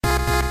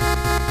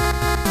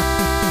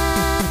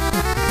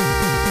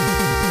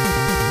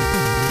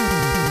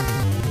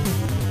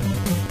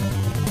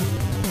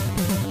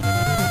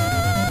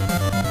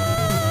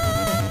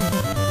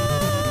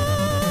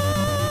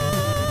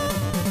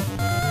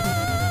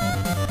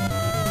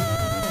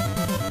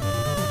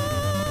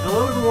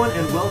Hello everyone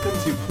and welcome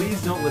to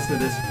Please Don't Listen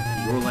to This,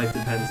 Your Life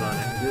Depends on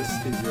It. This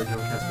is your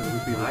Dumbcast for the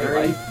week. We have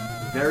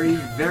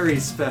a very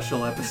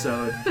special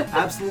episode.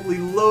 Absolutely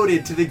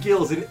loaded to the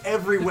gills in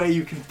every way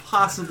you can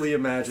possibly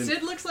imagine.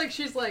 Sid looks like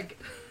she's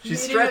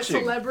stretching. a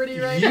celebrity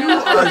right You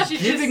now. are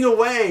giving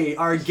away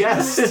our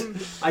guest.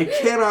 I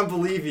cannot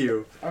believe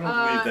you. I don't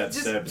believe that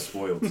Seb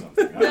spoiled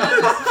something.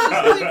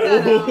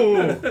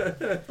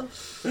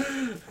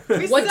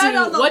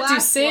 What do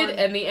Sid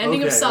and the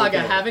ending of Saga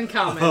have in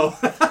common?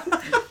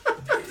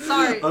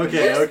 Sorry.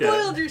 Okay. You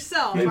spoiled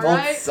yourself, They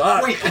alright? both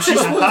suck. Wait, she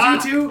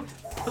spoiled you too?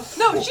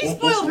 No, she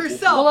spoiled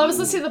herself. Well, I was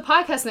listening to the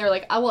podcast and they were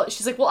like,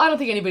 she's like, well, I don't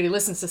think anybody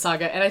listens to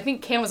Saga. And I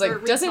think Cam was like,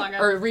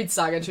 reads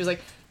Saga. And she was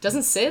like,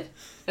 doesn't Sid?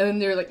 And then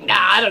they were like, nah,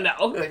 I don't know.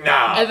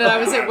 Nah. And then I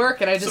was at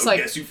work and I just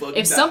if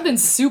if something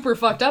super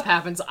fucked up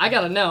happens, I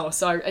gotta know.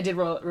 So I did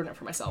ruin it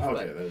for myself.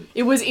 Okay, But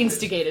it was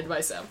instigated by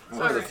Seb.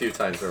 One of the few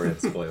times where we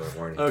had spoiler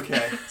warning.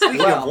 Okay.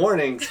 Speaking of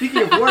warnings,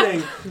 Speaking of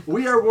warning,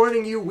 we are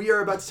warning you. We are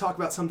about to talk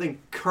about something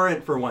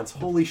current for once.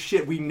 Holy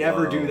shit, we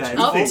never do that.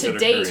 Up things to that are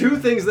date. current. Two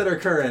things that are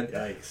current.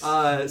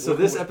 Yikes. So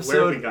this Where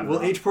episode have we gone will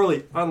wrong? age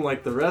poorly,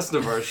 unlike the rest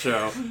of our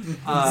show.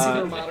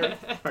 Super modern.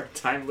 Are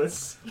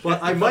timeless.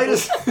 But I might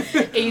as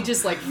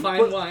Ages like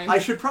fine wine. I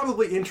should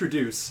probably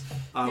introduce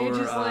Ages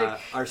like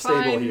our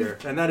stable fine here,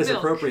 and that is milk.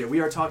 appropriate. We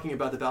are talking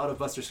about the Ballad of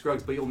Buster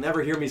Scruggs, but you'll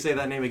never hear me say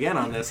that name again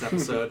on this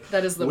episode.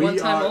 That is the one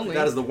time only.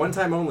 That is the one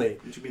time only.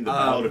 Did you mean the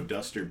Ballad of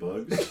Duster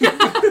Bugs?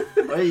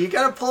 wait, you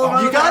gotta pull it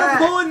out You of gotta that.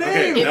 pull a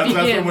name. Okay, It that's the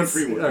begins. one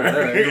free one. All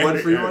right, you want a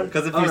free one?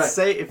 Because All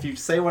right. if you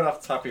say one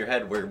off the top of your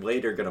head, we're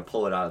later gonna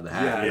pull it out of the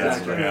hat. Yeah, Yeah,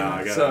 exactly. yeah, I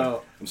got it.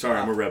 So, I'm sorry,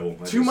 I'm a rebel.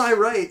 to my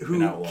right, who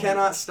been outlawed.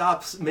 cannot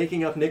stop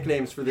making up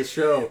nicknames for this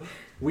show,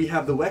 we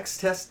have the West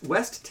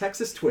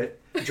Texas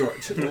Twit,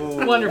 George.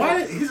 Wonderful.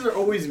 Why? These are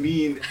always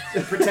mean.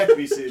 Protect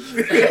me, Sid.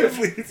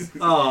 Please.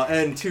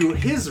 And to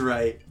his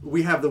right,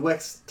 we have the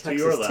West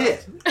your Texas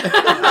left.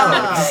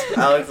 Tit.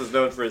 Alex is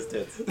known for his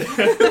tits.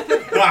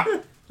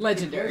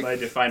 Legendary. My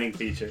defining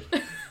feature.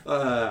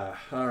 All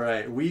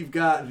right, we've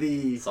got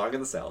the... Song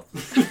of the South.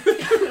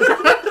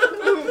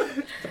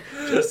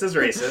 Just as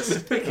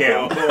racist.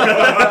 Cam.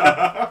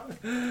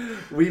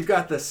 We've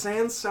got the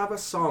San Saba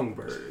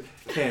Songbird,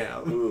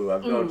 Cam. Ooh,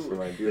 I'm known for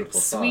my beautiful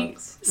Sweet.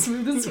 songs.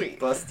 Smooth and sweet.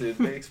 Busted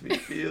makes me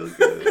feel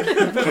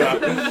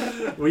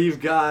good. We've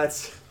got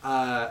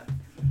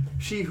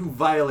she who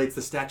violates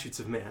the statutes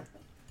of man,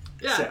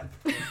 Yeah. Seb.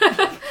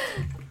 I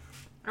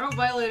don't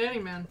violate any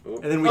man.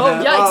 And then we Oh,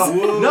 have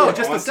yikes. no,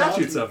 just the On top.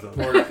 statutes of them.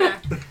 Okay.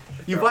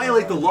 You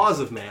violate the laws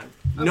of man,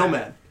 no Okay.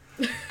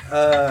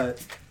 man.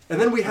 And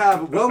then we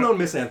have well-known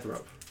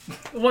misanthrope,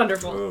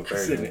 Wonderful. Ooh,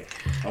 very Sydney.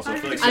 good. Also, I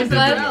feel like I'm Sid didn't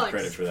glad- get enough Alex.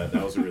 credit for that.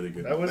 That was a really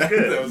good. That was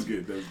good. That was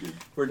good. That was good.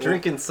 We're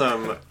drinking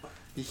some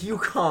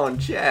Yukon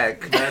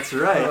Jack That's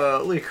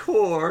right.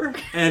 liqueur.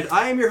 And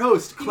I am your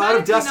host, Cloud of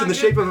might be Dust in not the good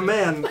Shape of a for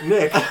Man,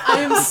 Nick. I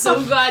am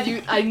so glad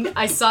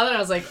I saw that and I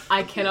was like,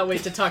 I cannot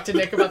wait to talk to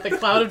Nick about the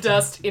cloud of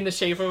dust in the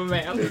shape of a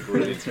man.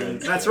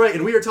 That's right,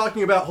 and we are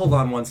talking about. Hold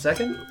on one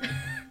second.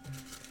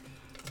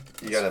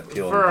 You gotta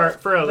peel For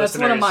our That's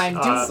listeners, one of mine.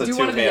 it's Do a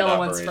one of the two-hand yellow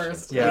ones operation.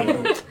 first.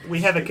 Yeah, we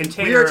have a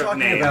container we are of talking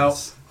names.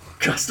 about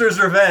Custer's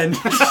Revenge.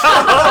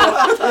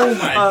 Oh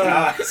my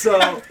god.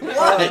 So,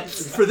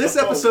 for this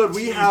episode,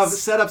 we have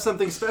set up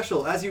something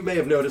special. As you may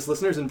have noticed,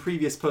 listeners, in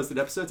previous posted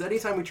episodes,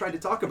 anytime we tried to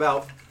talk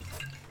about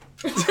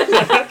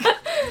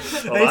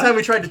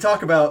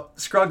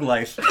Scrug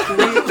Life,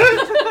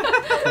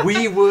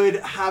 we would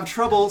have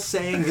trouble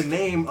saying the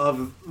name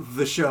of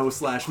the show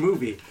 /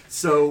 movie.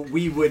 So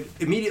we would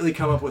immediately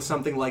come up with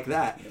something like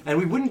that, and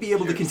we wouldn't be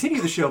able to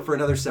continue the show for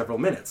another several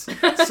minutes.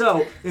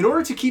 So, in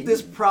order to keep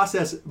this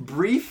process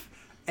brief,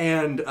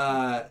 and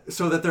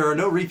so that there are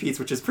no repeats,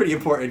 which is pretty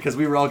important because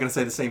we were all going to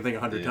say the same thing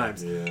 100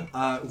 times.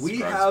 Yeah. We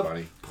Scrug's have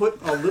funny.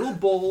 put a little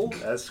bowl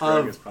As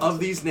Scrug as of possible.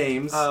 these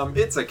names.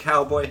 It's a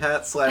cowboy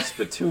hat /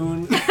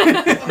 spittoon.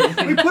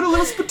 We put a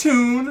little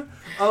spittoon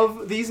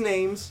of these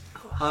names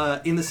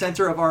in the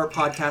center of our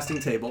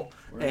podcasting table.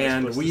 Where am I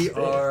And supposed to we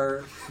stay?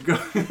 are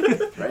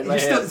Right in my You're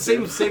still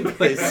hand, same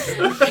place.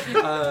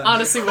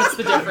 Honestly, what's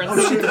the difference?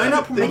 Oh shit! Did I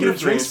not make Thinking enough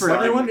of drinks for slime.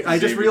 everyone? I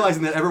just Same.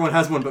 realizing that everyone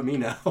has one but me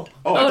now.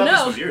 Oh, I Oh, thought no.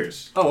 this was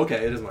yours. Oh,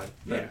 okay, it is mine.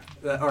 Yeah.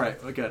 All right,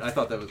 good. I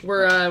thought that was.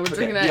 We're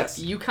drinking that yes.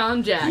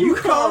 Yukon Jack.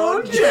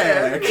 Yukon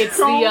Jack. It's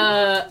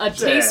the a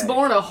taste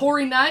born of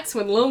hoary nights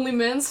when lonely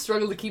men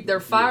struggle to keep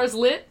their fires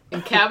lit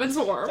and cabins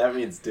warm. That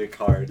means dick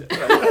hard.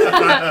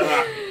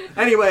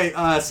 Anyway,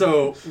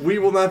 so we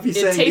will not be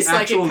saying the tastes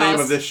like actual it name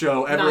costs of this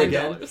show ever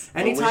again. $9.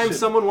 Anytime should-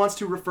 someone wants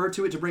to refer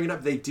to it to bring it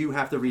up, they do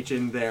have to reach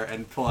in there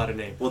and pull out a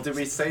name. Well, did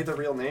we say the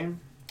real name?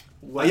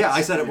 Well, yeah,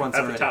 I said it once At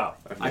the already.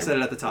 top. I said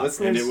it at the top.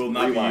 Listeners, And it will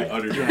not rewind. be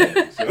uttered.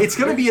 Yeah. So. It's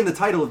going to be in the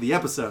title of the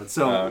episode,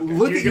 so okay.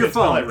 look You're at your gonna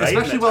spell phone, it right in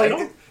especially the while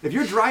title? if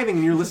you're driving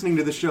and you're listening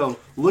to the show.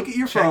 Look at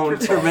your Check phone your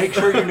to phone. make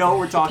sure you know what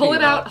we're talking Pull it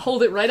about. out,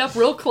 hold it right up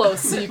real close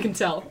so you can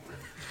tell.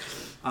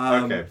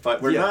 Okay,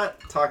 but we're yeah. not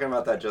talking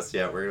about that just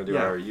yet. We're going to do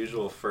Yeah. our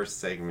usual first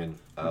segment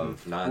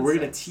of nonsense. We're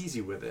going to tease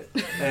you with it.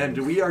 And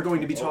we are going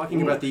to be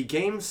talking about the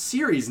game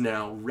series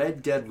now,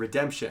 Red Dead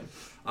Redemption.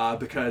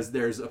 Because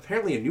there's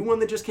apparently a new one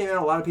that just came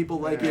out. A lot of people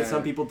like it.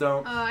 Some people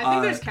don't. I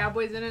think there's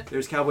cowboys in it.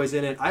 There's cowboys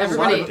in it. I have a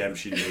lot Everybody- of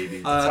Redemption,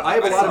 maybe. I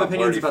have a lot of saw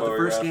opinions Marty about the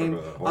first photograph game.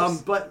 of a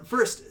horse. But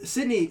first,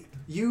 Sydney,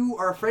 you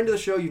are a friend of the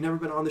show. You've never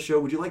been on the show.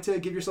 Would you like to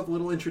give yourself a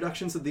little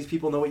introduction so these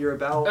people know what you're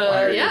about?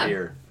 Why are yeah. you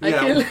here?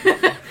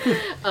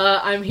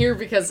 I'm here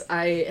because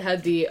I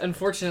had the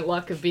unfortunate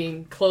luck of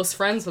being close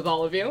friends with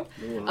all of you.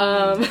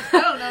 I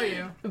don't know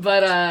you.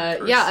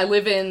 But yeah, I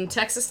live in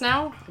Texas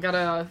now. Got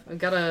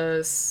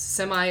a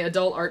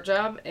semi-adult art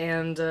job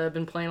and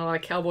been playing a lot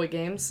of cowboy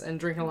games and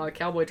drinking a lot of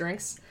cowboy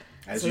drinks.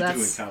 As So you do in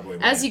that's Cowboy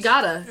as you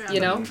Lands. gotta,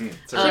 you know. So we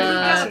moved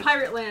down to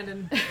Pirate Land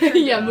and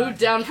Yeah, moved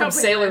down from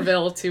Cowboy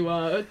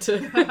Land.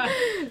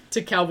 Sailorville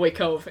to Cowboy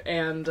Cove,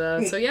 and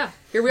so yeah,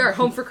 here we are,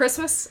 home for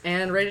Christmas,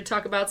 and ready to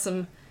talk about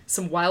some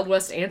Wild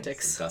West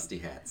antics, Dusty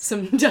hats.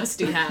 some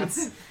dusty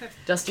hats,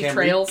 dusty Can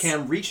trails.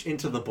 Can reach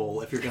into the bowl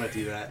if you're going to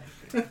do that.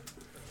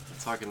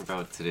 Talking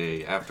about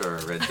today, after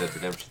our Red Dead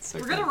Redemption we're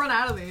segment. gonna run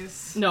out of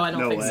these. No, I don't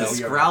No think way. The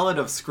so. Scrowlet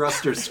of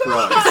Scruster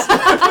Scrubs.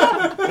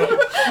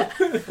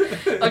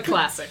 A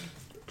classic.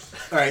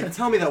 All right,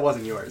 tell me that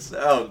wasn't yours.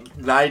 Oh,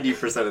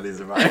 90% of these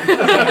are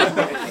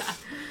mine.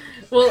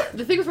 Well,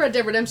 the thing with Red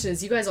Dead Redemption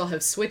is you guys all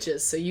have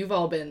Switches, so you've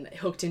all been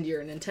hooked into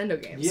your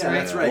Nintendo games, Yeah, right?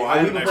 that's right. Well, I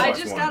have an We- Xbox I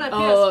just One. got a PS4.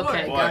 Oh,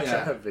 okay, Well, gotcha. yeah.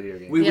 I have video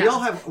games. We Yeah. all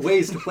have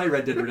ways to play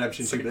Red Dead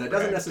Redemption 2, but that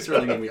doesn't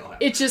necessarily mean we all have.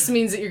 It just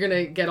means that you're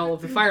gonna get all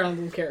of the Fire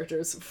Emblem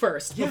characters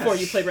first Yes. before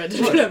you play Red Dead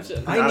Look,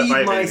 Redemption. I Not if I need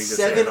have my anything to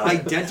say 7 about it.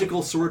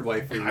 identical sword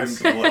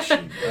waifus. I'm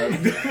blushing.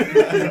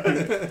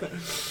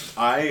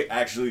 I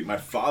actually, my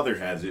father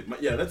has it.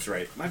 Yeah, that's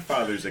right. My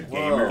father's a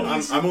gamer. Whoa.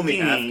 I'm only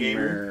half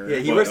gamer. Yeah,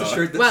 he but, wears a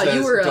shirt that Wow, you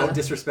says, were, "Don't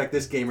disrespect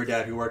this gamer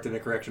dad who worked in a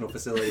correctional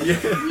facility."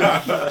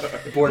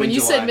 Born When in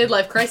you said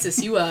July. midlife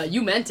crisis,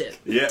 you meant it.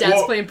 Yeah, Dad's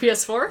well- playing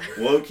PS4.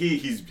 Low key,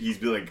 he's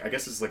been like, I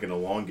guess it's like an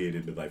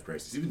elongated midlife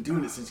crisis. He's been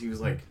doing it since he was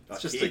like,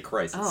 It's just a 8.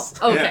 crisis.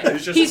 Oh, okay. Yeah,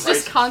 it's just He's a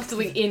just crisis.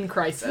 constantly in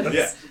crisis.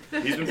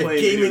 Yeah, he's been If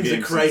playing video gaming's a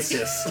games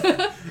crisis,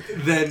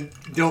 then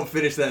don't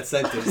finish that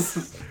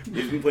sentence.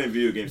 He's been playing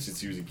video games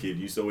since he was a kid.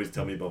 He used to always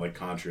tell me about like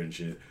Contra and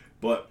shit.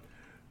 But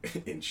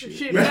shit.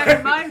 Shit, back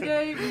in my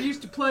day, we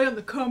used to play on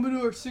the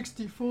Commodore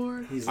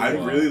 64. He's I'm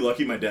like, really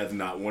lucky my dad's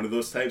not one of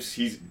those types.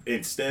 He's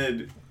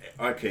instead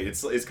okay,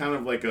 it's kind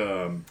of like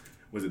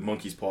was it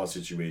Monkey's Paw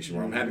situation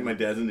where I'm happy my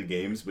dad's into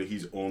games, but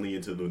he's only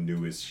into the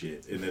newest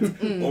shit. And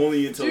that's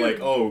only into Dude. like,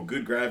 oh,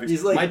 good graphics.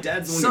 He's like, my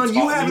dad's the one son,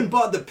 who you taught haven't me.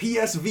 bought the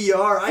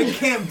PSVR. I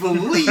can't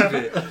believe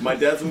it. My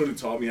dad's the one who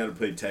taught me how to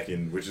play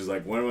Tekken, which is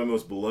like one of my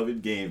most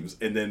beloved games.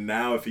 And then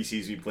now, if he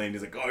sees me playing,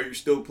 he's like, "Oh, you're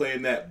still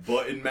playing that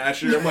button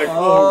masher?" I'm like,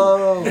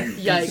 "Oh, you piece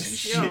of Yikes.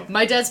 shit."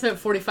 My dad spent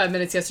 45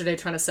 minutes yesterday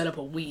trying to set up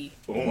a Wii.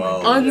 Oh my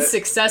Whoa. god,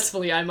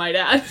 Unsuccessfully, I might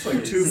add. that's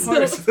like 2 So-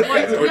 parts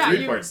or yeah, 3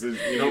 you- parts.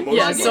 You know, most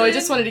Yeah, of so I mine-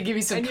 just wanted to give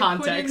you some and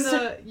context.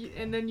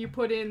 and then you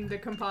put in the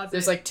composite.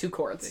 There's like 2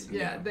 chords.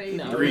 yeah, they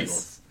No, Three.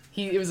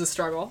 it was a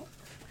struggle.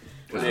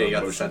 Was Yeah, it you got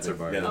the motion sensor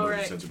bar. Yeah, the Oh, motion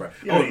right. sensor bar.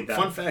 You don't Oh, need that.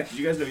 fun fact! Did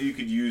you guys know you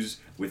could use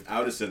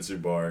without a sensor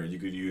bar? You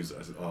could use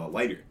a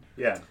lighter.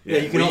 Yeah. Yeah,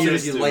 you can we also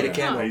used just to- light a yeah,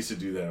 candle. I used to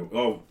do that.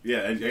 Oh, yeah,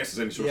 and I guess it's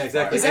any source Yeah, of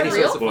exactly. fire. Is that Any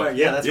real? source of fire.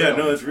 Yeah, that's Yeah, real.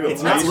 no, that's real.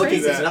 It's I not used to looking.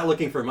 do It's that. not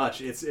looking for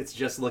much. It's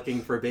just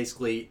looking for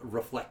basically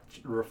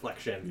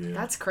reflection. Yeah.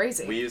 That's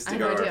crazy. We used I to had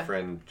go no to our idea.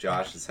 friend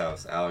Josh's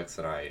house, Alex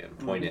and I, and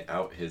point it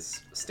out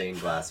his stained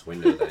glass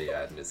window that he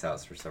had in his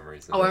house for some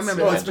reason. Oh, I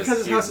remember Well, that. it's because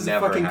his house is a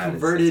fucking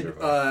converted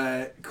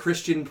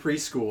Christian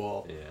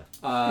preschool. Yeah.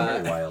 Uh,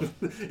 Very wild.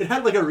 It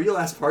had like a real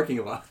ass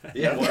parking lot.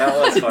 Yeah, that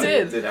was funny.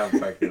 did. It did have a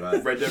parking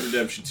lot. Red Dead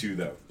Redemption 2,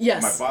 though.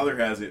 Yes. My father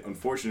has it.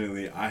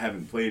 Unfortunately, I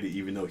haven't played it,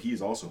 even though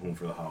he's also home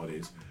for the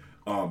holidays.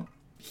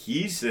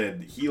 He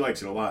said he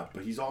likes it a lot,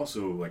 but he's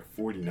also like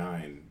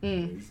 49.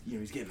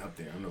 He's getting up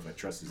there. I don't know if I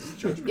trust his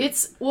judgment.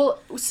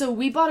 So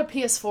we bought a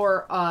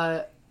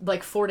PS4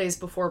 like 4 days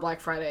before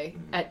Black Friday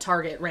at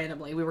Target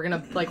randomly. We were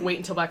gonna like wait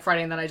until Black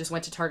Friday, and then I just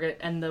went to Target,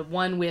 and the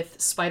one with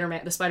the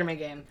Spider-Man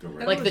game,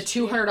 Right. like the was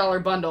cheap.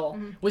 $200 bundle,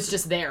 was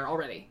just there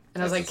already.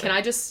 And I was That's like, the can same.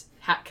 I just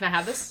can I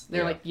have this?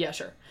 They're Yeah. like, yeah,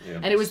 sure. Yeah.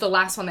 And it was the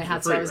last one they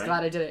had, so I free, was right?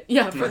 glad I did it.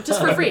 Yeah, just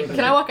for free. Can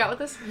I walk out with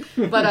this?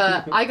 But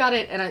I got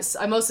it, and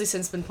I mostly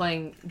since been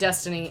playing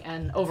Destiny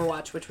and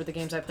Overwatch, which were the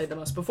games I played the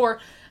most before.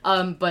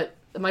 But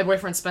my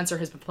boyfriend Spencer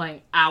has been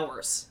playing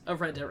hours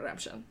of Red Dead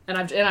Redemption, and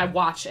I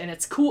watch, and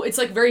it's cool. It's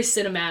like very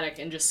cinematic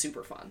and just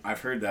super fun. I've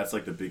heard that's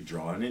like the big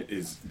draw in it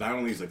is not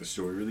only is like the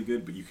story really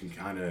good, but you can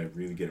kind of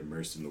really get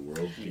immersed in the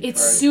world.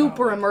 It's Right.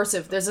 super Like,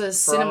 immersive. There's a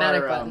For all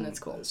cinematic our, button that's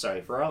cool.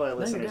 Sorry, for all our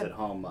listeners good. at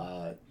home,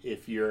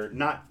 if you're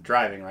not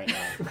driving right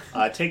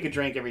now, take a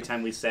drink every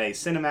time we say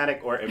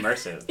cinematic or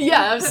immersive.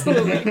 Yeah,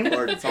 absolutely.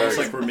 Or It's almost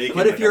like we're making.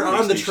 But if like, you're a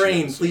on the PlayStation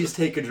train, episode. please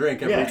take a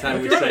drink every Yeah, time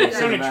if we you're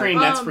say on a train,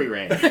 that's Um, free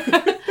reign.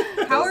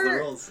 How Those are the are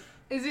rules.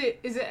 Is it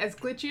as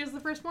glitchy as the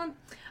first one?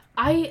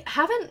 I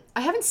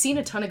haven't seen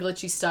a ton of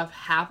glitchy stuff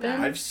happen.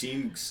 I've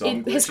seen some.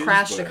 It has glitches,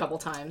 crashed a but- couple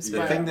times. The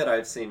but thing that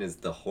I've seen is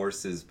the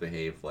horses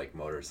behave like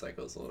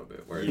motorcycles a little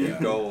bit. Where if you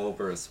Yeah. go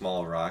over a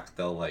small rock,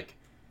 they'll like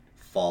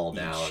fall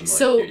down. Like,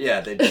 So-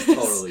 yeah, they just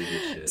totally eat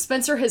shit.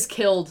 Spencer has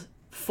killed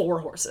 4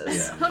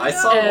 horses. Yeah. I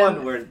saw And-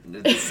 one where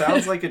it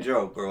sounds like a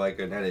joke or like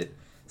an edit.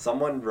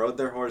 Someone rode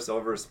their horse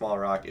over a small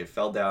rock, it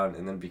fell down,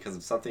 and then because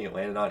of something it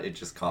landed on, it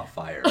just caught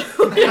fire.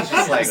 It's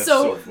just like, So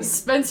so funny.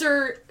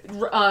 Spencer,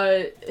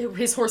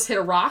 his horse hit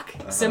a rock,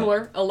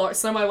 similar, a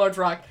semi-large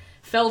rock,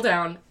 fell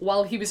down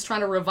while he was trying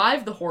to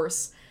revive the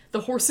horse.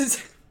 The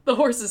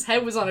horse's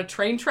head was on a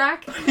train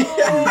track,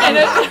 and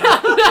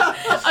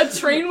a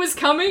train was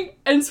coming,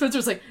 and Spencer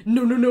was like,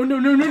 no,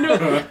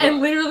 and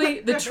literally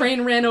the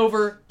train ran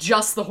over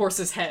just the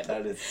horse's head.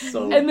 that is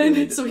so And then,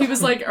 good. so he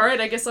was like, all right,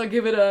 I guess I'll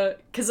give it a...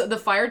 Because the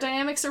fire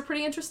dynamics are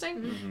pretty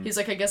interesting. He's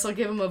like, I guess I'll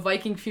give him a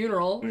Viking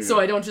funeral so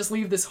I don't just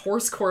leave this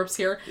horse corpse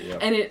here. Yep.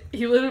 And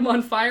he lit him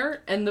on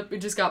fire, and it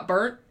just got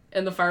burnt,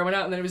 and the fire went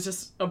out, and then it was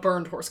just a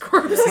burned horse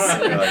corpse.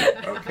 You're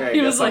like, okay,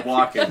 He guess was I'm like-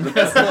 walking.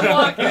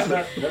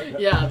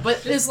 Yeah,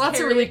 but there's lots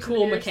of carry really it to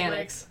cool the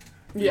mechanics.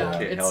 Yeah,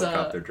 Okay, it's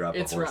helicopter drop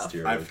it's a horse rough. to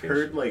your I've location.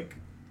 heard like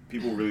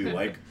people really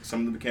like some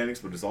of the mechanics,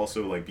 but it's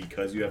also like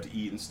because you have to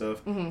eat and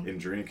stuff and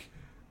drink.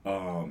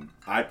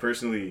 I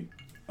personally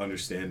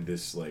understand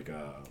this like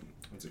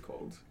what's it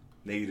called?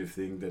 Negative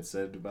thing that's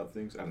said about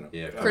things. I don't know.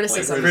 Yeah,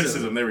 Criticism.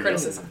 Criticism. There we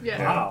Criticism. go. Yeah.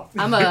 Wow.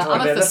 I'm a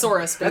man,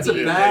 thesaurus. That's a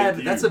baby. bad.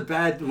 you. That's a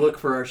bad look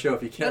for our show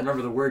if you can't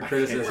remember the word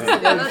criticism. Yeah,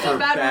 that's For a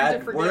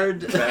bad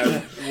word to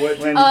bad forget. word. What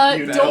When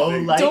you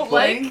don't don't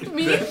like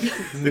me.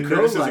 the No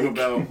criticism like.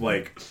 about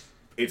like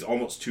it's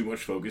almost too much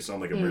focus on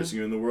like immersing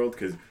you in the world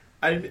because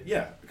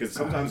because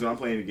sometimes when I'm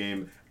playing a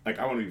game like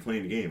I want to be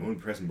playing the game I want to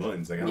be pressing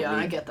buttons like I don't Yeah, I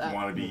really get that.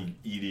 want to be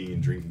eating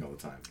and drinking all the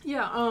time.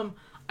 Yeah,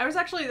 I was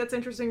actually, that's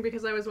interesting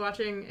because I was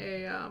watching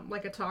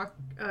a talk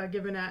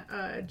given at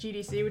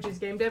GDC, which is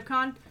Game Dev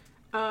Con,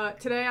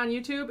 today on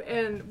YouTube,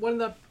 and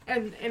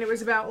and it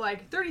was about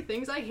like 30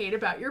 things I hate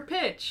about your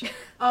pitch.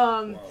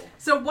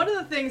 So one of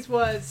the things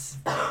was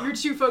you're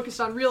too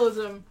focused on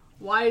realism.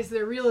 Why is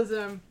there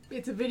realism?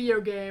 It's a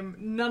video game.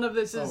 None of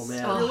this is Oh,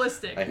 man.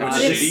 realistic. I What's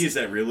heard It's- shitty is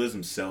that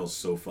realism sells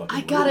so fucking I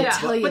well. gotta Yeah,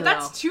 tell you, but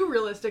that's though. too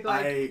realistic.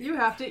 Like I- you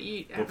have to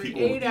eat But every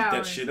people 8 eat hours.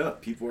 that shit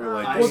up. People are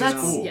like, Well, this is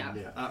that's- cool.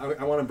 yeah.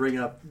 I want to bring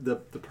up the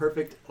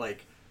perfect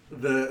like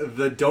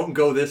the don't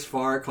go this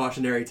far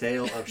cautionary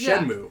tale of Yeah.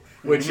 Shenmue,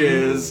 which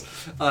is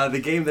the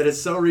game that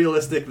is so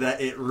realistic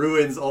that it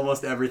ruins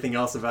almost everything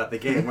else about the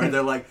game. Where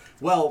they're like,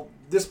 well,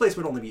 this place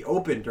would only be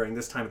open during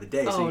this time of the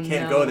day, so Oh, you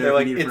can't no. go there. They're if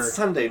like, you need it's for...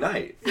 Sunday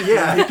night.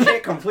 Yeah. You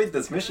can't complete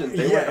this mission.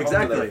 They Yeah, went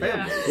home to their exactly.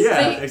 families.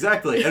 Yeah, They-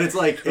 exactly. And it's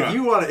like if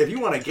you want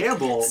to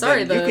gamble,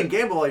 Sorry, then you the- can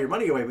gamble all your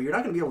money away, but you're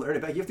not going to be able to earn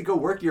it back. You have to go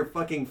work your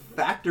fucking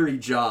factory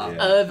job.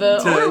 Yeah. The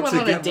To- owner went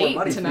to on a get more date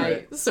money for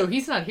tonight, it. so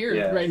he's not here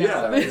Yeah, right Yeah,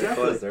 now. Sorry, it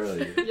exactly. closed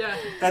early. Yeah.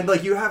 And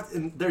like you have,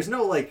 and there's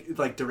no like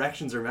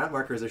directions or map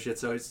markers or shit.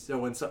 So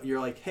when you're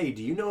like, hey,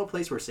 do you know a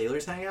place where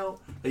sailors hang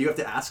out? And you have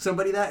to ask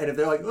somebody that, and if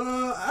they're like,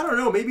 I don't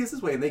know, maybe it's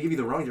this way, and they give you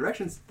the wrong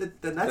directions, then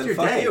that's Then your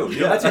fuck day. you.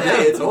 Yeah, that's your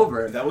day. It's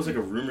over. That was like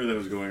a rumor that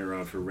was going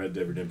around for Red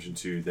Dead Redemption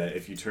 2 that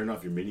if you turn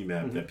off your mini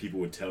map, that people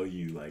would tell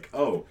you like,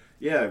 oh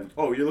yeah,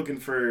 oh you're looking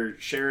for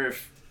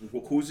Sheriff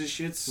who's his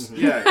shits?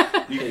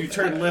 Yeah, you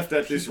turn left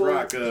at this People-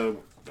 rock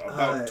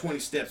about 20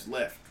 steps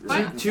left.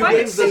 Fine. Two Finding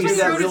games that do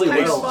Pacific that Road really is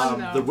kinda well. fun,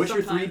 though, The Witcher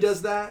 3 sometimes.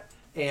 does that,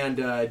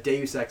 and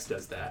Deus Ex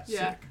does that.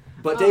 Yeah.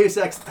 But Deus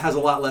Ex has a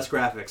lot less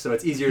graphics, so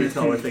it's easier to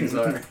tell where things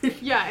are.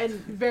 Yeah, and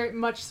very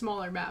much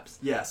smaller maps.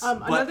 Yes,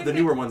 Another but the thing-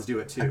 newer ones do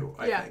it too,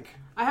 I Yeah. think.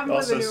 I haven't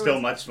played the Also, newer still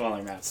ones. much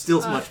smaller maps.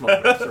 Still much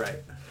smaller maps,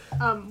 right.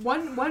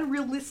 One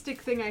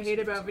realistic thing I hate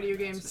about video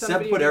games. some Seb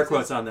video put air games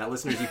quotes on that.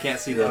 Listeners, you can't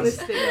see those.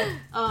 Realistic.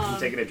 I'm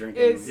taking a drink.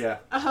 Is Yeah.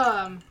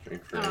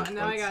 Drink for now I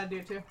instance. gotta do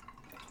it too.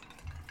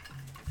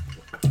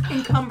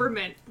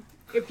 Encumberment.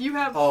 If you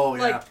have Oh,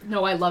 yeah. like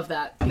No, I love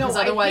that No, because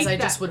I otherwise hate I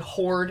just that. would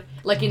hoard.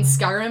 Like in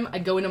Skyrim,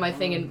 I'd go into my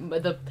thing and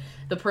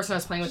the person I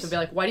was playing with would be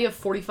like, "Why do you have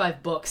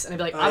 45 books?" And I'd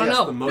be like, "I don't yes,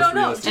 know." The most No,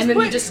 no, realistic And then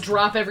you Wait. just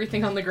drop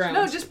everything on the ground.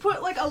 no, just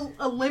put like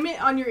a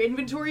limit on your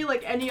inventory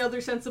like any other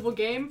sensible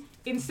game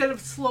instead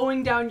of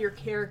slowing down your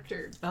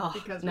character Oh,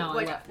 because no,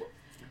 like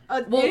I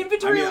love-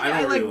 inventory I mean, I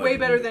I don't like really way like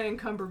better it. than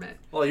encumberment.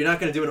 Well, you're not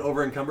going to do an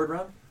over-encumbered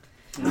run?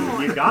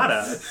 You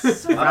gotta.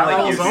 So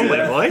Barrels you only,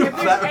 should. boy. if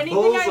there's That anything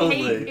I pulls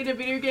hate only. in a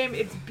video game,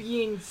 it's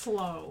being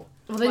slow.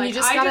 Well, then you Like,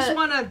 just I gotta. just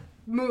want to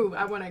move.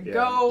 I want to Yeah.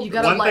 go. You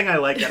gotta One let- thing I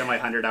like out of my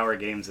 100-hour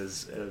games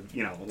is, when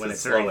To it's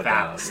slow very it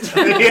down. fast.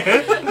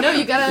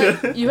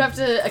 No, you have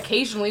to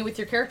occasionally with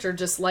your character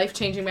just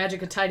life-changing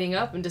magic of tidying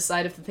up and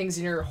decide if the things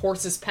in your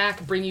horse's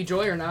pack bring you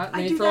joy or not, and I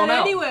then do you throw that them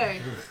out.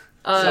 anyway.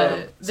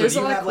 There's do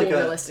a you lot of have, cool like,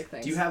 realistic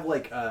things. Do you have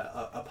like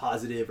a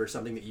positive or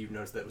something that you've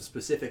noticed that was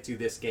specific to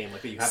this game,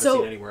 like that you haven't so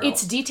seen anywhere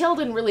it's else? detailed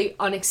in really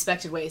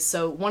unexpected ways.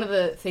 So one of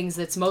the things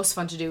that's most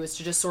fun to do is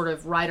to just sort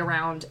of ride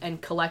around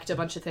and collect a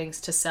bunch of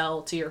things to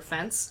sell to your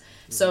fence.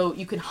 So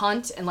you can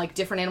hunt, and like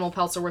different animal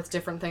pelts are worth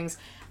different things.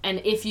 And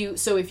if you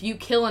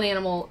kill an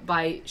animal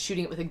by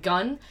shooting it with a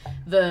gun,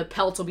 the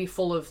pelt will be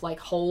full of like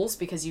holes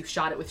because you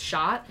shot it with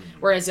shot.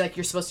 Whereas like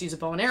you're supposed to use a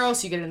bow and arrow,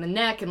 so you get it in the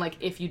neck. And like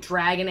if you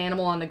drag an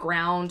animal on the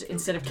ground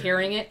instead of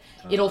carrying it,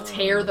 it'll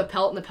tear the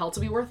pelt, and the pelt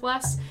will be worth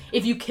less.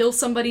 If you kill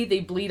somebody, they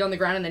bleed on the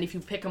ground, and then if you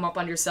pick them up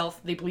on yourself,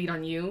 they bleed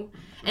on you.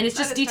 And it's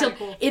just That is detailed.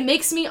 kinda cool. It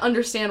makes me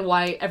understand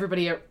why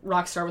everybody at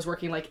Rockstar was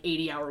working like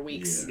 80-hour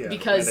weeks Yeah.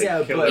 because And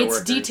they kill their it's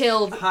workers.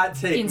 detailed. Hot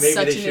take. in Maybe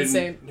such they an shouldn't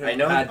insane- have I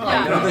know, had-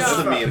 I know Yeah. this is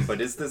a No. meme,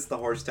 but is this the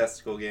horse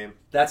testicle game?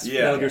 That's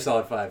Yeah. Metal Gear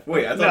Solid 5.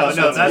 Wait, I thought No, this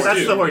no, was that's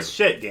two. the horse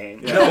shit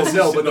game. Yeah, No, this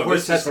no, is- but the no,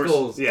 horse this is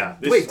testicles. Yeah.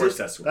 This Wait, is horse this-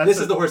 testicle. This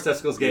is the horse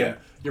testicles game. Yeah.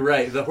 You're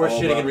right. The horse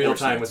All shitting about in real horse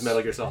time nuts. was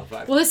Metal Gear Solid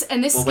 5. Well, this Well,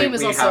 game we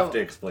is have also. to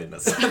explain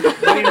this.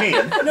 What do you mean?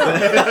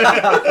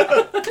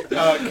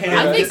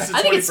 I think- this is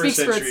I think it 21st speaks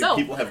for century. itself.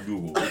 People have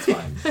Google. It's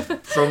fine.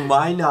 From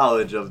my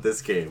knowledge of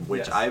this game,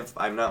 which Yes.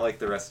 I'm not like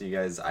the rest of you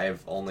guys.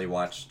 I've only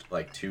watched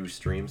like 2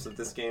 streams of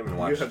this game and You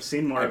watched have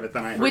seen more of it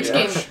than I have. Which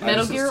Yeah. game? I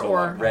Metal just Gear saw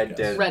or that. Red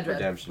Dead Red Dead.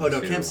 Redemption Oh no,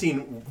 2. Cam's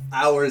seen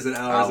hours and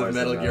hours of Hours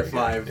Metal of Gear Metal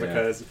 5 Gear, yeah.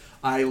 because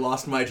I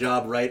lost my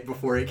job right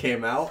before it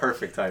came out.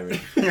 Perfect timing.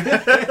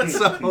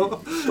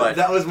 So But-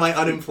 that was my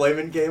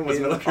unemployment game was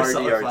In Metal Gear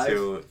Solid 5.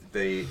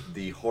 RDR2,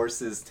 the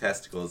horse's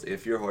testicles,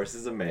 if your horse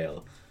is a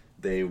male,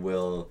 they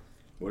will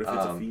What if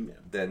it's a female?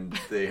 then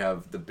they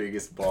have the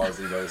biggest balls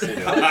you've ever seen. in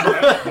your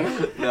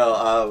life.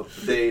 No,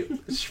 they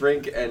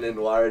shrink and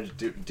enlarge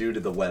due to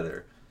the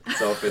weather.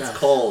 So if it's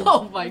cold,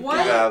 Oh my What?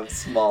 you god. have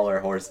smaller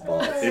horse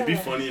balls. It'd be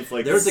funny if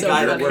like There was a So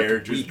guy funny. that worked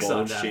character's weeks on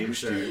balls that. changed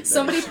for sure. to-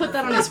 Somebody put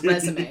that on his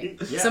resume.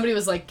 Yeah. Somebody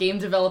was like, game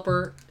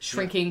developer,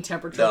 shrinking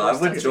temperature. No, I'm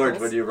horse with George.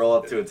 testicles. When you roll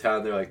up to a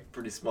town, they're like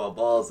pretty small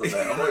balls on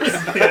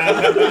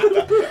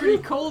that horse. Pretty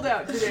cold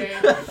out today.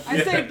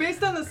 I'd say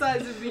based on the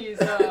size of these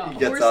He horse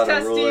gets out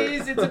a ruler.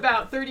 testes, it's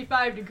about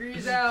 35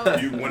 degrees out.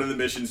 One of the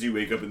missions, you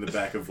wake up in the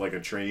back of like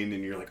a train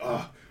and you're like,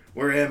 oh,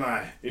 where am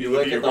I? And you You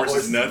look at look your at the horse's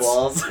horse's nuts.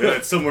 balls. Yeah,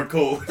 it's somewhere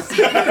cold.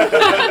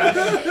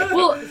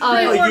 Well,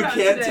 Like, warm you out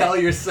can't today. tell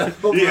yourself.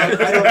 Yeah. I don't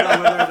know whether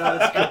or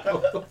not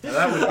it's cool.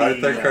 That would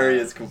be Arthur Curry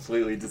is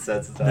completely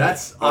desensitized.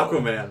 That's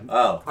Aquaman.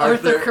 Oh.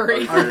 Arthur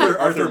Curry.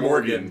 Arthur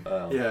Morgan.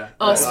 Oh. Yeah.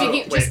 Speaking,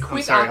 wait, just I'm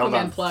quick sorry, hold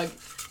Aquaman on. plug.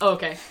 Oh,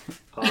 okay.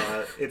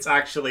 It's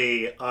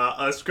actually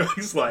a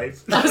Scruggs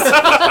life.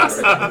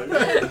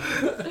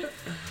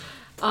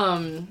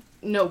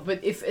 No,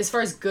 but if as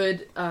far as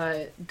good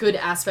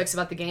aspects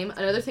about the game,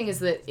 another thing is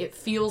that it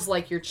feels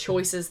like your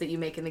choices that you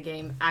make in the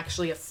game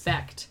actually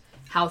affect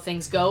how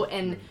things go,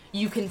 and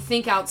you can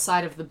think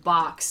outside of the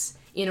box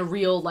in a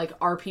real like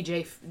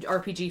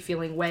RPG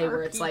feeling way,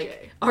 where it's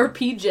like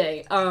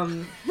RPG,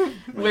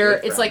 where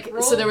it's like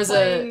so there's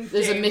a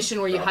Role-playing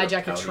mission where you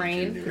hijack a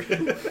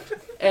train.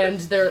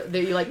 And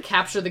you like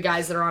capture the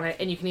guys that are on it,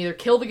 and you can either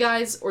kill the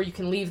guys or you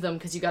can leave them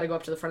because you got to go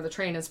up to the front of the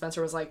train. And Spencer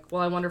was like,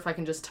 "Well, I wonder if I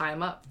can just tie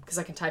them up because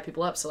I can tie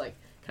people up. So like,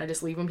 can I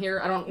just leave them here?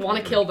 I don't want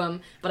to kill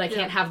them, but I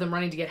can't have them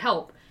running to get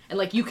help." And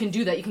like, you can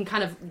do that. You can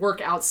kind of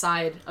work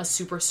outside a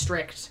super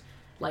strict,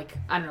 like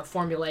I don't know,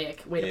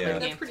 formulaic way to play Yeah. the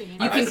That's game. pretty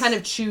neat. You can I- kind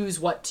of choose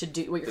what to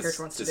do, what your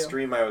character wants to The do.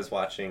 stream I was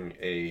watching,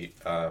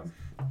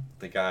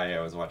 the guy I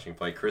was watching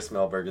play, Chris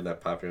Melberger,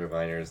 that popular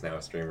viner, is now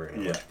a streamer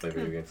and Yeah. play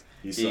video games.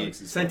 He sucks.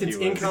 Sentence He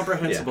was-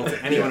 incomprehensible yeah.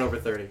 to anyone over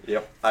 30.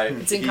 Yep.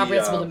 It's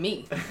incomprehensible to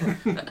me.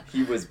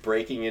 He was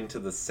breaking into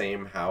the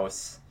same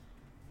house,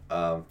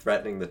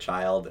 threatening the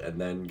child, and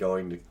then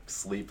going to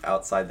sleep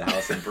outside the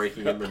house and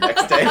breaking in the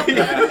next day.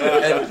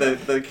 And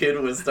the kid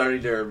was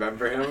starting to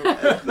remember him,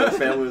 and the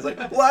family was like,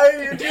 "Why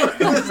are you doing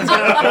this?"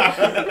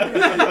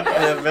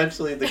 And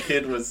eventually the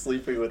kid was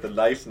sleeping with a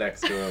knife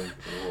next to him.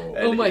 And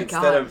Oh my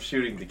instead God. of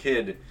shooting the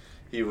kid,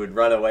 he would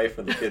run away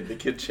from the kid. The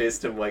kid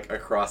chased him like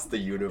across the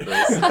universe,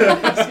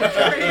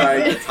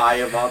 trying to tie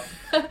him up,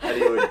 and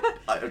he would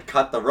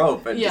cut the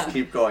rope and Yeah. just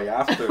keep going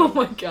after him. Oh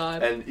my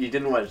god. And he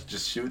didn't want to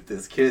just shoot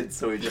this kid,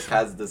 so he just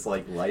has this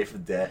like life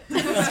debt.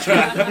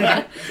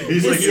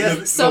 He's like in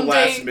the Someday-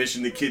 last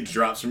mission, the kid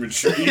drops from a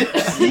tree.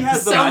 He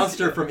has the Some-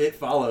 monster from It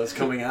Follows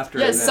coming after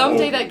him. Yeah, now.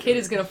 someday that kid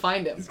is gonna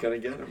find him. He's gonna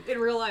get him. In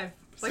real life.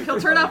 Like, Super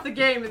he'll turn funny. off the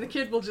game and the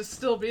kid will just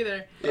still be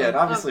there. Yeah, and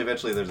obviously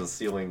eventually there's a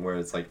ceiling where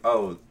it's like,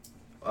 oh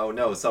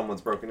no,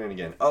 someone's broken in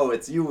again. Oh,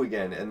 it's you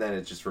again, and then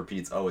it just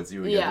repeats. Oh, it's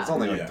you again. Yeah. There's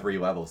only like Yeah. 3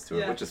 levels to it,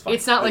 Yeah. which is fine.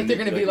 It's not like they're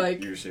gonna be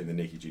like, you were saying the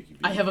Naked Jakey.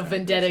 I have a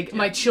vendetta.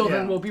 My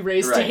children Yeah. will be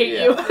raised to Right, hate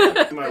yeah. you.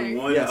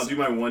 Yes. I'll do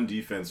my one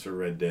defense for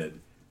Red Dead.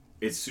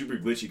 It's super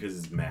glitchy because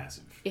it's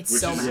massive. It's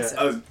which so is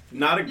massive.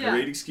 Not a Yeah.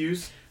 great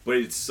excuse, but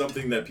it's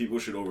something that people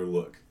should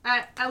overlook.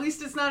 At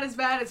least it's not as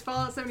bad as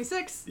Fallout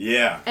 76.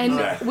 Yeah. And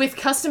exactly. with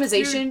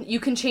customization, you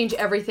can change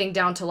everything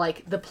down to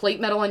like the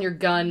plate metal on your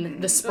gun,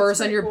 the spurs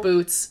on your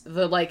boots,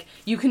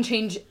 you can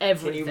change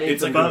everything. make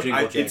It's like above-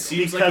 it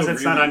seems Because like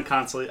it's not on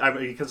console.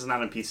 because it's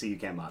not on PC, you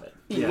can't mod it.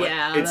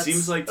 Yeah, It that's-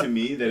 seems like to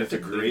me that it's a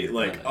to great glue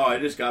like. it. Oh, I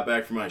just got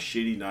back from my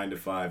shitty 9 to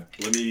 5.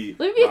 Let me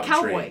be a rob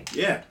cowboy. train.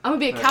 Yeah. I'm gonna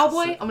be a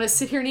cowboy. I'm gonna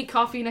sit here and eat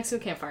coffee next to a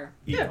campfire.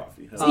 Eat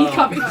coffee. Eat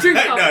coffee, drink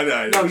coffee.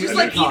 No, Just I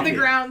like mean, eat the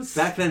grounds.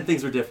 Back then,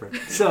 things were different.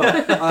 So,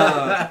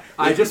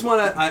 I just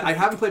want to. I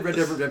haven't played Red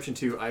Dead Redemption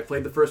 2. I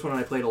played the first one, and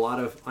I played a lot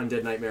of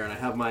Undead Nightmare, and I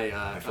have my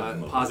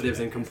positives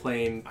and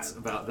complaints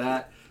about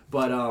that.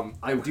 But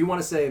I do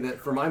want to say that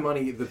for my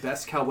money, the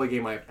best cowboy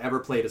game I've ever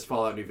played is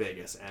Fallout New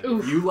Vegas. And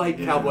if you like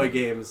cowboy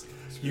games,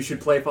 you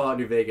should play Fallout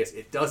New Vegas.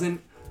 It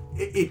doesn't.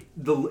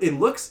 It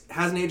looks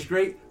hasn't aged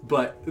great,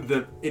 but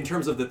in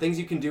terms of the things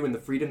you can do and the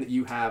freedom that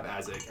you have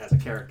as a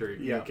character,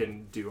 you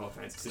can do all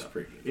kinds of stuff.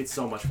 pretty. It's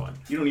so much fun.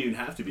 You don't even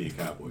have to be a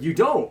cowboy. You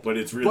don't, But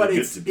it's really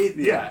good to be.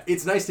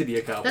 it's nice to be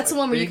a cowboy. That's the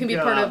one where you can be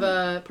Big, part of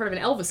an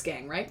Elvis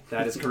gang, right?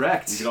 That is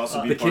correct. You could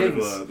also be the part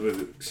Kings. of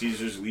with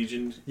Caesar's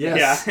Legion.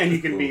 Yes. Yeah, and you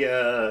can be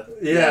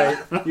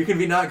You can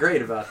be not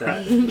great about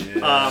that.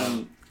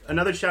 Yeah.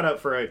 Another shout out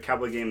for a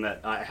cowboy game that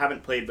I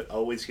haven't played but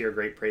always hear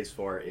great praise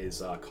for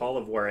is Call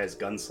of Juarez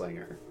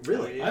Gunslinger.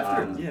 Really? I've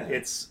heard, yeah.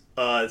 It's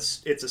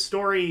a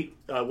story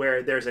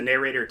where there's a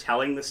narrator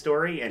telling the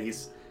story, and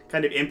he's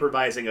kind of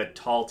improvising a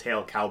tall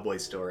tale cowboy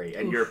story,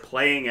 and you're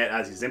playing it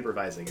as he's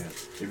improvising it.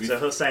 So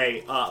he'll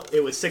say,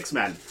 it was 6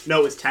 men.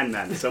 No, it was 10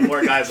 men. So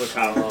more guys will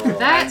come.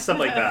 That- and stuff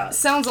like that.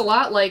 Sounds a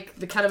lot like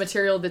the kind of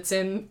material that's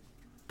in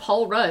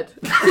Paul Rudd.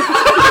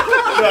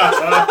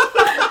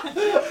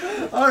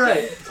 All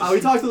right. We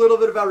talked a little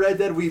bit about Red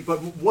Dead. But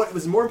what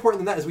was more important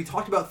than that is we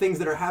talked about things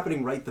that are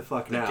happening right the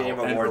fuck now Game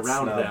and Awards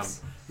around snubs.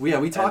 them.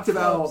 We talked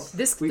about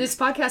This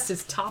podcast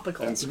is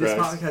topical. And this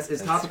Scruggs. podcast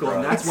is topical,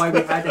 and that's why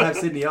we had to have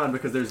Sydney on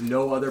because there's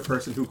no other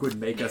person who could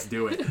make us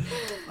do it.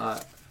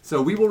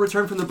 So we will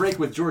return from the break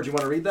with George. You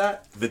want to read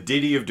that? The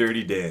Ditty of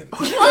Dirty Dan. All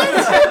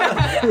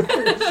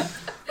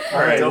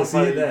right. Don't We'll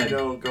see you then.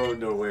 Don't go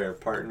nowhere,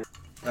 partner.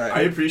 All right.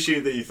 I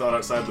appreciate that you thought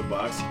outside the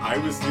box. I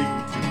was thinking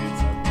to the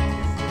inside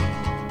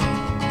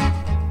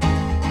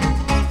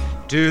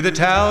the To the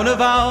town of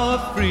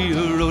our free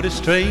rode a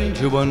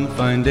stranger one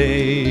fine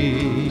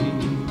day.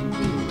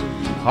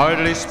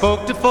 Hardly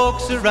spoke to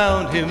folks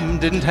around him,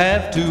 didn't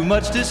have too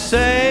much to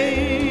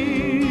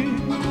say.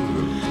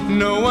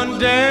 No one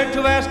dared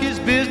to ask his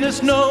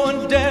business, no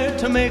one dared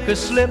to make a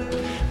slip.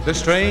 The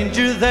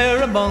stranger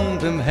there among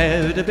them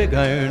had a big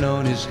iron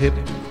on his hip,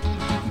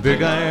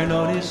 big iron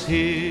on his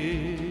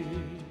hip.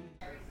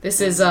 This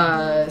is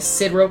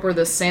Sid Roper,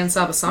 the San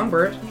Saba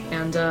Songbird,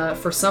 and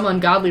for some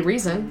ungodly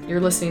reason,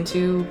 you're listening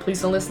to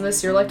Please Don't Listen to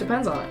This, Your Life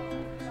Depends on It.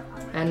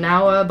 And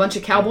now a bunch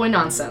of cowboy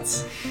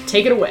nonsense.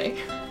 Take it away.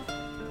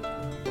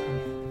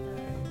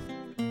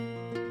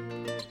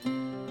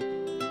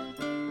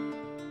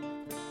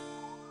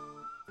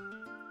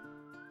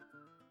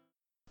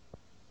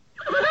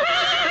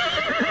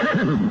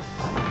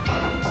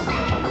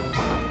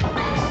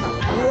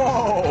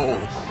 Whoa!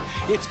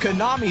 It's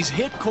Konami's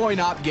hit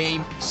coin-op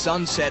game,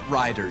 Sunset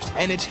Riders,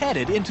 and it's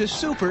headed into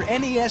Super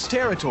NES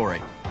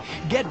territory.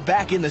 Get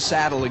back in the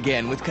saddle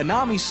again with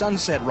Konami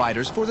Sunset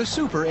Riders for the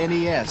Super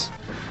NES.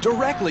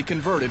 Directly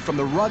converted from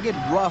the rugged,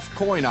 rough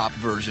coin-op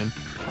version,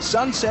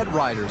 Sunset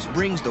Riders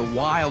brings the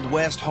Wild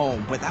West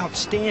home with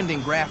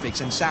outstanding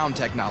graphics and sound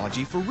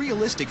technology for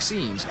realistic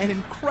scenes and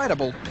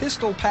incredible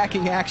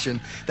pistol-packing action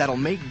that'll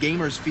make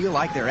gamers feel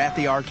like they're at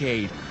the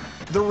arcade.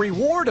 The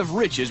reward of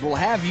riches will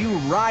have you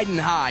riding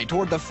high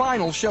toward the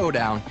final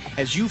showdown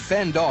as you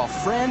fend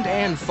off friend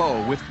and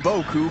foe with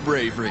Boku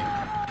bravery.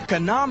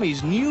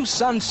 Konami's new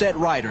Sunset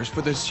Riders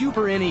for the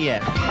Super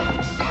NES.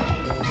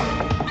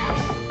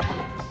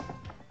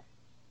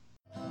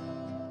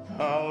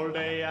 All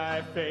day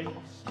I faced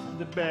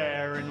the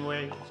barren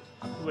waste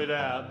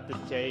without the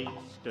taste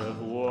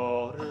of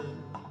water,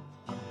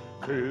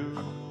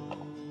 cool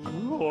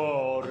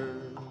water.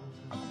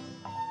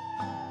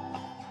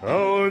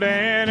 Old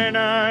Ann and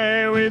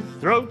I with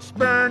throats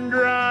burned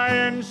dry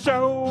and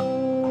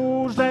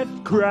souls that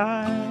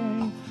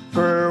cry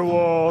for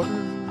water,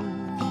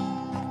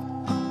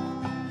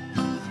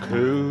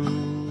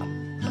 cool,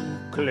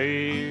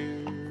 clear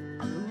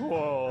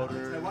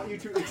water. I want you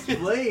to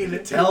explain to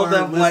Tell our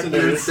them what you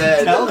listeners.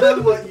 said. Tell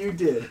them what you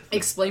did.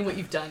 Explain what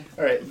you've done.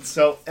 All right,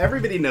 so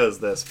everybody knows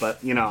this, but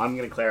I'm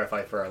going to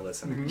clarify for our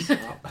listeners.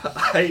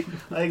 I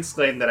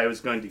exclaimed that I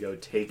was going to go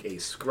take a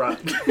scrub.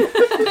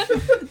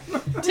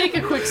 Take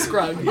a quick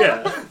scrub.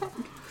 Yeah,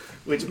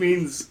 which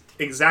means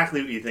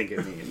exactly what you think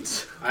it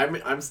means.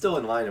 I'm still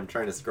in line. I'm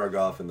trying to scrug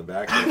off in the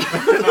back.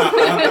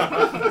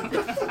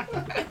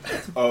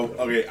 Oh,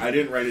 okay. I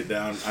didn't write it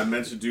down. I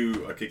meant to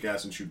do a kick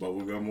ass and shoot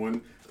bubblegum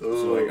one.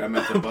 So like I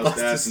meant to bust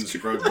ass and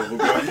scrug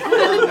bubblegum.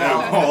 And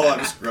I'm all out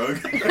of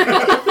scrug.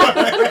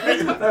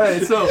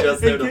 right, so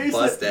Just there to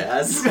bust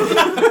ass.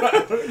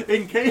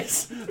 in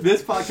case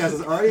this podcast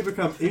has already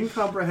become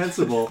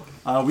incomprehensible,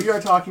 we are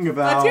talking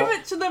about. Let's give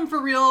it to them for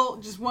real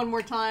just one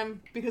more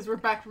time because we're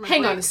back from a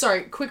Hang break. on,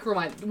 sorry, quick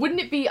rewind. Wouldn't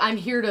it be I'm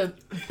here to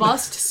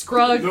bust,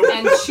 scrug,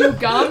 and chew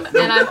gum,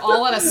 and I'm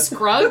all out of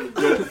scrug?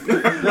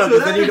 No,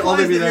 but then you'd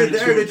only be there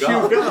to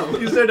chew gum.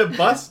 He's there to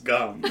bust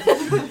gum.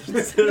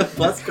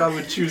 Bust gum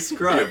and chew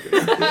scrug.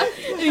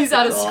 And he's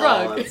out of Oh,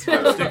 scrug. that's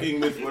I'm sticking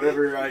with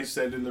whatever I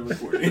said in the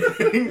recording.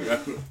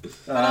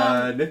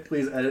 Nick,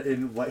 please edit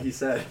in what he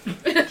said.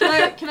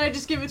 Can I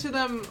just give it to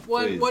them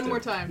Please one do. more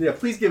time? Yeah,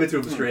 please give it to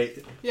him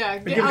straight. Yeah,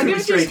 Give it I'll to give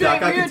me it to you straight, Doc.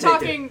 straight. I can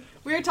take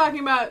We were talking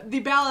about the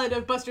Ballad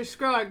of Buster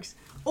Scruggs,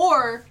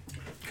 or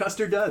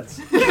Custer Duds.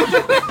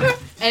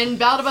 And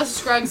Ballad of Buster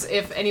Scruggs,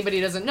 if anybody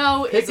doesn't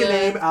know, Pick is a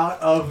name out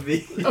of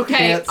the. Okay,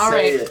 Can't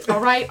say it. all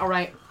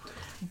right.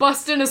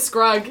 Bustin' a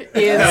Scrug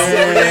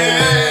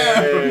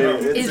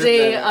is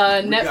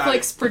a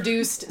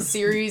Netflix-produced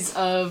series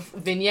of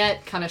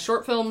vignette kind of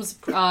short films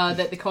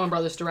that the Coen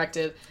Brothers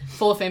directed,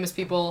 full of famous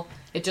people.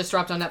 It just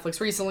dropped on Netflix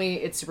recently.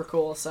 It's super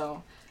cool,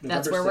 so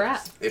that's November where we're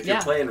 6th. at. If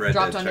you're playing Red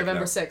dropped Dead, on check it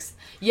November out. 6th.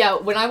 Yeah,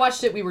 when I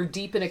watched it, we were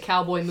deep in a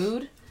cowboy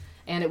mood,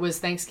 and it was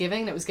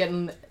Thanksgiving. It was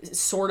getting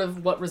sort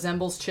of what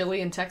resembles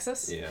chili in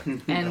Texas. Yeah.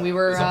 And we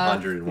were. It was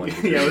 101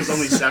 degrees. Yeah, it was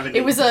only 70.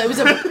 It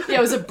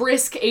was a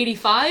brisk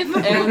 85,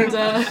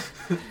 and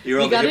You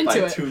were we only got hit by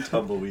into it. 2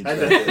 tumbleweeds. I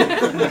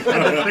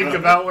don't think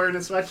about wearing a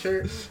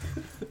sweatshirt.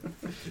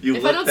 You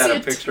If I looked don't see at a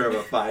it- picture of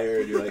a fire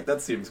and you're like,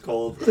 that seems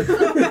cold.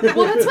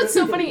 Well, that's what's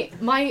so funny.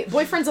 My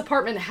boyfriend's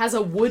apartment has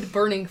a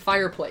wood-burning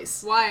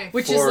fireplace. why?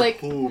 Which is For like,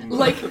 whom?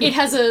 like it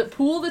has a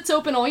pool that's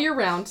open all year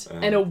round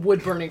and a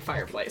wood-burning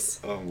fireplace.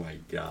 Oh my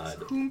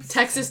god.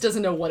 Texas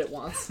doesn't know what it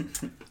wants.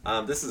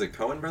 This is a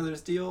Coen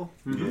Brothers deal?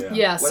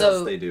 Yeah, What so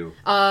else they do?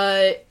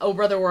 Oh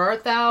Brother Where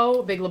Art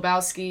Thou, Big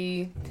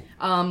Lebowski,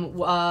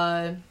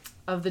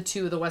 of the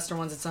two of the Western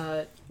ones, it's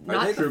Are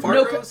not they the No,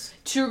 Fargos?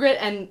 True Grit,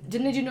 and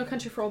didn't they do No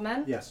Country for Old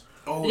Men? Yes.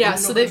 Oh, Yeah, no,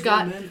 so no, they've that's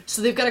got what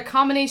I meant. a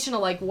combination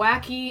of like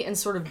wacky and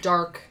sort of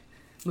dark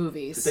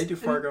movies. Did they do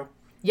Fargo?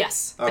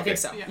 Yes, I Okay. think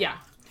so. Yeah. Yeah.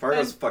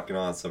 Fargo's fucking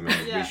awesome,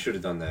 man. Yeah. We should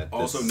have done that.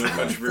 Also, this No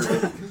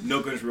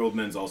summer. Country for Old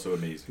Men's also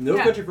amazing. No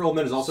Yeah. Country for Old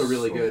Men is also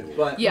really good,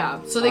 but Yeah,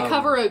 so they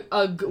cover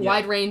a yeah.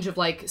 wide range of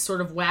like sort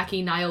of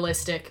wacky,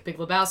 nihilistic Big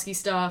Lebowski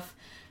stuff,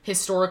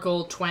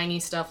 historical, twangy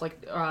stuff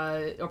like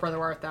Oh Brother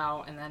Where Art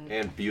Thou, and then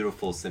And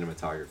beautiful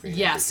cinematography. and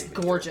yes,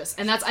 everything. gorgeous.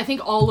 And that's I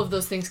think all of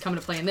those things come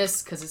into play in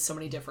this because it's so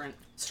many different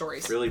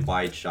stories. Really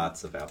wide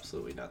shots of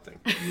absolutely nothing.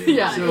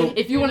 Yeah, So-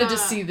 if you want to Yeah.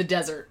 just see the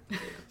desert.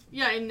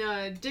 Yeah, in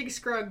Dig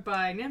Scrug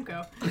by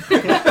Namco.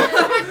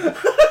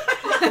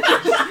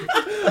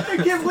 I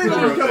can't believe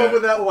you come up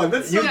with that one.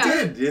 That's so You Yeah.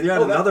 did! You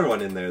had Oh, that- another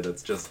one in there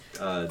that's just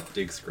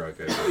Dig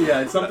Scrug. I guess.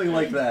 Yeah, it's something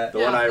like that. The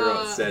one I Yeah,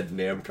 wrote said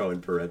Namco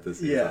in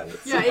parentheses Yeah. on it.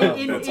 Yeah, So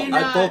in that's in,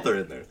 all. Both are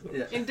in there. So.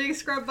 Yeah. in Dig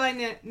Scrub by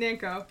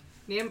Namco.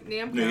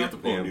 Namco. No, you have to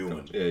pull a new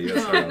one. Yeah, you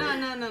gotta start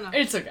over. No.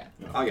 It's okay.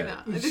 I'll get No,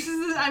 it. this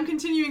is I'm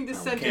continuing this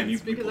Cam, sentence you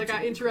because I pulled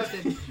got it.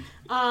 interrupted.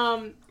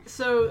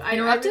 So I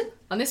Interrupted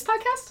on this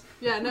podcast?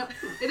 Yeah, no,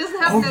 it doesn't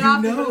happen that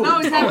often. know. No,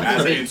 it's Oh, as I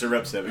happening.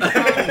 interrupt Seb.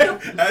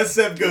 As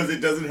Seb goes, it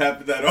doesn't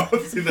happen that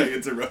often. I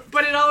interrupt.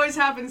 But it always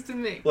happens to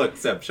me. Look,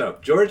 Seb, shut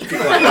up. George, be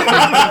quiet.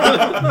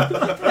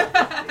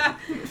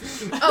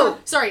 Oh,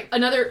 sorry.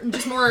 Another,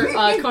 just more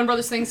Coen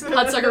Brothers things.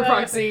 Hudsucker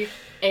Proxy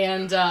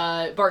and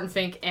Barton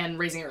Fink and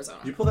Raising Arizona.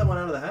 Did you pull that one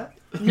out of the hat?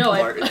 No,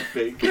 Martin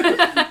Fink.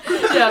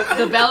 yeah,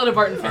 the Ballad of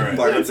Barton Fink. All right,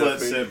 Barton let's let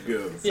Fink. Seb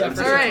go. Yeah. Seb's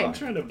All gonna right. talk.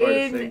 Trying to barter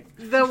In thing.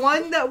 the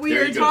one that we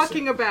There are you go,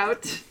 talking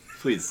about,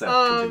 Please, Seb,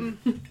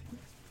 continue.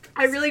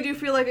 I really do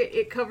feel like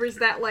it covers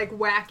that like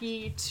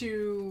wacky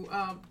to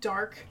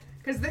dark.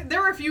 Because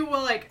there were a few where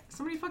like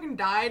somebody fucking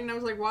died, and I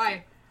was like,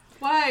 why?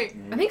 Why?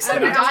 I think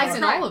somebody I was dies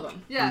in crying. all of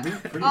them. Yeah.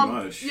 Pretty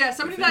much. Yeah,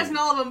 somebody I think. dies in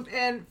all of them,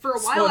 and for a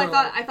while Spoiler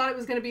I thought it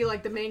was gonna be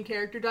like the main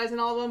character dies in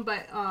all of them,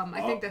 but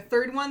I think Oh. the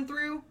third one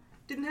through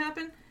didn't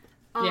happen.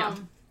 Yeah.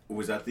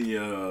 Was that the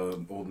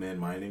old man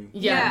mining?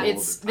 Yeah, Yeah.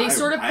 it's they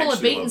sort of I pull a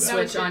actually bait and love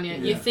that. switch on you.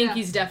 You Yeah. think Yeah.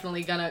 he's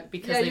definitely gonna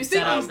because Yeah, you they've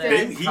think set out he's there.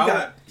 dead. He How-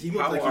 got. He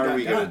looked How like he are got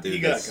we gonna got. do He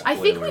this? got. I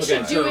think we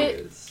should do Spoiler it.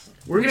 is-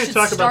 We're We gonna should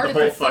talk start about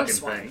the at whole the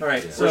first fucking one. thing. All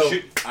right, Or so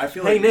should, I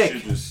feel Hey, like Nick. we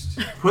should just.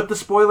 put the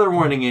spoiler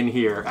warning in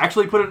here.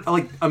 Actually, put it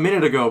like a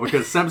minute ago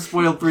because Seb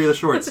spoiled 3 of the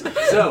shorts.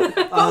 So,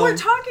 But we're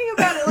talking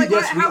about it. Like,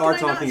 yes, we how are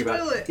can I talking not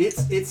about spoil it.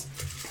 It's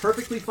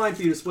perfectly fine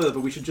for you to spoil it, but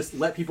we should just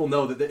let people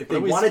know that if they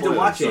Let me wanted to spoil it,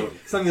 watch so- it,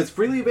 something that's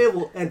freely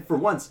available and for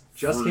once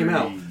just came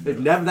out. Free.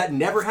 That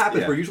never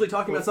happens. Yeah. We're usually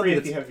talking about Free something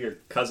if you that's have your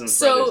cousin's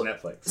So-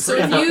 brother's Netflix. So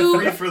if you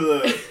Free for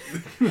the.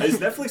 Is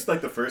Netflix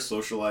like the first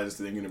socialized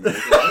thing in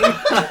America?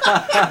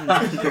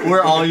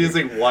 We're all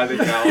using one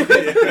account.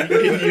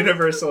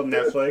 Universal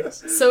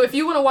Netflix. so if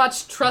you want to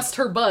watch Trust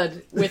Her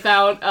Bud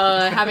without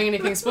having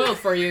anything spoiled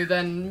for you,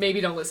 then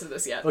maybe don't listen to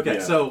this yet. okay.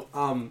 Yeah. So,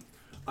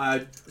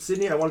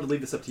 Sydney, I wanted to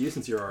leave this up to you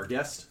since you're our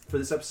guest for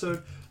this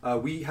episode.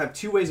 We have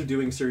 2 ways of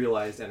doing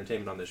serialized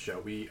entertainment on this show.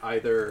 We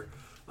either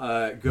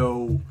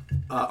go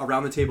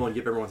around the table and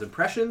give everyone's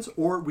impressions,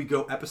 or we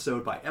go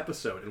episode by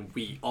episode and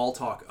we all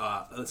talk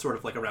sort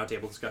of like a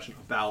roundtable discussion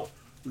about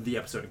the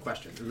episode in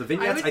question. The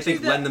vignettes, I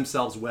think, lend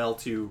themselves well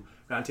to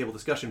roundtable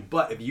discussion,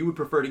 but if you would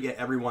prefer to get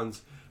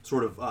everyone's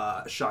sort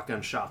of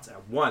shotgun shots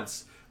at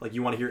once, like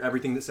you want to hear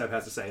everything that Seb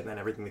has to say and then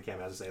everything that Cam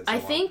has to say. And so I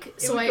think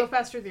It so. would go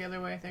faster the other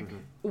way, I think.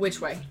 Which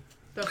way?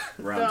 The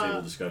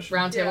Roundtable discussion.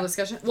 Roundtable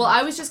discussion. Well,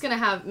 I was just gonna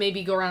have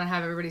maybe go around and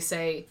have everybody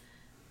say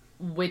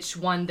which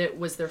one that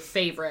was their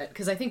favorite,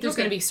 because I think there's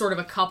going to be sort of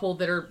a couple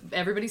that are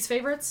everybody's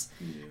favorites,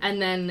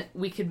 and then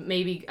we could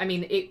maybe, I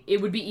mean,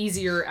 it would be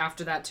easier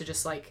after that to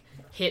just like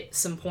hit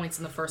some points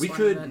in the first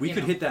one. We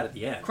could hit that at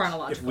the end.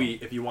 Chronological.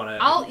 If you want to.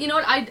 I'll, you know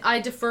what, I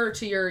defer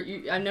to your,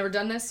 I've never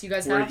done this, you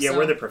guys have, Yeah, so.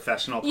 we're the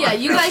professional Yeah,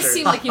 you guys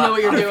seem like you know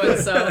what you're doing,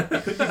 so.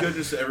 It could be good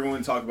just to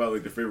everyone talk about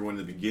like their favorite one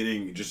in the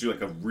beginning, just do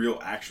like a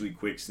real, actually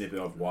quick snippet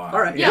of why. All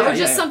right. Yeah, or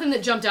just something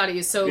that jumped out at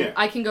you, so Yeah.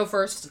 I can go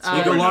first. If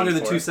you go longer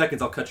than 2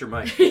 seconds, I'll cut your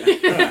mic.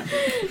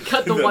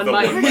 Cut the one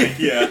mic.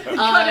 Yeah.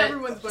 Cut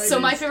everyone's mic. So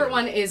my favorite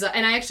one is,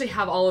 and I actually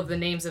have all of the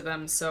names of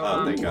them, so.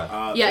 Oh, thank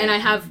God. Yeah, and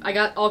I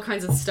got all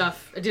kinds of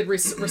stuff. I did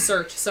research,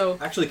 so.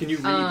 Actually, can you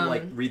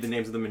read the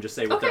names of them and just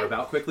say what they're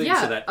about quickly,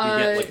 Yeah, so that we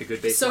get like a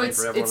good baseline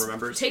for everyone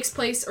remembers? Takes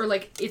place, or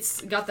like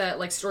it's got that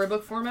like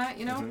storybook format,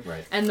 you know.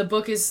 Right. And the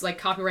book is like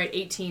copyright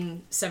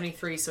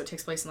 1873, so it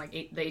takes place in like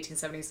the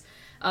 1870s.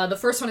 The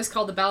first one is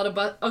called The Ballad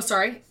of Oh,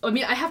 sorry. I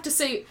mean, I have to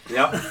say.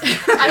 Yep.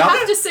 I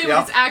have to say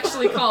what it's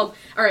actually called.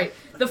 All right.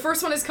 The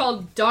first one is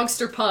called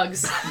Dogster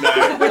Pugs,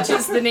 which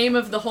is the name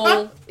of the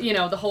whole,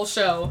 the whole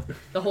show,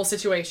 the whole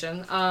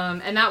situation.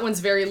 And that one's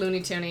very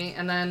Looney Toony.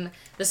 And then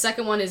the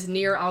second one is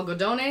Near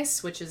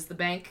Algodones, which is the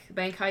bank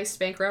heist,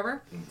 bank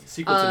robber.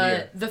 Sequel to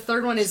Near. The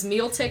third one is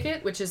Meal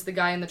Ticket, which is the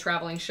guy in the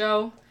traveling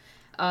show.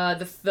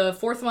 The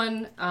fourth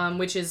one,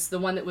 which is the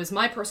one that was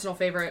my personal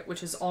favorite,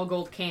 which is All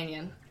Gold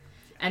Canyon.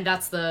 And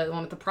that's the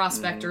one with the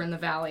prospector in the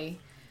valley.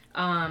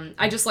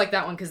 I just like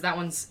that one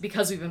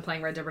because we've been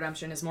playing Red Dead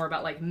Redemption, is more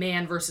about like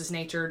man versus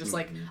nature, just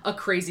like a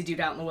crazy dude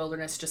out in the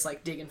wilderness, just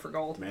like digging for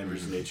gold. Man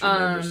versus nature,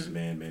 man versus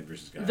man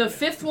versus God. The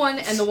fifth one,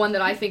 and the one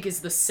that I think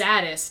is the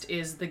saddest,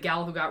 is The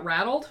Gal Who Got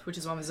Rattled, which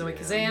is one with Zoe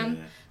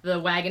Kazan, the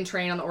wagon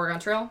train on the Oregon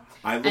Trail.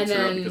 I looked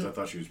her up because I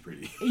thought she was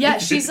pretty. Yeah,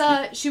 she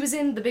was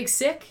in The Big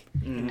Sick,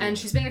 and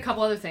she's been in a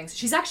couple other things.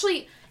 She's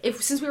actually,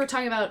 since we were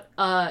talking about,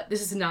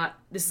 this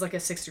is like a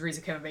 6 Degrees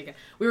of Kevin Bacon.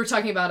 We were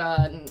talking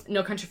about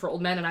No Country for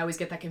Old Men, and I always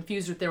get that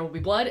confused with There Will Be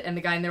Blood, and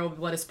the guy in There Will Be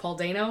Blood is Paul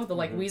Dano, the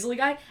like Weasley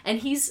guy, and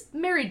he's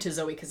married to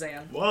Zoe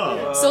Kazan.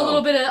 Whoa. So a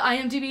little bit of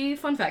IMDb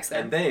fun facts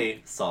there. And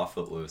they saw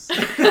Footloose. 6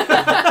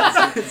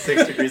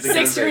 Degrees of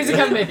 6 Degrees of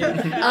Kevin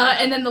Bacon.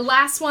 And then the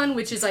last one,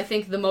 which is I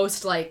think the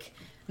most like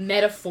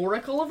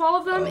metaphorical of all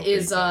of them,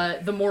 is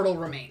The Mortal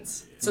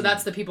Remains. So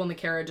that's the people in the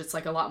carriage. It's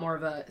like a lot more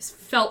of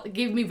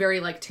gave me very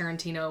like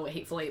Tarantino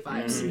Hateful Eight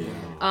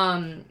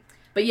vibes.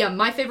 But yeah,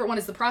 my favorite one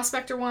is the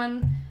Prospector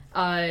one,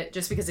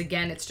 just because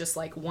again it's just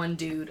like one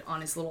dude on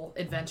his little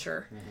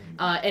adventure,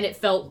 and it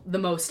felt the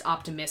most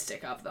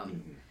optimistic of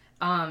them.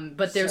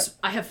 But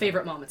I have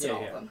favorite moments in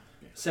all of them.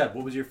 Seb,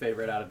 what was your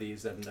favorite out of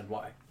these, and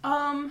why?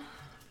 I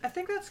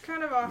think that's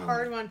kind of a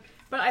hard one,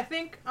 but I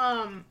think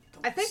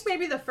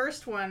maybe the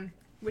first one,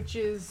 which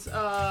is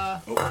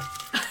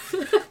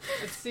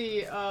let's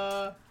see,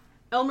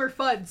 Elmer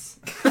Fudd's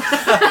was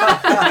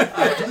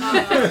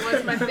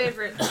my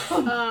favorite.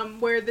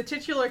 Where the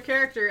titular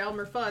character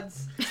Elmer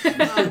Fudd's.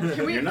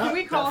 Can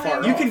we call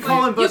him? You can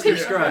call him Buster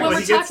Scruggs. Well,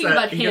 we're talking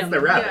about he gets him. the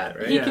rabbit,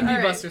 right? He can be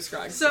Alright. Buster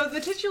Scruggs. So the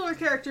titular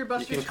character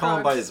Buster You can Scruggs. call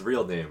him by his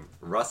real name,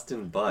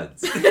 Rustin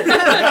Buds.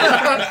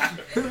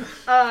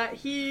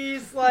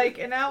 He's like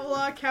an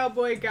outlaw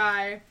cowboy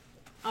guy.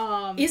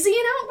 Is he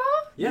an outlaw?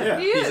 Yeah,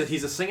 He is.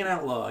 He's a singing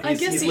outlaw. I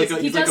guess he's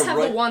he does have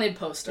the wanted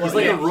poster. He's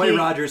like Yeah, a Roy he-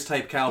 Rogers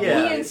type cowboy,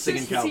 Yeah. He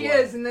singing insists cowboy. he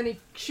is, and then he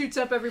shoots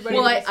up everybody.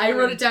 Well, with his I wrote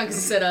sword. it down because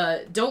it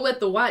said, "Don't let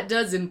the white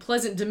duds in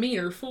pleasant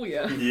demeanor fool you."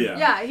 Yeah.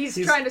 Yeah, he's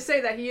trying to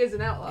say that he is an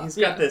outlaw. He's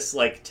Yeah. got this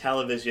like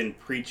television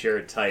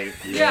preacher type.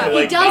 Yeah. He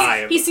like, does.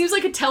 vibe. He seems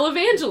like a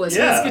televangelist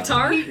Yeah. with his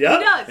guitar. He Yep.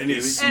 does. And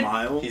his And-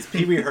 smile. He's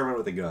Pee Wee Herman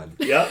with a gun.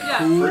 Yep. Yeah,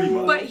 Pretty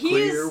much. but he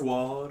Clear is.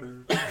 water.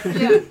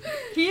 Yeah,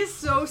 he is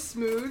so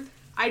smooth.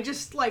 I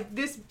just like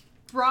this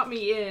brought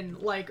me in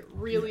like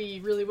really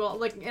well.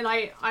 Like, and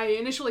I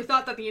initially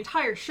thought that the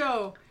entire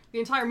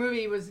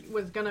movie was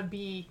gonna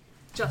be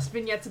just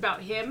vignettes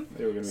about him.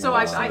 They were gonna So be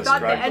I described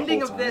thought the the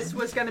ending whole of this time.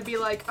 was gonna be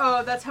like,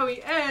 oh, that's how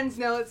he ends.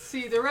 Now let's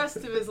see the rest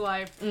of his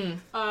life.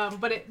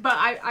 But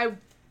I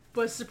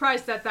was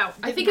surprised that I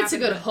think didn't it's a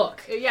happen. good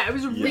hook. Yeah, it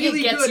was a I think really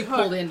it gets good you hook.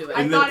 pulled into it.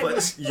 I And thought then it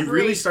was you great.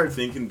 really start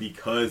thinking,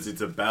 because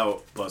it's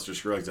about Buster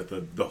Scruggs, that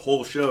the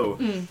whole show,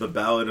 the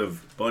Ballad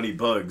of Bunny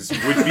Bugs,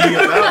 would be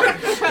about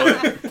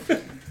him.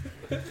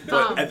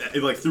 But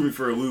it like threw me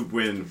for a loop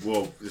when,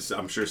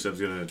 I'm sure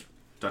Seb's gonna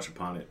touch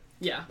upon it.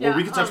 Yeah. Well,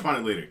 we can touch upon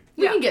it later.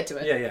 We can get to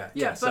it.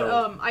 Yeah. But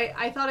So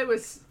I thought it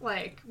was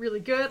like really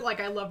good. Like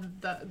I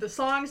loved the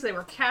songs; they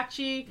were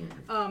catchy.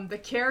 The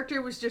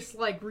character was just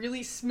like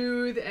really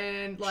smooth,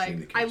 and like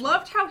Extremely I catchy.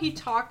 loved how he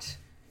talked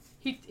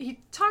he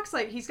talks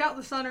like he's got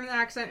the southern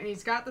accent and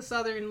he's got the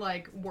southern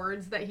like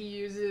words that he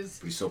uses.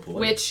 He's so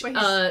polite. Which,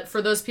 But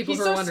for those people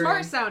He's who are so wondering,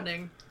 smart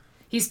sounding.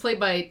 he's played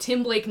by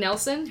Tim Blake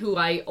Nelson, who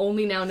I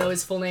only now know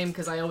his full name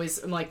because I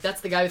always am like,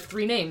 that's the guy with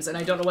 3 names and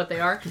I don't know what they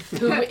are.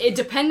 Who,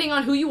 depending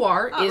on who you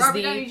are,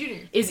 Robert Downey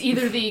Jr. is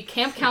either the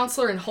camp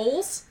counselor in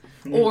Holes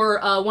or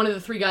one of the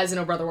 3 guys in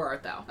Oh Brother Where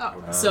Art Thou.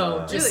 Oh.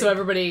 So just Really? so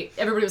everybody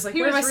was like, He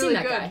where was have I seen really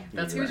that good. guy?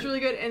 That's He was right. really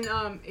good,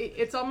 and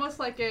it's almost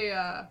like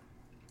a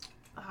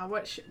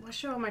what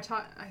show am I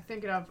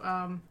thinking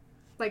of?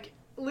 Like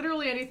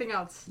literally anything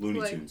else. Looney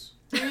Like, Tunes.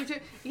 Looney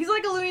Tunes. He's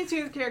like a Looney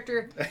Tunes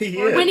character. He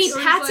Or- is. When he or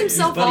he's pats like-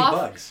 himself Bunny off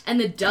Bugs. and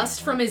the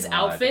dust from his God.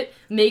 outfit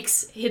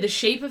makes the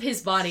shape of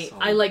his body, So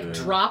I like good.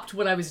 dropped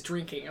what I was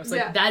drinking. I was like,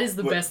 Yeah. that is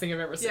the What- best thing I've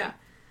ever seen. Yeah.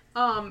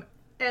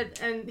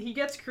 And he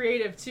gets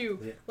creative too.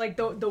 Yeah. Like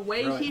the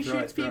way he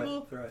shoots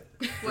people.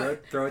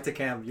 Throw it to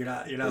Cam. You're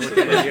not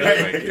looking at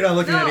you're not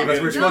looking at any of us.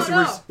 We're No, supposed to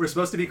no. we're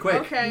supposed to be quick.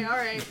 Okay, all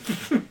right.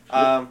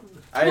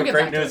 I We'll have get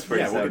great back to news it. for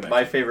you. Yeah, we'll so get back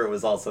my to it. favorite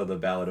was also the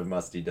Ballad of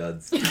Musty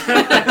Duds.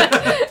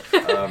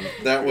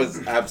 That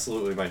was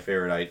absolutely my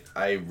favorite.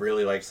 I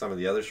really liked some of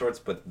the other shorts,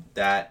 but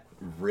that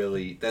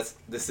really this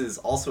is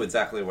also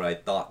exactly what I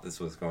thought this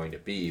was going to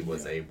be,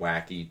 was a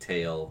wacky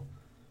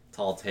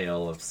tall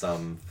tale of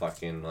some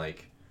fucking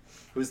like,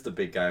 who's the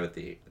big guy with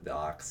the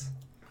ox?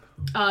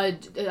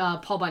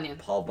 Paul Bunyan.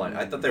 Paul Bunyan.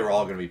 I thought they were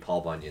all going to be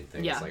Paul Bunyan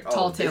things. Yeah, Like,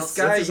 tall oh, tales. this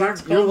guy, What's his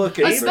ox you're called?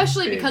 looking for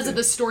Especially big because of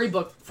the things.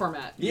 storybook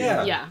format.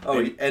 Yeah. Yeah. Oh,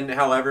 and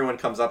how everyone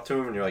comes up to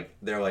him and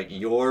they're like,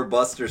 "You're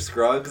Buster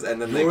Scruggs,"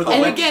 and then they You're call the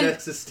And one him. again-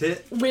 Sexist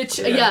tit. Which,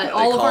 Yeah, yeah, they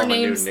all of call our him a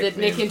new names that Nick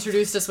nickname.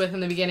 introduced us with in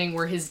the beginning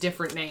were his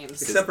different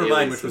names. Except for His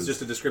mine, alias which was is-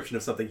 just a description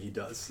of something he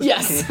does.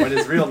 Yes. When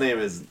his real name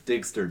is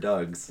Digster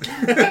Duggs.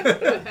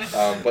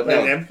 But By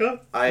no, Namco?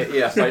 by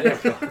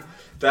Namco.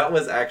 That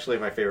was actually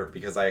my favorite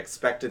because I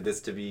expected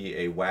this to be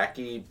a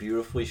wacky,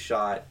 beautifully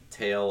shot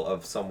tale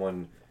of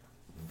someone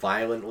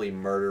violently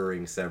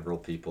murdering several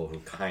people who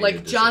kind of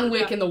Like John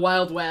Wick in the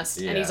Wild West,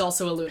 and Yeah. he's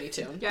also a Looney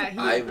Tune. Yeah, he,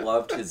 I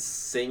loved his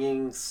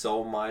singing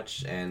so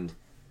much, and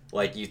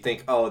like you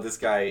think, oh, this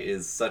guy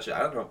is such a,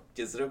 I don't know,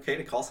 is it okay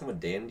to call someone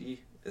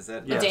dandy? Is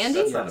that Yes. dandy?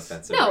 That's not Yes.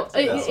 offensive. No,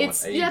 right? That's it's a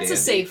that's a dandy.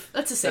 safe.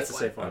 That's a safe That's a one.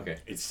 safe one. Okay.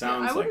 It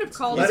sounds I wouldn't like have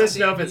called Let it us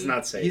know if it's dandy.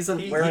 not safe. He's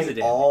He's wearing a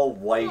dandy. all I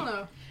white. don't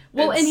know.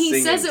 Well, and he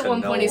singing says at to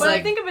one no point, he's one. When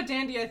like, I think of a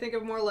dandy, I think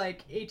of more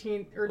like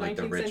 18th or Like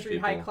the 19th rich century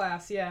people. high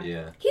class. Yeah.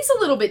 Yeah. he's a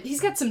little bit, he's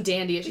got some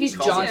dandy. He's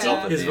calls jaunty.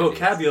 himself a His dandy.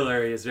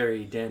 vocabulary is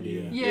very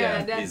dandy. Yeah,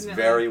 He's definitely.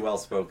 very well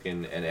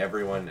spoken, and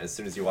everyone, as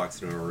soon as he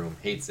walks into a room,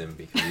 hates him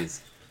because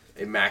he's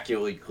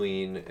immaculately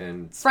clean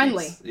and speaks-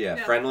 Friendly. Yeah,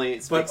 Yeah. friendly.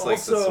 But Speaks like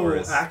also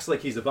thesaurus. acts like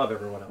he's above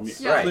everyone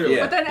else. Yeah. Right, Clearly.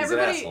 yeah. But then he's an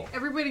asshole.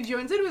 everybody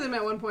joins in with him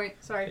at one point.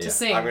 Sorry. Yeah,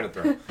 sing. I'm gonna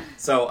throw.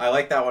 So I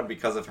like that one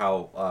because of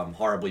how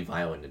horribly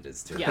violent it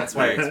is too. Yeah. That's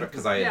why I expect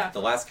because Yeah. the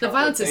last The cowboy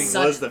violence is thing,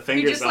 such- Was the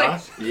fingers just, like-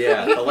 off?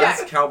 yeah, the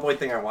last cowboy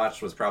thing I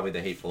watched was probably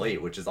The Hateful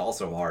Eight, which is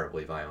also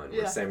horribly violent,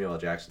 where Yeah. Samuel L.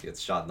 Jackson gets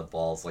shot in the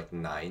balls like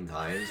 9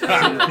 times.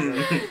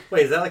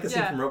 Wait, is that like a scene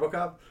Yeah. from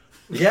RoboCop?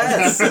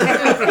 Yes.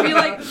 he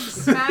like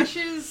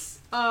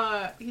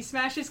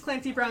smashes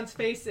Clancy Brown's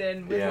face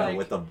in with Yeah, like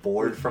with a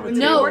board from a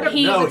No, table.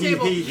 he- No, the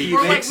table, he or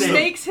like makes it-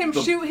 makes him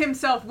the- shoot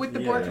himself with the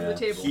board from Yeah. the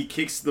table. he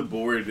kicks the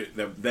board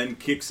that then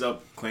kicks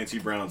up Clancy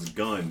Brown's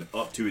gun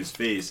up to his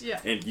face, Yeah.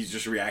 and he's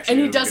just reaction.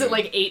 And he does it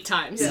like 8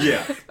 times.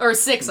 Yeah. Or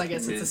 6, I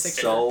guess. It's a It's 6.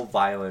 so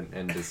violent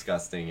and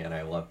disgusting, and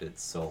I loved it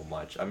so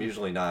much. I'm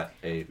usually not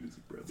a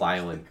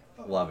violent,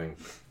 loving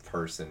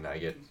person. I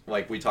get,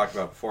 like we talked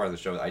about before on the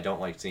show, I don't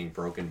like seeing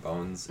broken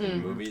bones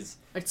in movies.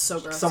 It's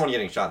so gross. Someone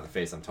getting shot in the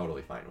face, I'm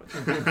totally fine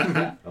with.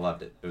 I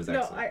loved it. It was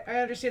No, excellent. I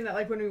understand that.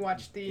 Like when we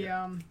watched the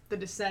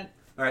Descent.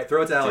 All right,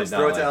 throw it to Alex. Did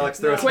not Throw it to like Alex.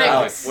 it. Throw it to Quick.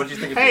 Alex. What did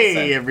you think of Hey,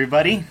 Descent?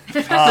 everybody.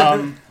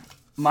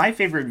 My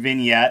favorite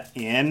vignette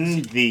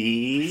in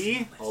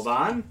the... Hold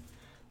on.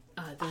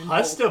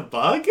 Hust a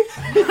Bug?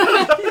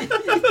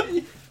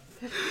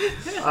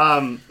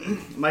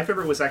 My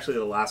favorite was actually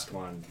the last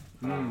one.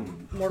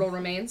 Mortal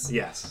Remains.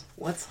 Yes.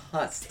 What's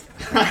Hust?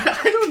 I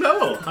don't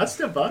know. Hust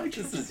a Bug?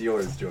 This is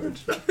yours,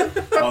 George.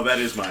 Oh, that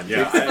is mine.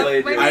 Yeah,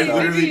 Played Maybe- your I song.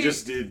 literally maybe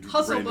just did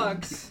Hustle random.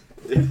 Bugs.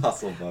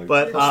 Hustle Bug.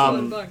 But Hustle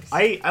and Bugs.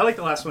 I like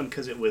the last one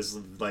because it was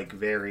like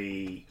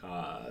very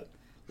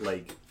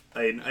like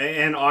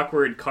an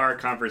awkward car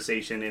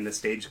conversation in a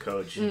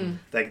stagecoach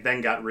that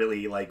then got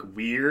really like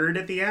weird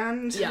at the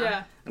end.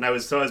 Yeah. And I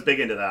was big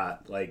into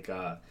that. Like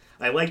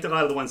I liked a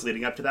lot of the ones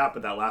leading up to that,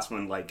 but that last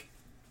one like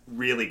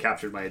really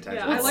captured my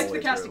attention. Yeah, I all liked the the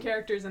way cast through. of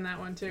characters in that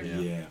one too.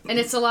 Yeah. And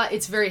it's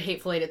it's very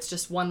Hateful Eight. It's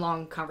just one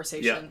long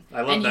conversation. Yeah,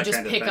 I love and you that just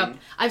kind of pick thing. up.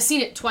 I've seen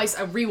it twice.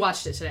 I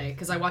rewatched it today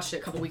because I watched it a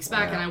couple weeks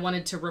back Wow. and I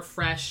wanted to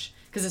refresh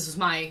because this was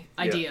my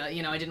idea.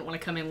 You know, I didn't want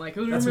to come in like,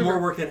 oh, That's remember.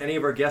 more work than any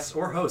of our guests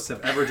or hosts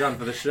have ever done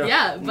for the show.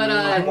 Yeah, but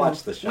I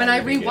watched the show. when I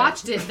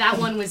rewatched it, that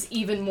one was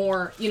even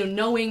more. You know,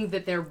 knowing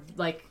that they're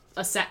like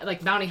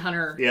like bounty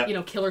hunter, Yeah. you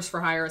know, killers for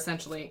hire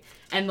essentially,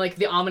 and like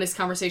the ominous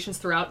conversations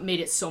throughout made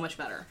it so much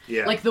better.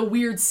 Yeah. Like the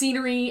weird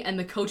scenery and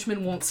the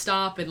coachman won't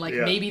stop and like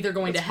Yeah. maybe they're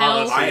going It's to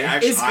hell.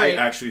 policy. is I great.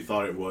 actually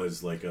thought it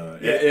was like a.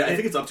 Yeah, I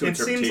think it's up to It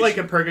interpretation. seems like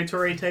a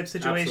purgatory type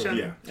situation,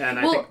 Absolutely, and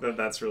I Well, think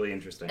that's really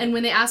interesting. And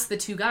when they ask the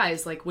two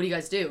guys, like, "What do you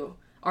guys do?"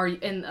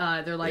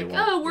 They're like, won't-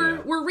 "Oh, we're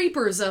yeah. we're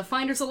reapers,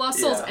 finders of lost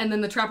souls." Yeah. And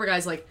then the trapper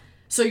guy's like,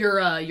 "So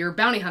you're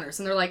bounty hunters?"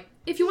 And they're like,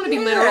 "If you want to be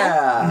literal."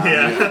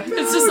 yeah,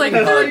 It's just like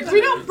Like, they're,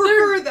 we don't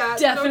prefer that.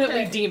 definitely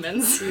Okay.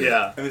 demons.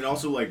 yeah. And it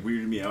also like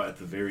weirded me out at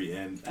the very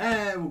end.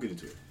 We'll get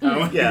into it. Yeah, but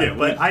We'll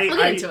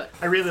get into it.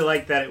 I really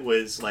like that it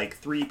was like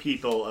three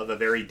people of a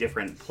very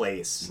different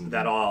place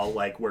that all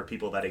like were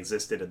people that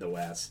existed in the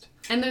West.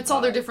 And it's all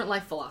their different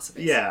life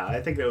philosophies. Yeah,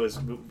 I think that was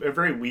a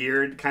very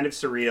weird, kind of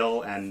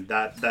surreal, and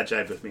that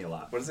jived with me a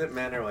lot. What is it?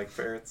 Men are like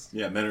ferrets.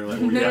 Yeah, men are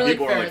like Men are like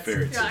people are like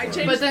ferrets. ferrets. Yeah, I so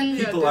changed. But then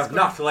People are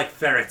not like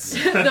ferrets.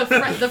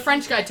 the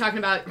French guy talking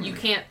about you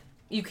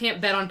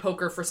can't bet on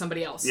poker for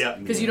somebody else. Yeah.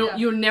 Because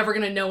you're never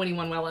gonna know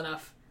anyone well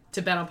enough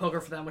to bet on poker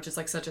for them, which is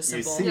like such a You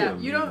simple. see Yeah,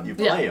 them. you don't- You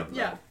play them.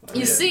 Yeah.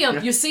 You see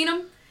them. You seen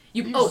them.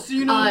 You've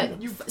seen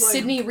 'em, you've played 'em.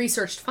 Sydney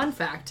researched. Fun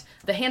fact: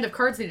 the hand of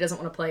cards that he doesn't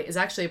want to play is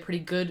actually a pretty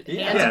good hand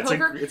Yeah, in it's a-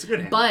 poker. it's a good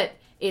hand. But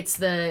it's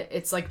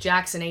like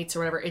jacks and eights or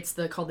whatever. It's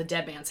called the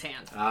dead man's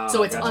hand. Oh,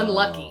 So it's gotcha.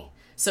 unlucky.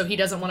 So he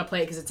doesn't want to play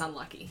it because it's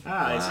unlucky.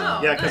 Ah, I see.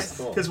 Wow. Yeah, Nice.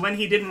 because when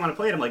he didn't want to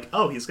play it, I'm like,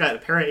 oh, he's got a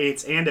pair of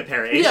eights and a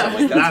pair of eights. Yeah. I'm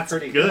like, That's that's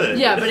pretty good. good.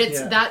 Yeah, but it's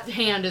Yeah. that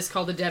hand is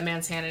called the dead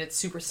man's hand, and it's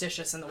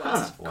superstitious in the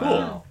West. Huh, cool.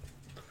 Wow.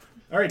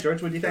 All right,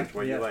 George, what do you think?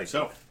 What do you like?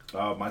 So,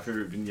 my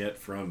favorite vignette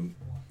from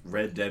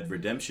Red Dead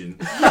Redemption.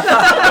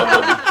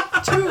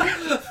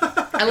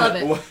 I love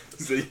it.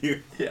 Was it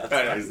you?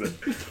 Yeah.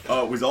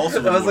 Was also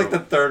That was like the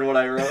third one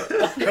I wrote.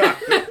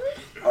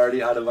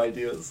 Already out of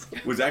ideas.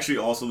 was actually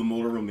also the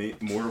Mortal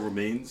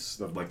Remains,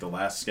 like the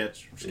last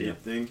sketch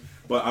thing.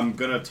 But I'm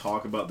gonna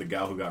talk about the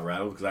gal who got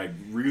rattled because I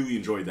really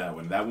enjoyed that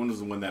one. That one was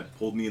the one that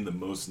pulled me in the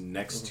most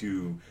next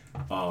to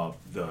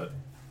the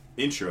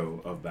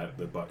intro of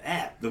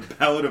the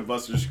Ballad of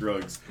Buster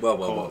Scruggs.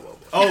 Whoa.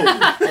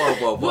 Oh,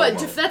 Whoa. What?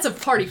 That's a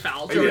party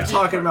foul. You're George.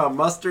 talking about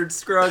mustard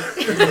scrug?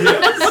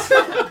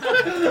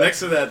 next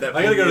to that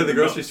I gotta go to the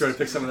grocery most. store to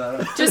pick some of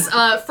that up. Just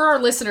for our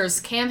listeners,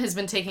 Cam has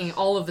been taking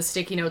all of the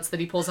sticky notes that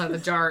he pulls out of the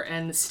jar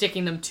and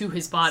sticking them to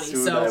his body.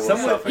 Soon I will So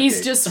suffocate.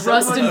 he's just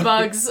rust and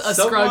bugs a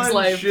Scruggs Someone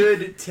life.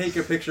 should take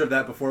a picture of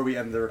that before we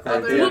end the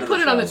recording. there you We'll end of put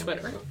the it on the show.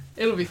 Twitter.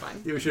 It'll be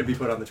fine. It should be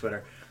put on the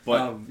Twitter.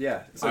 But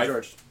yeah. So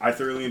George. I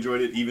thoroughly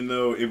enjoyed it, even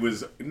though it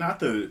was not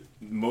the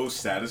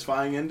most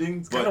satisfying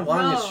ending. Kind of But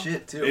long as No.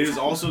 shit, too. it is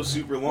also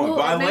super long. Well,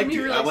 but I it made liked me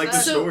it. really I liked the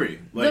sad. story.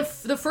 Like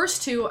The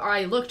first two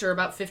I looked are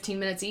about 15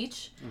 minutes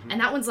each,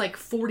 and that one's like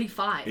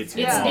 45. It's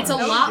It's long. a That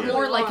was lot really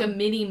more like a long.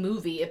 mini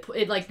movie.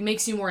 It like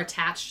makes you more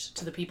attached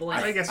to the people in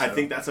it. I guess I so.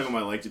 think that's how come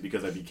I liked it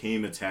because I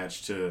became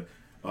attached to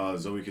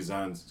Zoe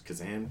Kazan's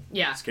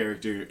Yeah.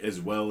 character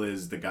as well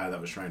as the guy that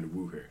was trying to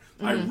woo her.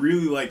 Mm-hmm. I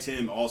really liked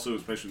him also,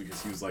 especially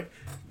because he was like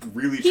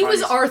really. He trying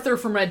was to, Arthur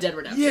from Red Dead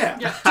Redemption. Yeah.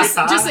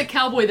 Just a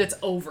cowboy that's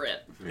over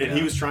it. And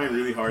he was trying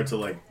really hard to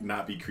like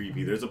not be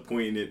creepy. There's a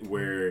point in it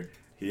where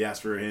he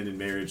asked for her hand in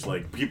marriage.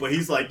 Like people,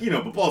 he's like,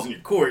 but balls in your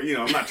court.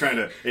 I'm not trying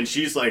to. And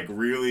she's like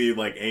really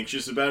like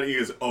anxious about it. He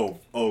goes, oh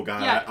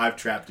God, Yeah. I've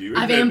trapped you.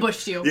 I've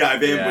ambushed you. Yeah,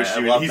 I've ambushed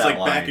I you. love And he's that like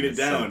line. backing it It's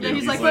so down. good. Yeah, and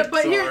he's like,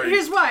 but sorry.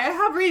 here's why. I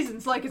have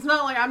reasons. Like, it's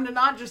not like I'm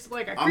not just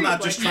like a creep. I'm not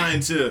like, just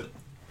trying to.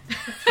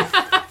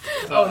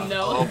 Oh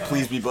no.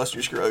 Please be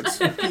Buster Scruggs.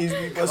 Please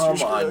be Buster Come on,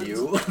 Scruggs.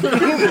 you.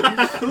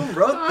 Who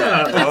wrote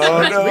that?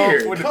 Oh no!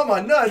 weird. Come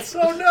on, nuts!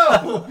 Oh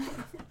no!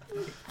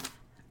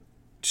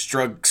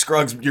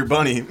 Scruggs, your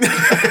bunny.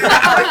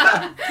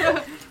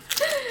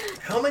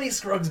 How many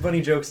Scruggs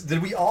Bunny jokes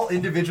did we all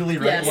individually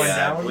write Yes. one Yeah, I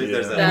down? believe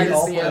there's That at is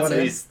least, the at answer.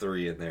 least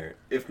 3 in there.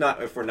 If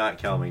we're not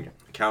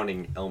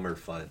counting Elmer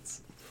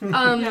Fudd's.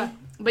 Yeah.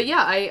 But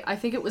yeah, I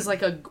think it was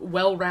like a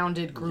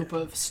well-rounded group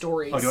of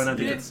stories. Oh, do I not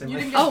do You that didn't, same you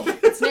way? didn't get Oh,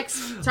 it's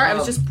next. Sorry, I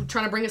was just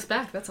trying to bring us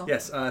back. That's all.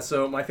 Yes.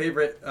 So my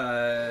favorite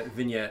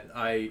vignette,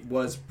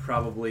 was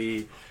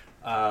probably.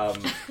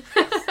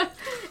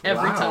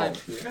 Every Wow. time.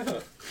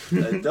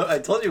 I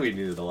told you we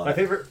needed a lot. My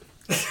favorite.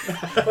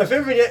 My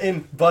favorite vignette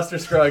in Buster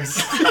Scruggs.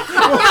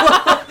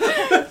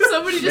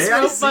 Somebody just May I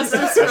wrote see Buster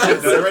that?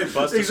 Scruggs. Did I write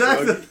Buster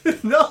Scruggs?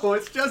 Exactly. No,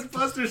 it's just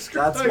Buster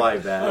Scruggs. That's my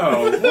bad.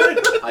 Oh,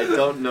 what? I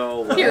don't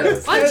know what Here, I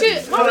was why don't you?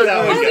 thinking. Why don't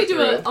that we one do get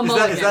a through.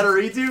 mulligan? Is that a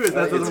redo? Is I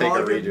that can the take a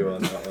mulligan? redo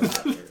on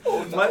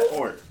that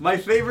one. My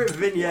favorite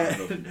vignette.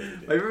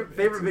 My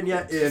favorite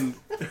vignette in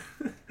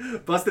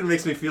Bustin'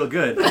 makes me feel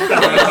good.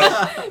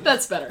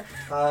 That's better.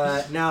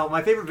 Now,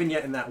 my favorite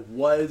vignette in that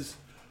was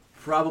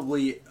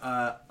probably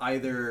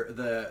either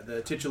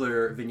the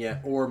titular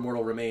vignette or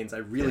Mortal Remains. I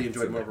really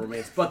enjoyed Mortal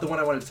Remains, but the one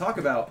I wanted to talk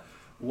about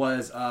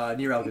was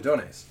Near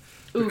Algodones,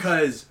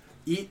 because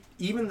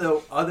even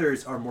though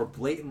others are more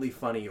blatantly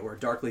funny or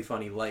darkly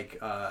funny, like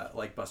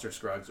Buster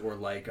Scruggs or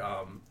like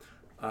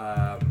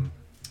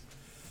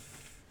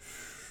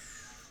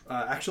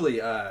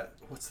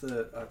what's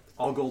the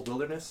All Gold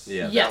Wilderness?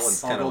 Yeah, Yes. that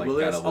one's All kind of Gold like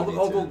Wilderness. kinda Looney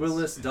All Gold Tunes.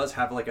 Wilderness does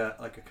have like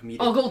a comedic.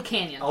 All Gold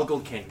Canyon. All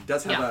Gold Canyon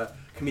does have Yeah.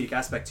 a comedic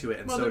aspect to it,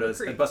 and Well, so the does.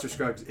 Creek. And Buster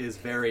Scruggs is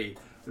very,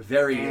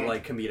 very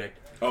like comedic.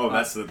 Oh,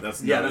 that's the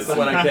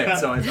one I picked.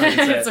 So I didn't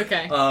say It's it.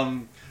 okay.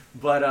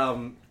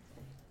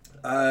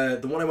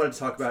 The one I wanted to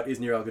talk about is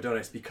Near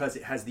Algodones because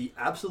it has the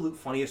absolute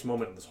funniest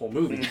moment in this whole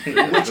movie,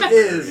 which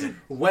is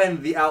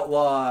when the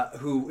outlaw,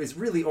 who is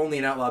really only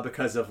an outlaw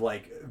because of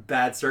like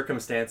bad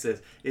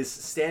circumstances, is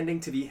standing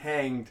to be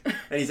hanged,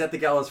 and he's at the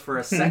gallows for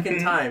a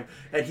second time,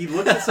 and he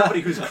looks at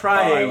somebody who's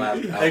crying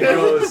laughed out and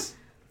goes,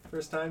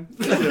 "First time."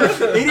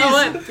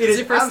 It Is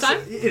it first time?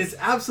 It is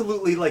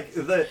absolutely like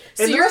the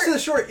So and the rest you're- of the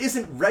short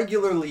isn't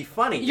regularly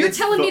funny. You're It's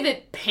telling me the-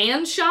 that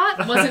Pan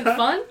Shot wasn't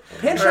fun?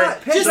 Pan Shot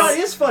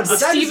is fun, but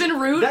that is- Stephen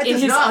Root that in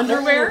does his not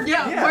underwear? hold-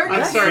 Yeah, yeah, where I'm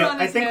does sorry. it on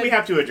I his think we head?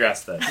 have to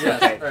address this.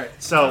 Yes, Okay. right.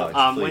 So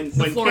Alex, please.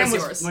 when floor Cam is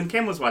was yours. when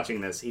Cam was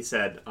watching this, he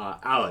said,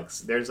 "Alex,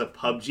 there's a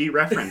PUBG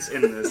reference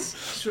in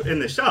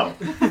the show."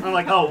 I'm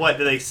like, "Oh, what?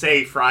 Do they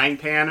say frying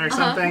pan or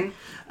something?"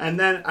 And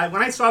then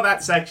when I saw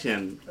that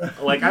section,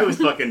 like I was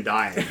fucking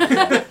dying.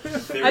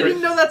 I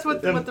didn't know that's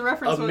what the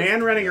reference A was.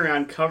 man running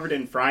around covered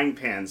in frying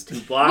pans to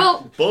block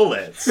Well-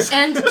 bullets.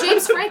 And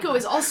James Franco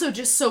is also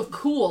just so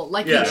cool.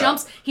 Like Yeah.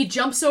 he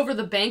jumps over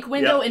the bank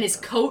window Yep. and his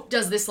coat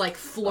does this like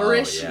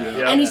flourish, Oh, yeah.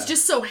 Yeah. and he's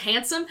just so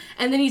handsome.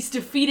 And then he's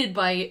defeated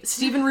by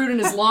Stephen Root and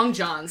his long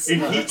johns,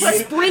 And he-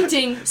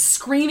 sprinting,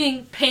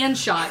 screaming Pan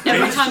Shot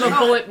every time a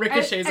bullet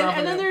ricochets off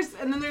and of then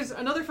him. there's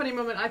another funny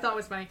moment I thought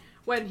was funny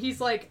when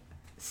he's like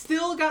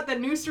still got the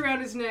noose around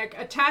his neck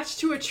attached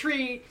to a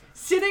tree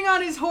sitting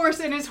on his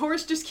horse and his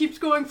horse just keeps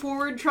going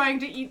forward trying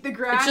to eat the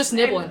grass. It's just and-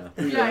 nibbling.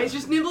 Yeah, he's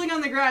just nibbling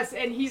on the grass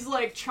and he's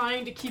like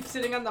trying to keep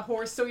sitting on the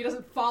horse so he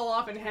doesn't fall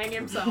off and hang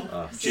himself.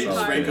 James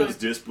So Franco's good.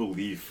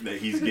 disbelief that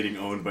he's getting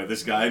owned by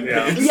this guy.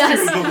 Yeah.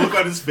 Yes. The look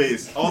on his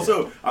face.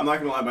 Also, I'm not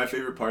gonna lie, my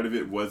favorite part of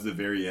it was the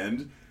very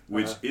end,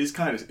 which is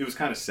kind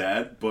of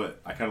sad, but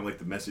I kind of like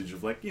the message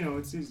of like,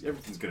 it's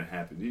everything's gonna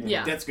happen.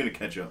 Yeah. That's gonna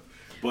catch up.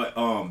 But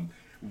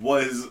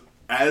was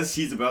as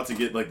he's about to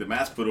get like the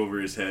mask put over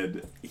his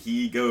head,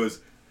 he goes,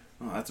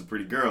 "Oh, that's a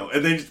pretty girl,"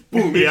 and then just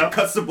boom, Yeah. it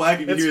cuts to black,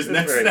 and you hear his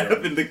neck very snap,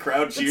 good. and the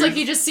crowd cheers. It's like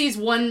he just sees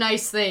one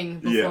nice thing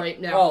before he.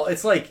 No. Well,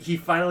 it's like he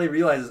finally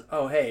realizes,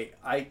 oh hey,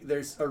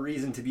 there's a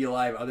reason to be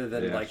alive other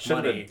than Yeah, like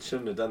shouldn't money.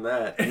 have done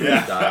that.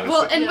 Yeah. Dies.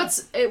 Well,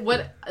 and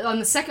what on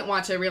the second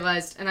watch I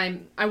realized,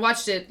 and I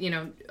watched it,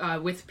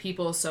 with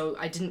people, so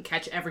I didn't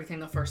catch everything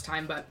the first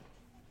time, but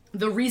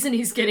the reason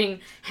he's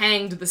getting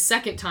hanged the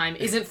second time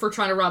isn't for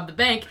trying to rob the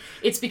bank.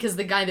 It's because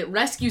the guy that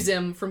rescues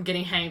him from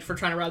getting hanged for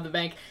trying to rob the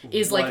bank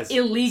is like Was-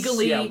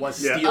 illegally. yeah,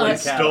 was Yeah. stealing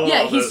Stole cattle.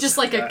 Yeah, all he's those- just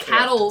like a yeah.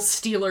 cattle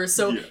stealer,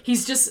 so Yeah.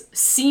 he's just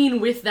seen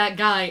with that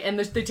guy, and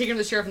they take him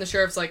to the sheriff, and the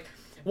sheriff's like,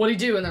 "What'd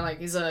he do?" And they're like,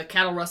 "He's a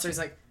cattle rustler." He's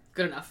like,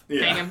 "Good enough.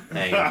 Yeah. Hang him.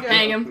 Hang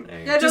Hang him."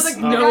 Yeah, Just just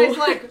like no. the guy's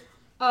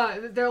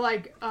like they're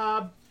like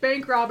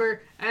bank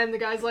robber and the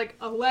guy's like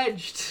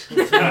alleged.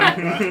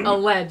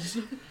 Alleged.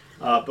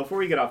 Before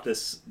we get off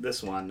this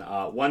one,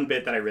 one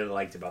bit that I really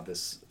liked about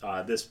this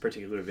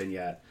particular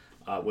vignette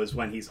was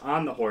when he's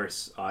on the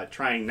horse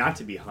trying not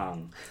to be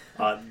hung.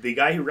 The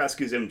guy who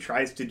rescues him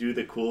tries to do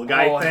the cool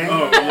guy thing,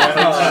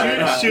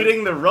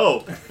 shooting the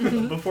rope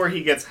before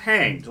he gets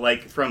hanged,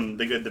 like from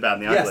The Good, the Bad,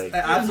 and the Yes,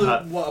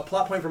 Ugly. a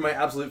plot point for my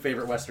absolute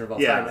favorite Western of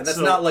all Yeah, time. And that's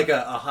so- not like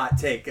a hot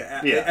take.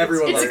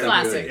 Everyone It's loves a that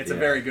classic. movie. It's a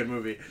very good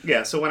movie.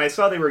 Yeah, so when I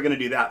saw they were going to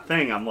do that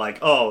thing, I'm like,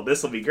 oh,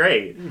 this will be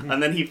great.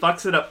 And then he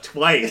fucks it up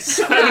twice.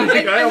 the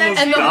guy almost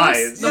And the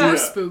dies. horse Yeah.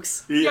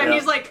 spooks. Yeah,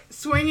 he's like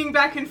swinging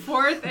back and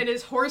forth, and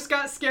his horse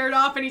got scared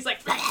off, and he's like,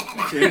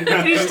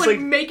 and he's just like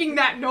making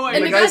that noise.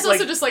 And the guy's guy's also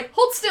like- just like,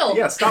 hold still.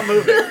 Yeah, stop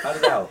moving. Cut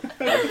it out.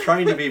 I'm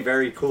trying to be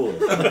very cool.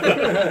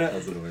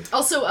 That's what it was.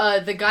 Also,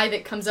 the guy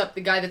that comes up,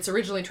 the guy that's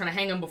originally trying to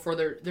hang him before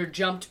they're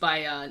jumped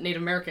by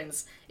Native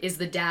Americans, is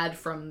the dad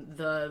from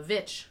the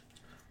Vitch.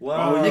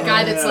 Whoa. The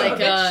guy that's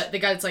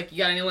Vitch? like, you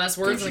got any last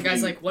words? Don't And the you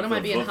guy's mean like, what am I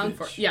being hung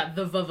for? Vavitch? Yeah,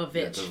 the Vavitch.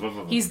 Yeah, the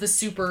Vavitch. He's the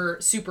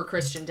super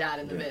Christian dad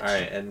in the Vitch. All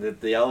right, and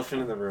the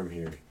elephant in the room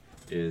here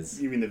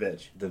is You mean the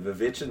bitch? the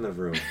Vavitch in the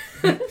room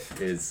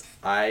is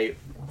I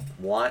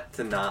want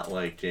to not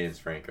like James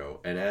Franco,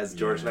 and as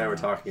George and I were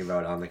talking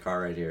about on the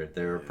car right here,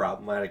 there are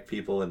problematic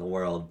people in the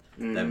world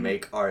that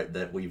make art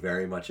that we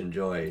very much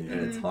enjoy, and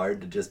it's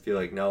hard to just be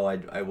like, no,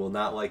 I will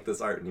not like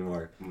this art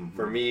anymore.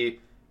 For me,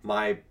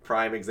 my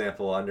prime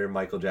example under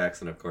Michael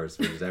Jackson, of course,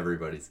 which is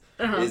everybody's,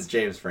 is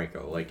James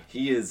Franco. Like,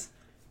 he is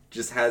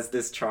just has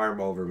this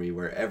charm over me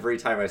where every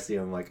time I see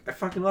him, I'm like, I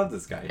fucking love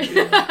this guy.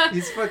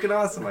 He's fucking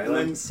awesome. I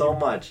love him so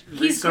much.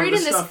 He's Some great of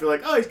in the this. stuff, you're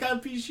like, oh, he's got a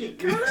piece of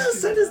shit.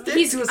 Send his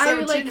dick to a I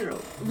like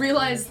 17-year-old.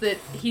 realize that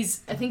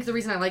I think the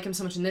reason I like him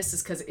so much in this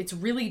is because it's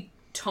really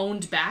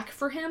toned back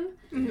for him.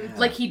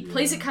 Like, he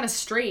plays it kind of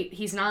straight.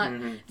 He's not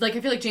like,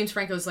 I feel like James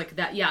Franco's like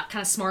that,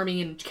 kind of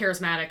smarmy and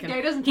charismatic, and Yeah,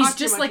 he doesn't he's talk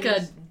too just much,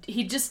 like he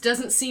he just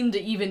doesn't seem to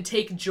even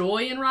take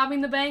joy in robbing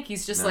the bank.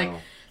 He's just like,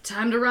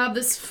 time to rob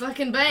this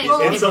fucking bank.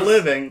 It's a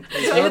living.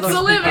 He's one of It's those a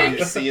people living.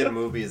 you see in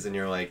movies and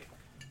you're like,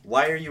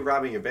 why are you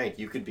robbing a bank?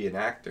 You could be an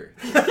actor.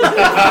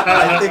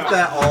 I think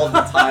that all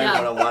the time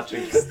when I'm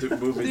watching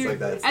movies like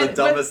that. It's the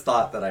dumbest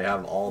thought that I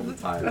have all the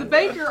time. The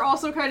banker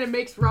also kind of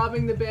makes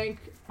robbing the bank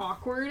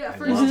awkward at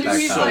first. love Too. that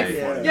He's guy. like,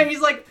 Yeah.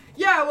 he's like,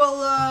 yeah,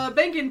 well,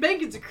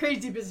 banking's a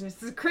crazy business.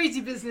 It's a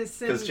crazy business.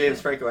 Because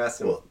James Franco asked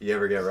him, "You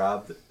ever get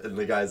robbed?" And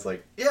the guy's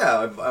like,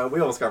 "Yeah,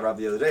 we almost got robbed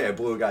the other day. I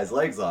blew a guy's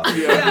legs off."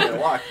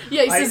 Yeah.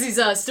 Yeah, he says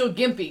he's still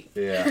gimpy.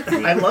 Yeah.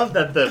 I love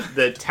that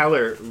the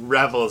teller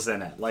revels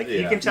in it. Like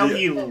you can tell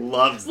he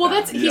loves. Well,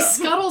 that. he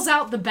scuttles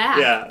out the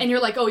back, and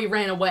you're like, oh, he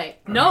ran away.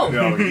 No,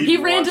 No, he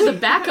ran to the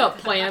backup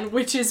plan,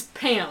 which is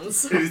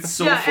Pam's. It's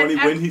so funny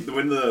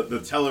when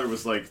the teller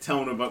was like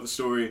telling him about the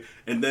story,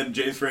 and then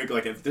James Franco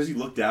does he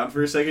look down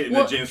for a second, and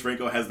then James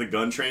Franco has the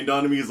gun trained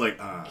on him. He's like,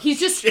 he's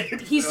just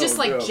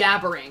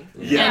jabbering,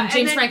 Yeah. and James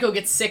And then- Franco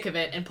gets sick of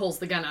it and pulls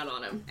the gun out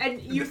on him.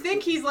 And you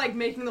think he's like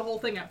making the whole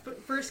thing up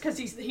first because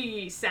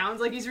he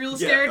sounds like he's real Yeah,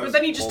 scared, that but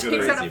then he was just crazy,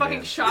 takes out a man.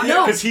 fucking shotgun.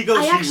 No, because he goes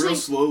I actually- real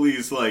slowly.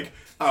 He's like,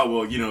 oh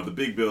well, the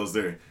big bills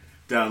they're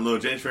down low.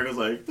 James Franco's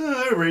like,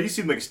 all right, you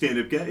seem like a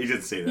stand-up guy. He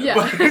didn't say that. Yeah.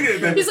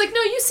 But- He's like,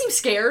 no, you seem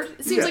scared.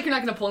 It seems Yeah. like you're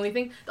not going to pull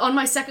anything. On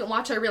my second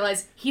watch, I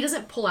realized he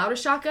doesn't pull out a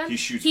shotgun. He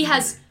shoots He from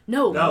has... there.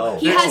 No,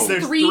 he There's- has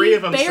there's three three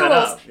of 'em set barrels.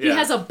 up. He Yeah.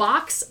 has a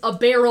box, a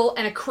barrel,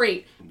 and a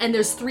crate. And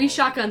there's 3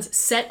 shotguns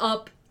set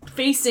up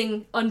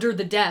facing under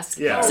the desk.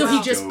 Yeah. So he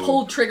Wow. just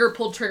pulled trigger.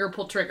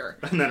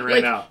 And then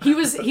ran out. He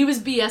was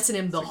BSing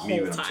him the me whole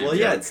when I'm time. Well,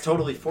 yeah, it's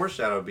totally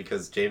foreshadowed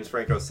because James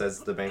Franco says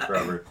to the bank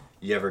robber,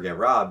 "You ever get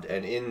robbed?"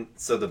 And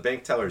so the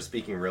bank teller is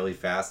speaking really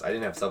fast. I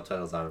didn't have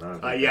subtitles on.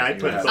 Yeah, I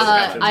put have closed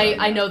subtitles on.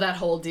 I know that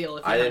whole deal.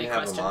 If you I have didn't any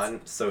have questions. him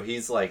on, so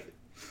he's like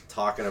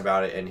talking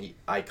about it, and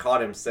I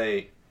caught him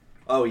say,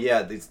 "Oh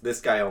yeah, this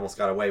guy almost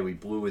got away. We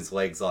blew his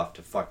legs off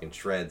to fucking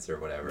shreds or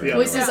whatever." Yeah.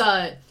 Well, he says,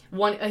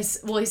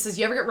 he says,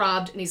 you ever get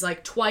robbed? And he's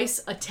like,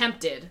 twice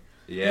attempted.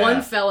 Yeah.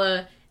 One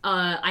fella,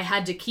 I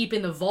had to keep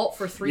in the vault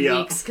for 3 Yeah.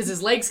 weeks because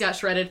his legs got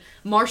shredded.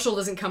 Marshall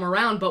doesn't come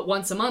around but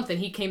once a month, and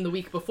he came the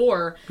week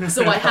before.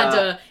 So I had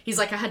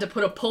to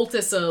put a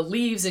poultice of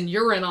leaves and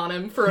urine on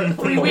him for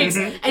 3 weeks.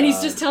 And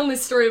he's just telling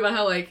this story about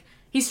how, like,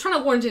 he's trying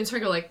to warn James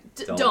Franco, like,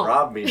 don't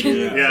rob me,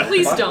 dude. Yeah.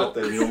 Please Fuck don't.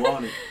 with this. You don't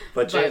want it.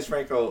 But James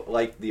Franco,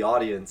 like the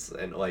audience,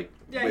 and like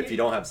Yeah, if you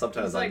don't have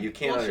subtitles he's on, like, you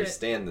can't bullshit.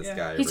 understand this Yeah.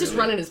 guy. He's just really.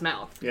 running his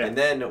mouth. Yeah. And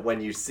then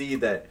when you see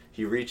that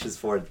he reaches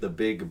for the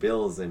big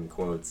bills in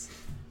quotes,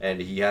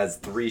 and he has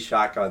 3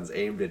 shotguns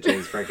aimed at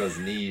James Franco's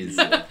knees,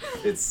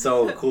 it's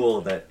so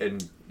cool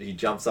and he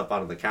jumps up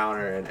onto the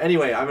counter. And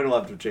anyway, I'm in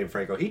love with James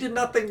Franco. He did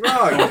nothing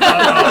wrong.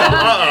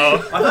 I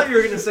thought you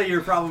were going to say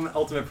your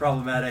ultimate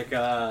problematic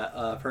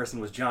person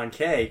was John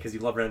Kay because you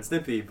love Ren and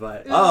Stimpy,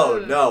 but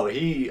Oh no,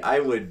 I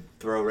would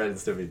throw Ren and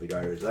Stimpy in the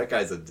garbage. That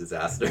guy's a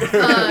disaster.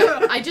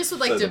 I just would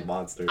like Such to... a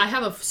monster. I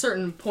have a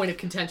certain point of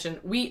contention.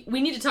 We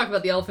need to talk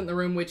about the elephant in the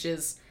room, which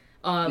is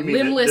You mean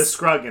limbless... the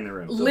scrug in the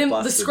room? the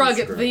busted scrug.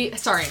 scrug.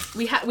 Sorry,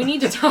 we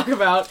need to talk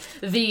about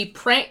the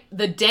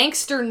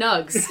Dankster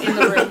Nugs in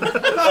the room,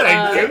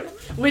 Thank you.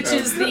 which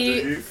is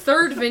the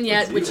third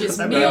vignette, which is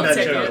I've meal heard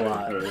that joke a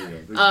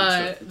ticket.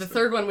 lot. The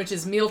third one, which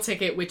is meal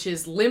ticket, which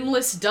is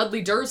limbless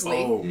Dudley Dursley,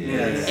 Oh,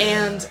 Yes.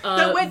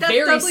 and Wait, that's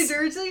very Dudley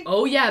Dursley?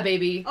 Oh yeah,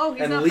 baby, Oh,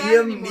 he's and not bad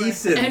Liam anymore.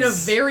 Neeson. and a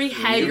very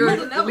haggard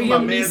Liam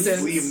Liam Neeson.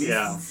 Neeson.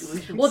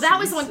 Yeah. Well, that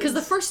was one because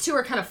the first 2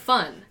 are kind of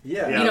fun.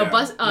 Yeah. Yeah. You know,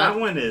 that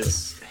one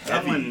is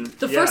that Heavy. one.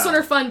 The first one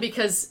are fun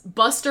because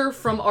Buster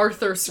from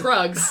Arthur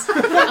Scruggs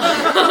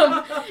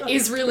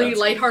is really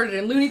lighthearted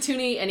and Looney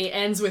Toony, and he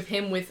ends with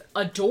him with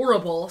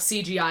adorable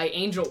CGI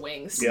angel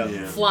wings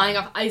Yeah. flying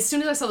off. As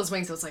soon as I saw those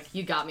wings, I was like,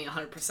 "You got me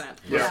 100%."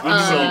 Yeah.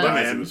 Unsold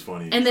man. It was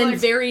funny. And then Like,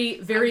 very,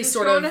 very Just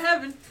sort going of to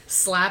heaven.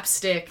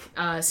 slapstick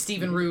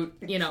Stephen Root,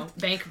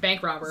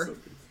 bank robber.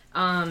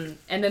 And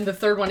then the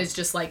third one is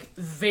just like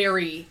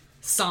very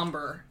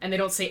somber, and they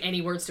don't say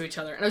any words to each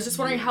other. And I was just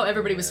wondering how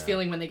everybody was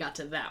feeling when they got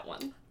to that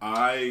one.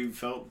 I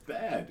felt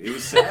bad. It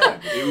was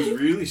sad. It was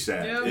really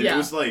sad. Yeah. It Yeah.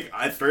 was like,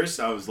 at first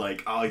I was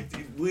like, oh,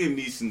 Liam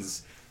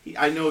Neeson's...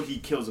 I know he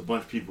kills a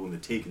bunch of people in the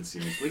Taken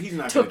series, but he's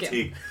not going Took to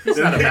him. take... He's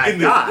not a bad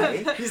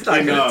guy. He's not I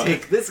gonna know.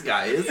 take this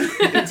guy, is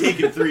he? In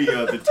Taken 3,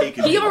 the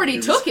Taken... He already it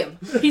was- took him.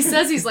 He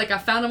says he's like, I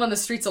found him on the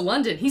streets of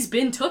London. He's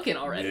been tooken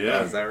already. Oh,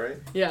 Yeah. is that right?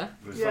 Yeah.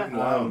 It was Yeah. fucking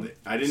wild.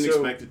 I didn't so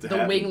expect it to The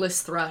happen.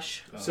 wingless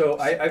thrush. So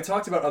I've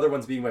talked about other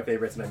ones being my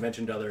favorites, and I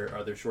mentioned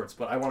other shorts,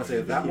 but I want to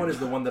say that one is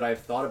the one that I've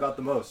thought about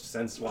the most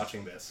since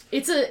watching this.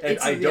 It's And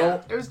I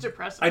don't, It was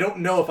depressing. I don't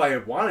know if I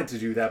had wanted to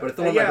do that, but it's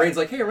the one Yeah. my brain's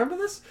like, hey, remember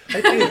this?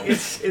 I think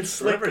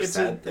it's like Never it's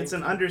sad thing.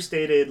 an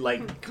understated,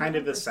 like kind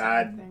of a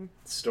sad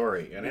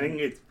story, and I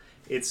think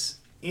it's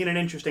in an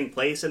interesting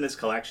place in this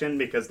collection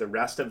because the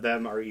rest of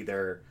them are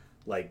either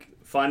like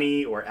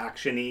funny or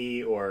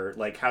actiony or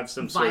like have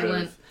some sort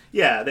Violent. of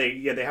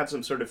they have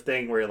some sort of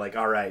thing where you're like,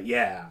 all right,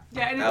 yeah.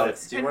 Yeah, and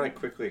Alex, do you want to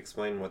quickly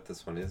explain what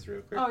this one is,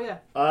 real quick? Oh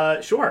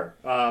yeah. Sure.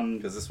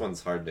 Because this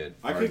one's hard to.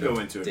 I could go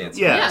into it. dance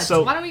Yeah, Yeah,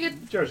 so why don't we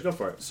get... George, go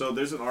for it. So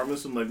there's an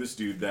armless and legless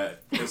dude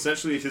that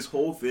essentially his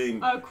whole thing,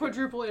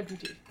 Quadruple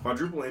amputee.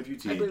 quadruple I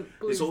amputee. believe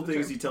His whole is the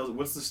thing is term. he tells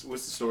what's the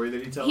story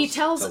that he tells? He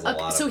tells... Does a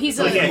lot so of he's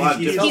it. a... Yeah,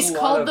 he tells He's a lot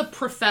called of- the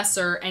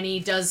professor, and he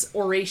does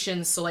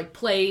orations, so like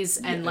plays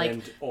and like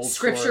and old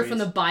scripture stories. from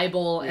the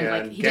Bible, and Yeah,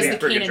 like and he does the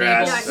getting Cain and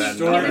dressed Abel. Yeah, and- he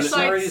Stories, recites,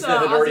 stories that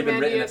had already been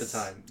written at the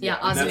Ozymandias. time. Yeah,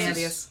 And that's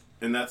Ozymandias.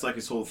 And that's like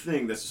his whole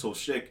thing. That's his whole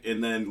shtick.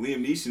 And then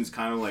Liam Neeson's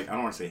kind of like, I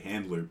don't want to say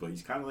handler, but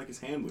he's kind of like his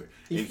handler.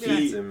 And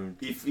feeds him,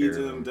 he takes feeds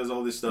care of him, him. does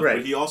all this stuff. Right.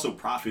 But he also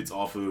profits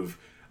off of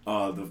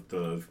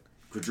the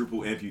quadruple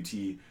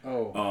amputee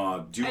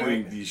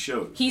doing these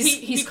shows.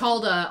 He's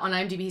called on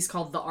IMDb. He's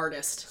called the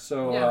artist.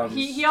 So Yeah,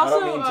 he also, I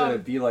don't mean to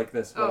be like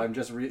this, but oh. I'm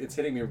just it's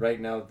hitting me right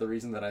now. The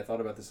reason that I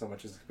thought about this so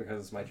much is because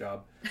it's my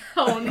job.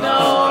 Oh no!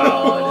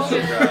 Oh, it's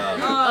your job.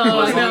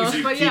 Well, as long as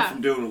you but keep yeah.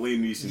 from doing what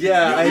Liam Neeson.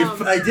 Yeah,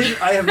 did.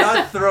 I have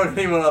not thrown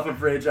anyone off a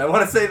bridge. I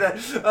want to say that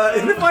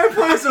if my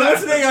opponents are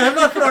listening, I have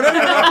not thrown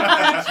anyone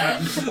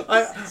off a bridge.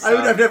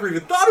 I've never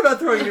even thought about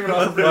throwing anyone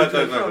off a bridge.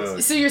 I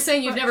promise. So you're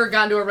saying you've never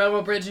gone to a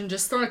railroad bridge and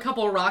just thrown a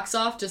couple of rocks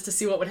off just to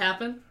see what would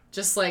happen?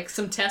 Just like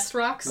some test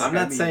rocks? I'm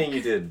not mean- saying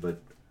you did, but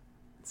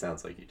it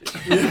sounds like you did.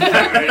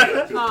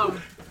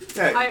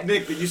 Yeah,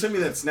 Nick, you sent me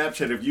that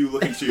Snapchat of you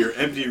looking to your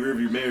empty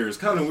rearview mirror. It's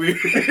kind of weird.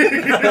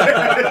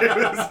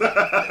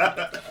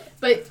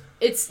 But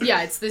it's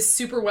this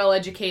super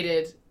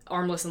well-educated,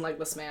 armless and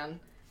legless man,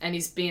 and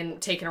he's being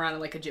taken around in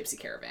like a gypsy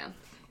caravan.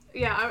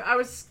 Yeah, I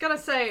was gonna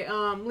say,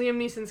 Liam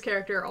Neeson's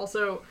character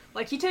also,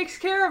 like, he takes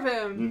care of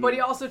him, but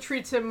he also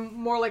treats him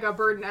more like a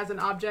burden as an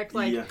object.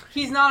 Like, Yeah.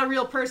 he's not a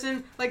real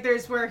person. Like,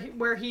 there's where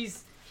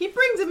he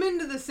brings him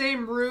into the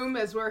same room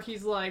as where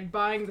he's, like,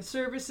 buying the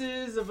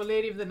services of a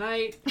lady of the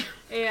night,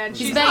 and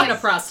She's banging a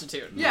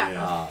prostitute.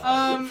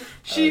 Yeah.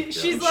 She's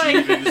She like,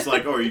 even just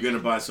like, oh, are you going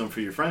to buy some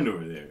for your friend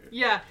over there?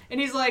 yeah, and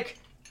he's like,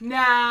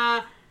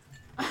 nah.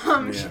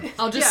 Yeah.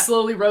 I'll just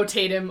slowly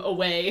rotate him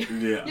away.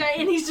 Yeah. Yeah,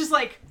 and he's just,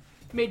 like,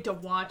 made to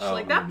watch.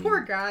 Like, that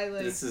poor guy,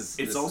 like... This is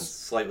It's this also- is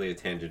slightly a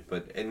tangent,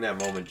 but in that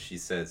moment she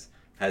says,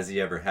 "Has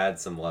he ever had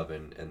some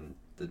lovin'?" And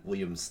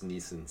Liam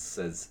Neeson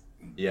says,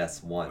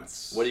 "Yes,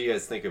 once." What do you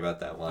guys think about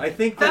that line? I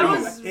think That that,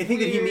 was I think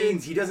that he weird.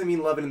 means he doesn't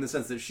mean loving in the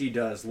sense that she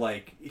does,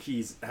 like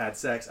he's had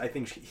sex. I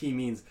think he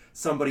means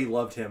somebody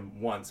loved him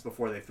once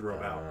before they threw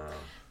him out.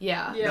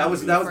 Yeah. Yeah. That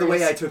was the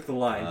way I took the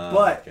line. Oh,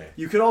 but okay.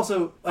 you could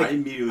also like I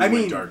immediately I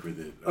mean, went dark with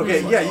it. I okay,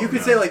 was like, yeah, oh, you could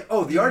no. say like,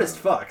 oh, the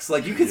artist fucks.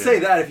 Like you could say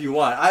that if you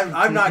want.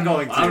 I'm not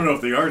going to. I don't know if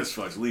the artist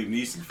fucks Liam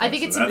Neeson. Fucks, I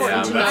think it's so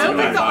that's- important to that's I don't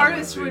what think the thought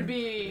artist about it. would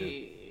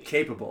be...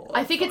 capable.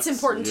 I think it's fucks.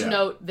 important to Yeah.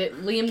 note that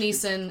Liam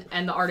Neeson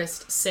and the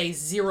artist say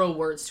 0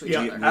 words to each Yeah.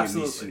 other. Liam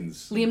Absolutely.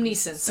 Neeson's- Liam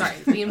Neeson, sorry.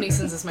 Liam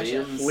Neeson's is my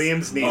shit.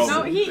 Liam's Neeson.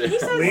 No, he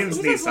says, Liam's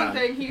he says one Neeson.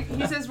 thing.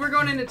 He says, we're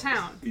going into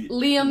town.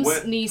 Liam's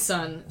What-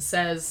 Neeson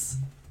says,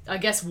 I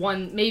guess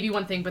maybe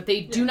one thing, but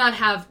they do not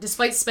have,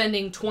 despite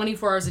spending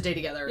 24 hours a day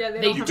together, Yeah, they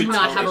they don't You have do could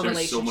not tell, have a like, there's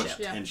relationship. so much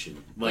Yeah.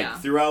 tension. Like Yeah.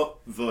 throughout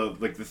the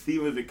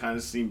theme of it kind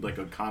of seemed like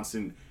a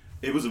constant.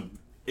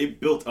 It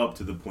built up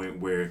to the point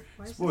where,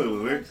 spoiler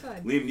alert,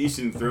 outside? Liam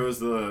Neeson throws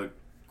the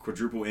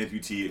quadruple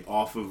amputee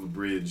off of a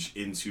bridge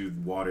into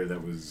water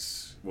that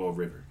was a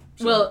river.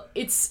 So, Well,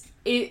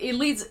 it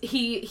leads.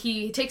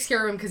 He takes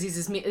care of him because he's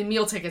his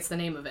meal ticket's the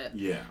name of it.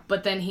 yeah.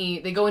 But then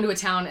they go into a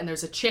town and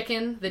there's a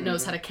chicken that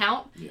knows how to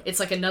count. Yeah. It's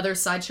like another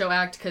sideshow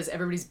act because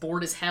everybody's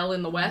bored as hell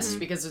in the West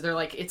because they're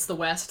like, it's the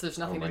West. There's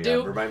Oh nothing my to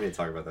God. do. Remind me to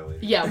talk about that later.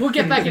 Yeah, we'll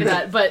get back into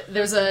that. But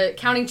there's a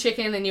counting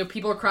chicken, and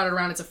people are crowded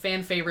around. It's a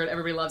fan favorite.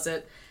 Everybody loves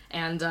it.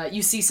 And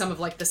you see some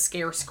of like the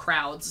scarce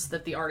crowds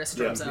that the artist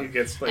Yeah, drums he up.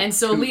 gets, like, And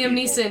so 2 Liam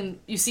people. Neeson,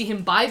 you see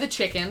him buy the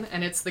chicken,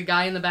 and it's the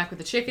guy in the back with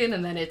the chicken,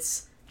 and then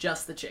it's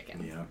just the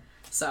chicken. Yeah.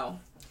 So.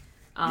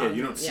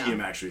 You don't see him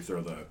actually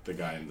throw the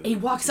guy in the. He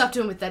walks up to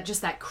him with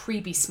that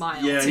creepy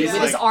smile, Yeah, too, he's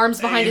with his like, arms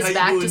behind "Hey, his how you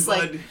back, doing, just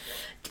bud?" like,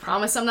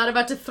 promise I'm not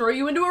about to throw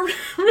you into a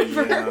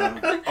river.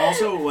 Yeah.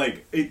 Also,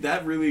 like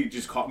that really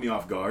just caught me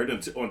off guard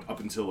up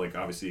until like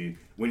obviously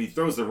when he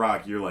throws the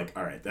rock, you're like,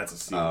 all right, that's a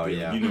scene. Oh,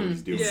 yeah. You know what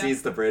he's doing. He Yeah.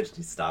 sees the bridge and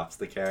he stops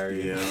the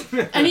carriage.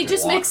 Yeah. And he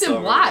just makes Walks him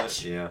over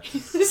watch. it. Yeah.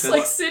 He's just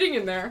like sitting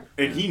in there.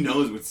 And he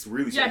knows what's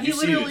really. Yeah, he you see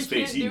it in literally his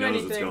face. can't He do knows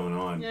what's anything. going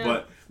on. Yeah.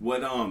 But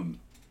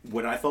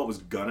what I thought was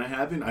gonna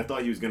happen, I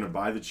thought he was gonna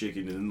buy the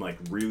chicken and then like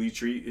really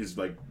treat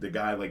the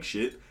guy like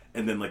shit,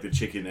 and then like the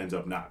chicken ends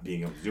up not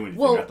being able to do anything.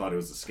 Well, I thought it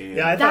was a scam.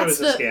 Yeah, I thought it That's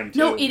was a scam, too.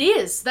 No, it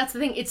is. That's the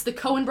thing. It's the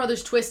Coen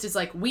Brothers twist. Is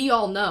like we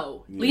all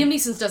know. Liam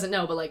Neeson's doesn't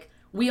know, but like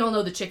we all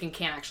know the chicken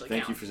can't actually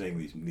Thank you count. for saying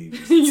these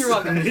names. You're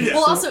welcome. Yeah.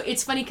 Well, also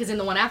it's funny because in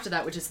the one after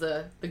that, which is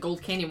the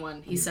Gold Canyon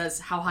one, he says,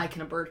 "How high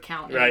can a bird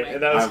count?" Right, Anyway.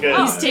 and that was I good.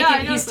 love He's that. taking Yeah,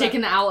 I know he's that.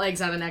 taking the owl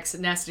eggs out of nest,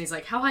 and he's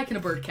like, "How high can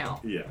a bird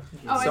count?" Yeah.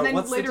 Oh, So and then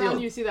what's the later deal?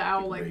 on you see the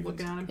owl, like, Ravens.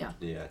 looking at him. Yeah.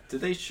 Yeah. Do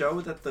they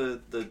show that the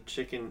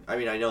chicken? I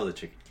mean, I know the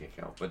chicken can't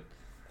count, but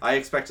I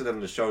expected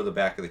them to show the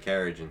back of the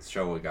carriage and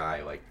show a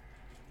guy like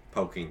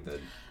poking the.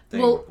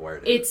 thing Well, of where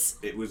it is. it's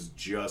It was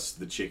just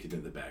the chicken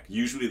in the back.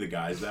 Usually the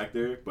guy's back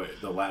there, but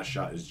the last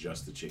shot is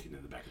just the chicken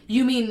in the back.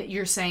 you mean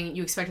you're saying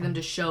you expected them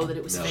to show that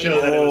it was No. fake?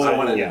 Show that it was. I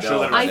wanted to yeah. know Show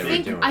that it what was they I were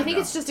think doing. I think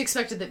now. it's just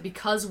expected that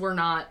because we're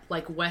not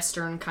like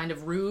Western kind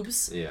of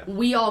rubes, Yeah.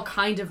 we all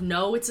kind of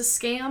know it's a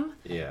scam.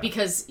 Yeah.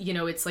 Because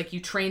it's like you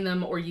train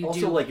them or you Also,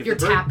 do like if you're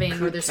the bird tapping or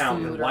could there's count,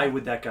 food. then or- why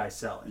would that guy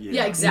sell it?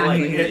 yeah, Like,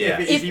 exactly. Yeah.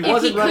 if he If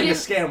wasn't he running a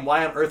couldn't- scam,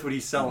 why on earth would he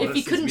sell If he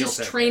his couldn't meal just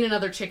ticket? train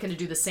another chicken to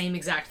do the same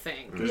exact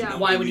thing, There's Yeah. no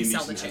why way would he Liam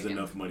sell the Neeson has chicken?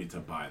 enough money to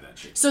buy that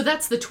chicken. So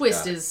that's the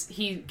twist: Yeah. is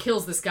he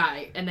kills this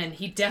guy and then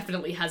he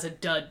definitely has a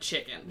dud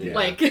chicken. Yeah.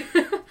 Like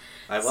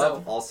I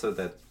love also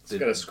that He's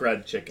got a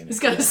scrud chicken. he's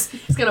got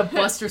a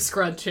Buster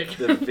Scrud chicken.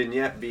 the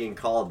vignette being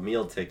called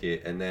meal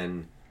ticket, and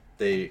then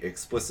they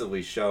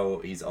explicitly show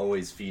he's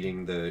always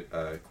feeding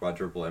the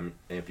quadruple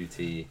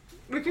amputee.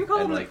 We can call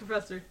And, him like, the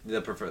professor.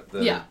 The professor,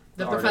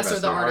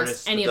 The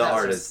artist, any the of that.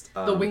 artist,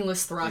 The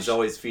wingless thrush. He's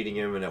always feeding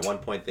him, and at one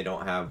point they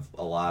don't have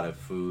a lot of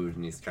food,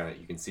 and he's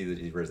you can see that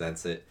he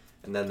resents it.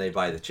 And then they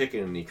buy the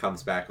chicken, and he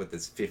comes back with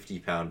this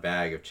 50-pound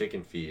bag of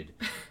chicken feed,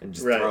 and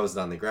just Right. throws it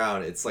on the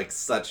ground. It's like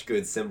such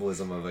good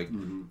symbolism of like,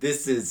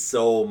 this is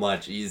so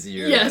much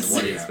easier Yes. than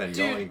what he's been Dude,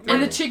 going through.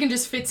 And the chicken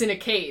just fits in a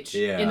cage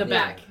Yeah. in the Yeah.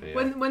 back. Yeah.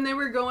 When they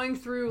were going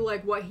through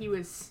like what he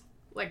was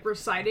like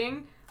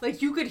reciting,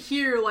 like you could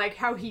hear like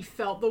how he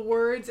felt the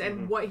words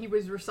and what he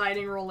was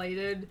reciting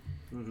related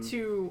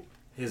to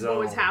His what own.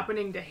 was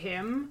happening to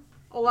him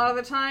a lot of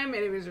the time,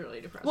 and it was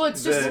really depressing. Well,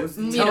 it's just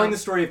Telling the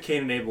story of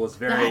Cain and Abel is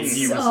very. That's-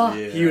 He was, oh.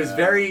 he was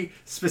very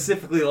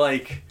specifically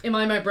like. Am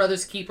I my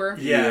brother's keeper?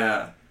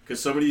 Yeah.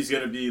 Because somebody's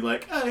gonna be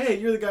like, "Oh, hey,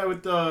 you're the guy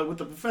with the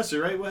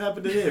professor, right? What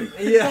happened to him?"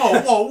 Yeah.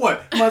 Oh,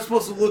 what? Am I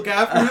supposed to look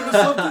after him or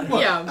something?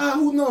 What? Yeah.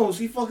 Who knows?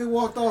 He fucking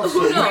walked off.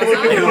 Who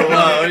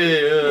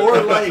knows?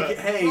 Or like,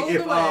 hey,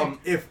 Roll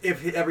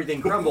if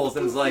everything crumbles,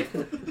 then it's like,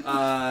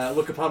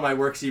 look upon my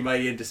works, ye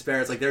mighty in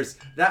despair. It's like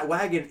that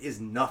wagon is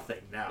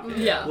nothing now.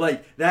 Yeah.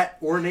 Like that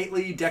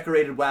ornately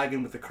decorated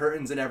wagon with the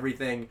curtains and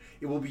everything,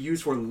 it will be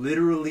used for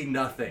literally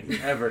nothing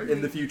ever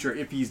in the future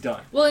if he's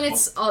done. Well, and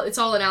it's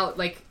all in out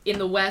like in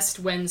the West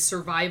when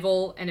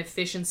survival and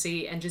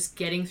efficiency and just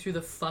getting through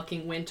the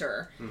fucking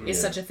winter is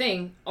such a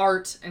thing.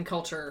 Art and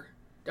culture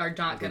are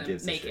not Who gonna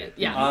gives a make shit? it.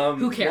 Yeah.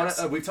 Who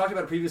cares? We've talked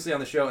about it previously on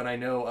the show, and I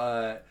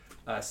know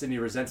Sydney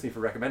resents me for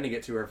recommending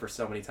it to her for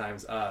so many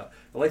times. The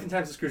Life and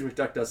Times of Scrooge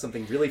McDuck does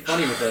something really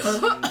funny with this.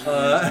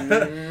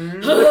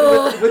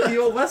 With the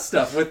Old West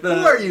stuff. With the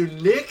Who are you,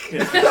 Nick?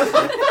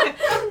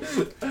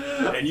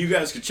 And you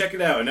guys can check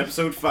it out in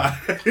episode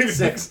 5.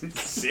 6.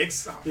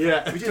 6?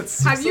 Yeah. We did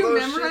 6 Have of you those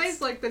memorized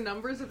shits? like the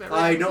numbers of every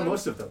I know episode?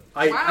 most of them.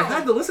 I Wow.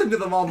 had to listen to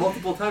them all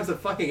multiple times to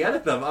fucking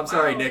edit them. I'm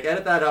sorry, Wow. Nick.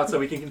 Edit that out so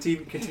we can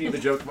continue the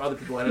joke from other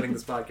people editing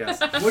this podcast.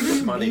 What do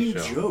you Funny mean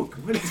show. joke?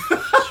 What is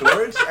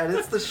George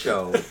edits the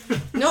show.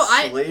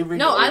 I Slaving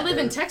live in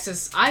over.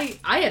 Texas. I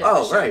edit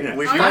Oh, the show. right. Yeah.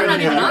 We I'm not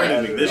finally even have on it.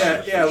 edited This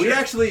this Yeah, show. we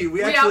actually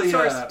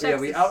outsourced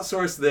we Texas.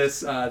 outsourced this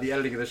the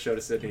editing of this show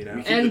to Sydney now.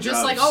 keep And the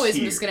just like jobs always,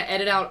 I'm here. just gonna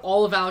edit out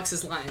all of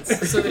Alex's lines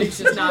so that he's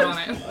just not on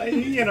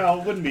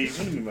it. Wouldn't be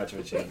much of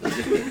a change.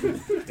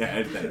 Yeah,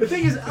 edit that. The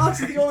thing is, Alex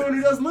is the only one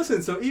who doesn't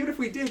listen, so even if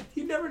we did,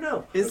 he'd never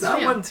know. Is that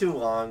Yeah. one too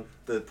long?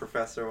 The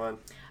professor one?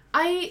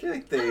 I I feel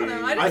like they. don't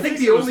know, I think think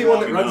the it was only one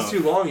that long runs enough.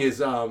 too long is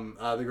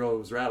the girl who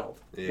was rattled.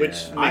 Yeah. Which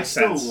I makes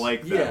still sense.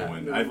 like that Yeah.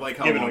 one. I like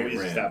how Given long what it we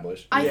ran.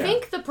 established. I Yeah.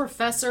 think The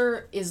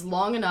Professor is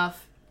long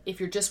enough if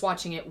you're just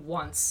watching it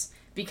once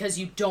because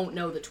you don't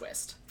know the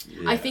twist.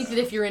 I think that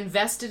if you're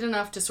invested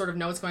enough to sort of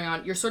know what's going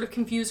on, you're sort of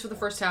confused for the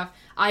first half.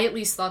 I at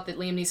least thought that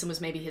Liam Neeson was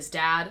maybe his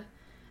dad,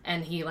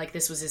 and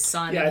this was his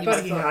son. Yeah, and I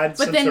thought was, he had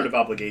but some then- sort of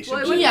obligation.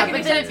 Well, it to wouldn't Yeah, make but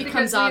any then it sense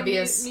becomes because Liam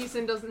obvious.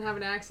 Neeson doesn't have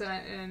an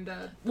accent, and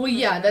Well,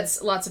 yeah,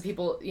 that's lots of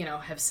people,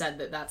 have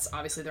said that's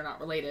obviously they're not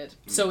related.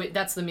 So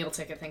that's the meal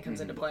ticket thing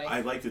comes into play. I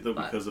liked it though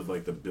But- because of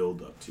like the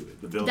build up to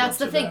it. The build That's up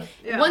the to thing. that.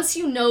 Yeah. Once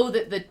you know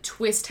that the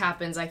twist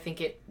happens, I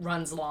think it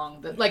runs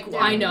long.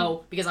 I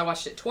know because I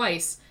watched it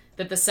twice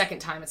that the second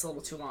time it's a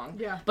little too long.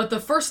 Yeah. But the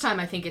first time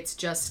I think it's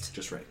just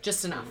Just right.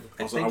 just enough.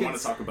 Also, I think want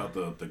it's- to talk about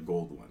the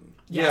gold one.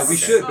 Yeah, we Yes.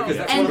 should Oh, because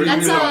yeah. that's And what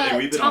that's we're and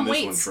we've been Tom on this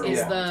one Waits for a is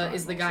long the time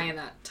is the guy in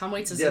that. Tom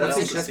Waits is Yeah, the that's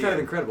musician. kind of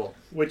incredible.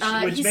 which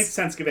he's- makes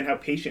sense given how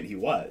patient he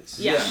was.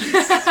 Yeah.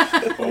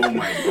 Oh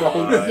my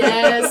god.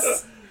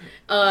 Yes.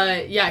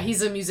 Yeah,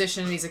 he's a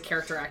musician. He's a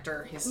character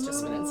actor. He's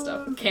just been in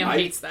stuff. Cam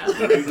hates that.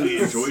 I really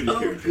enjoyed the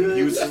character.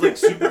 He was just like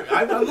super.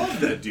 I love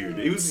that dude.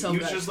 He was So he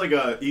was good. just like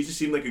he just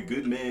seemed like a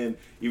good man,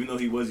 even though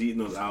he was eating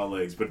those owl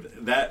legs.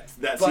 But that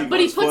scene But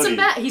he was puts funny. him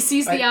back. He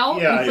sees the owl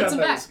Yeah, and he puts him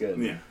that back. was good.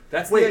 Yeah.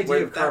 That's the Wait,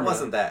 idea of that karma.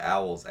 wasn't that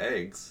owl's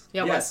eggs.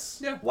 Yeah, it was. Yes.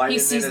 Yeah. Why He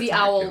didn't sees it the attack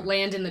owl him?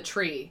 land in the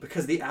tree.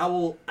 Because the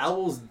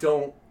owls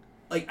don't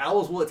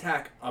owls will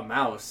attack a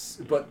mouse,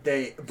 but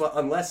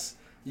unless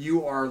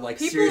you are like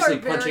People seriously are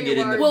very punching it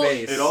in the Well,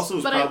 face. It also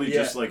is But probably yeah.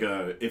 just like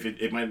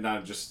it might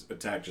not just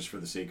attack just for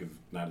the sake of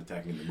not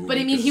attacking the movie. But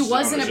I mean, he because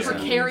was in a it's just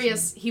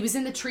precarious. He was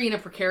in the tree in a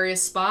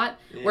precarious spot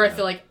where I Yeah.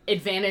 feel like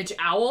advantage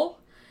owl.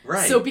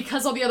 Right. So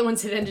because all the other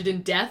ones had ended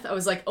in death, I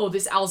was like, oh,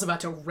 this owl's about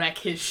to wreck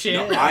his shit.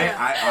 No, what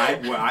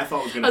I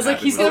thought was going to happen. I was like,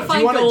 he's was gonna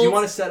find do gold. you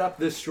want to set up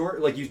this short?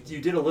 Like you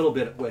did a little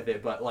bit with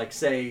it, but like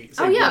say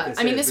Oh what yeah, this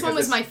I mean, is, this one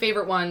because was my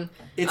favorite one.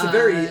 It's a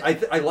very.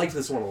 I liked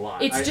this one a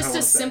lot. It's I just wanna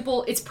a say.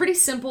 simple. It's pretty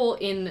simple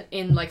in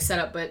like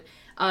setup, but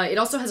it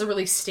also has a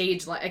really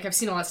stage. Like I've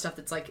seen a lot of stuff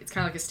that's like it's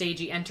kind of like a stage.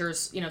 He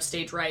enters,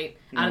 stage right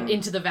out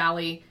into the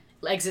valley.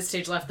 Exit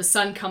stage left. The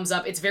sun comes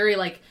up. It's very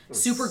like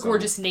super so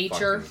gorgeous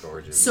nature, fucking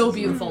gorgeous. so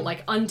beautiful,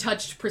 like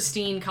untouched,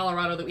 pristine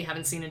Colorado that we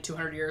haven't seen in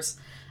 200 years.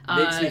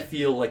 Makes me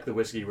feel like the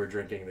whiskey we're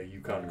drinking, the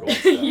Yukon Gold.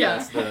 Stuff.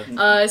 Yeah. That's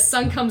the,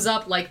 Sun comes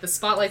up, like the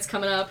spotlight's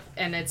coming up,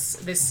 and it's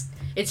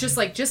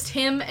just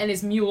him and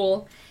his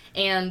mule,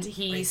 and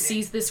he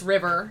sees this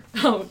river.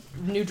 Oh,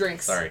 new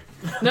drinks. Sorry.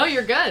 No,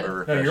 you're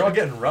good. no, you're all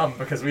getting rum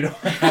because we don't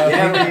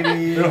have,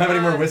 we don't have any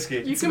more whiskey.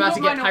 You It's can about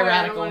put to get mine away,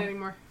 I don't piratical. want it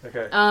anymore.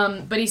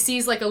 Okay. But he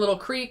sees like a little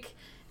creek,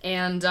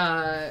 and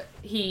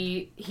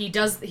he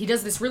does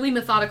this really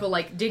methodical,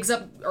 like digs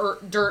up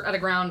dirt out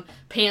of ground,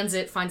 pans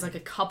it, finds like a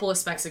couple of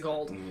specks of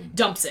gold,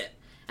 dumps it,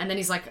 and then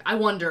he's like, I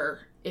wonder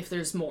if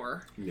there's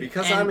more.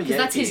 Because And- I'm a Yankee.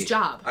 that's his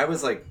job. I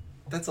was like,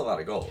 that's a lot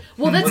of gold.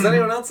 Well, that's Was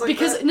anyone else like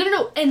because that?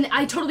 no, and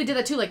I totally did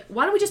that too. Like,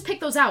 why don't we just pick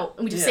those out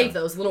and we just Yeah. save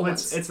those little Well,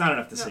 ones? it's not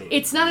enough to save.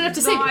 It's not enough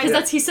to No, save because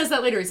I- he says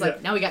that later. He's like,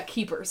 Yeah. now we got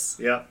keepers.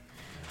 Yeah.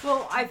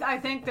 Well, I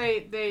think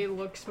they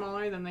look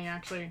smaller than they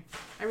actually.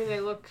 I mean, they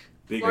look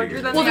Bigger. larger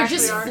than Well, they they're actually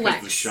just are.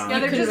 flex. The shine. Yeah,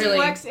 they're couldn't just really-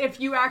 flex. If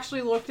you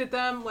actually looked at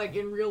them like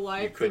in real You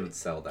life, couldn't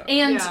sell that.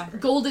 And Yeah.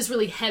 gold is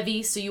really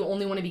heavy, so you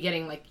only want to be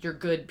getting like your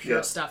good pure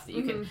Yeah. stuff that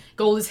you can.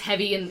 Gold is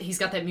heavy, and he's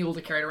got that mule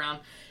to carry it around.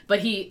 But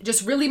he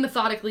just really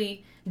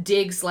methodically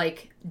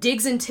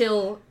digs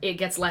until it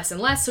gets less and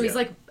less. So he's Yeah.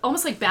 like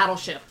almost like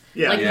Battleship.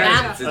 Yeah, like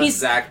yeah. It's he's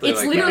exactly it's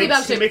like literally that.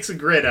 He Battleship. makes a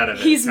grid out of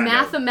it. He's kind of.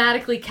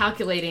 mathematically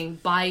calculating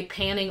by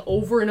panning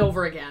over and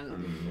over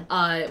again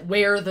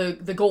where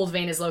the gold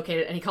vein is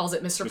located, and he calls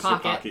it Mr.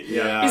 Pocket.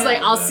 Yeah. He's like,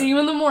 I I'll love that. see you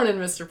in the morning,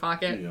 Mr.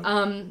 Pocket. Yeah.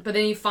 But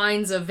then he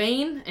finds a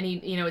vein, and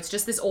it's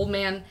just this old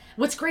man.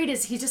 What's great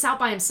is he's just out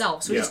by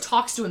himself, so he Yeah. just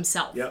talks to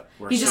himself. Yep.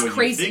 He's just So you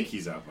crazy. think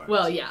he's out by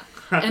Well, himself.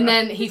 yeah. And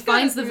then he got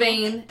finds a the feel.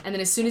 vein, and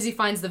then as soon as he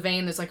finds the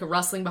vein, there's like a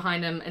rustling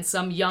behind him, and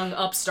some young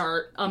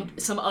upstart,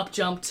 some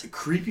upjumped.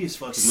 Creepiest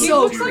fucking. He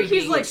look, looks dude. like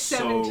he's, like, So-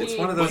 17. It's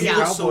one of But those he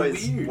looks so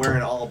cowboys weird.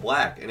 wearing all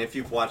black, and if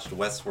you've watched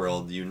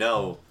Westworld, you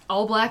know.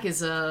 All black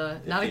is not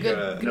a you good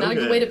gotta- not a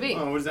good good. way to be.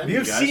 Oh, what does that If mean,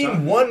 you've guys?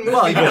 seen one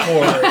movie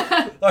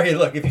before, okay,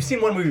 look. If you've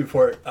seen one movie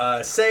before,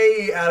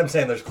 say Adam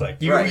Sandler's Click.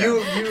 You Right. you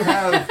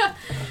have.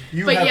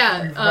 You But have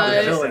yeah, you probably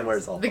uh, have Dylan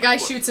wears all The guy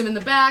shoots him in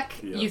the back.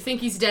 Yeah. You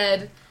think he's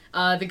dead.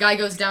 The guy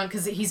goes down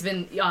because he's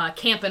been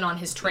camping on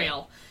his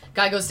trail.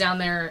 Guy goes down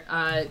there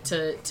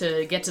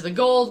to get to the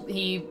gold.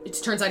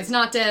 It turns out he's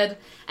not dead,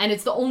 and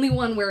it's the only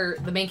one where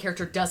the main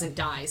character doesn't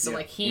die. So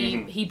like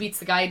he beats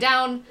the guy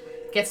down,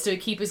 gets to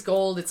keep his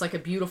gold. It's like a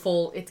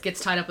beautiful. It gets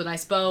tied up with a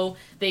nice bow.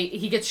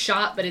 He gets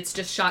shot, but it's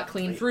just shot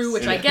clean through,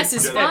 which I guess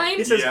is Yeah. fine.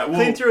 He says Yeah, well-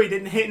 clean through. He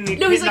didn't hit,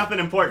 No, he's hit like- nothing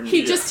important.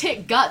 He just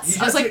hit guts.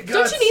 I was just like, hit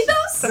don't guts. you need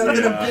those?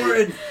 Nothing Yeah.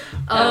 important.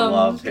 I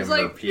love him he's like,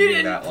 "You repeating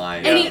didn't-" that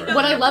line. And over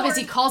what I and love over. is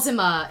he calls him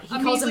a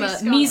measly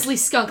skunk. measly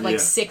skunk like Yeah.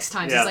 6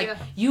 times. Yeah. He's like, Yeah.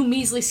 you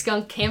measly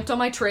skunk camped on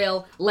my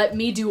trail. Let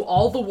me do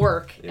all the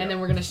work, Yeah. and then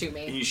we're gonna shoot And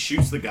me. he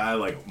shoots the guy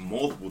like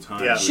multiple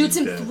times. Yeah. when Shoots he's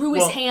him dead. through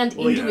his hand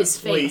into yeah. his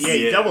face. Well,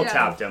 he Yeah. double Yeah.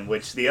 tapped him,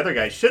 which the other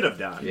guy should have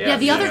done. Yeah,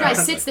 the other guy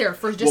Yeah. sits there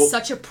for just Well-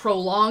 such a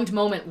prolonged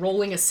moment,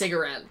 rolling a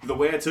cigarette. The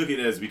way I took it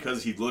is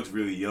because he looks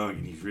really young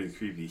and he's really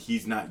creepy.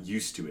 He's not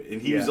used to it,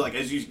 and he was Yeah. like,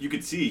 as you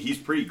could see, he's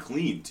pretty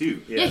clean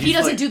too. Yeah, he He's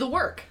doesn't like- do the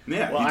work.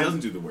 Yeah, Well, he I'm-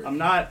 doesn't do the work. I'm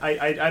not.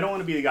 I don't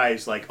want to be the guy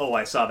who's like, oh,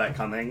 I saw that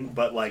coming,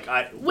 but like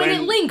When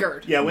it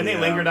lingered. Yeah, when they Yeah.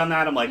 lingered on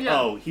that, I'm like, Yeah.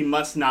 oh, he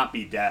must not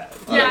be dead.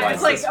 Yeah, Otherwise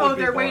it's like, this would oh,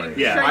 be they're boring. waiting.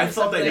 Yeah. trying I to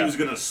thought that he separate. was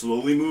gonna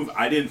slowly move.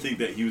 I didn't think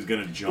that he was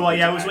gonna jump. Well,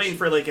 yeah, I into was waiting action.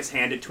 for like his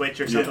hand to twitch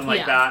or something Yeah. like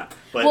Yeah. that.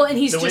 But Well, and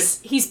he's the way-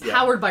 he's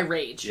powered by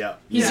rage. Yeah.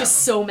 He's Yeah.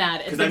 just so mad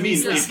at Because the I mean,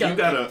 measly if you skunk.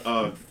 got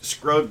a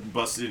scrub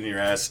busted in your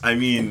ass, I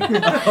mean, if you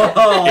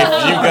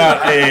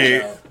got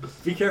a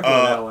Be careful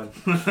with that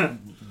one.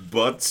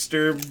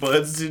 buttster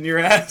buds in your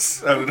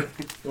ass, I don't know.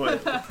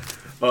 What?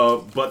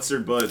 Butts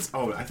buds.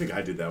 Oh, I think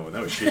I did that one.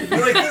 That was shitty.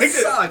 You're like,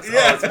 this sucks.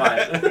 Yeah. Oh, it's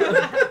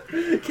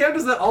fine. Cam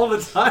does that all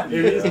the time.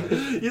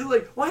 He's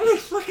like, why did I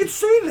fucking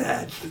say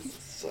that?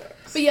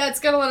 But yeah, it's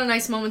got a lot of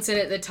nice moments in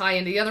it that tie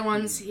into the other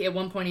ones. At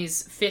one point,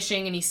 he's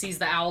fishing and he sees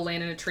the owl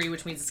laying in a tree,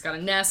 which means it's got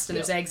a nest and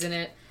there's eggs in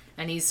it.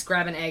 And he's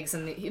grabbing eggs,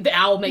 and the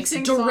owl makes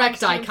sings direct songs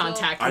to eye himself.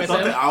 contact I with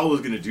thought him. the owl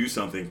was gonna do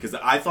something because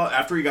I thought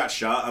after he got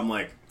shot, I'm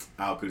like,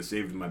 owl could have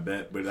saved my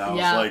bet, but I was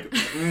Yeah. like,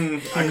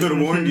 I could have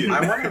warned you.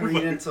 I want to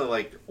read into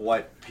like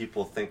what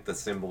people think the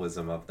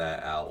symbolism of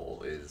that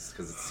owl is,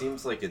 because it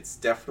seems like it's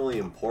definitely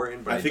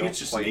important, but I I think don't it's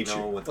just quite nature.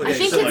 know what Okay, I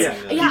think so,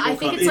 it's yeah, I people think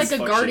come- it's like it's a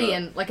fuck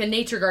guardian, like a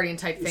nature guardian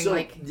type thing. So,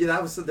 like yeah,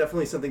 that was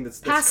definitely something that's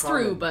pass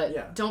common. through, but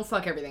yeah. don't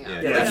fuck everything up.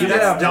 Yeah, Yeah, that's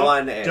that's-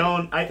 one egg.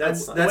 Don't.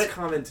 That's what-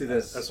 common to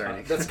this. Oh,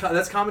 sorry.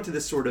 That's common to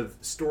this sort of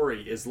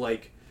story. Is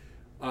like,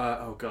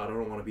 oh god, I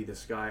don't want to be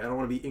this guy. I don't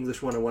want to be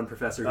English 101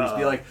 professor who's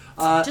be like,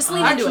 just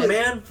lean into it.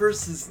 Man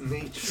versus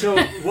nature. So,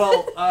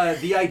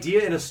 the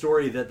idea in a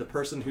story that the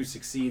person who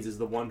succeeds is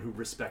the one who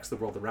respects the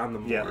world around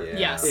them more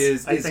Yes.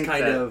 is I think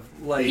kind that of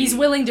like He's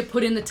willing to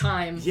put in the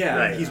time. yeah,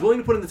 Right. he's willing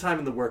to put in the time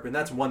and the work, and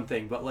that's one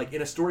thing. But like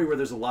in a story where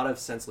there's a lot of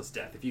senseless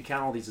death, if you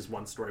count all these as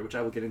one story, which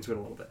I will get into in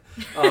a little bit.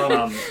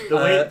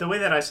 The way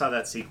that I saw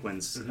that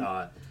sequence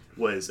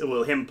was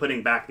him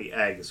putting back the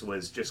eggs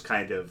was just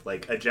kind of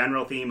like a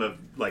general theme of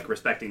like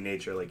respecting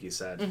nature, like you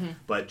said,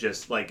 but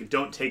just like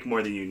don't take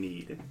more than you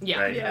need. Yeah.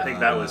 Right? Yeah. I think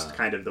that was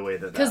kind of the way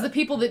that Because the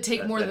people that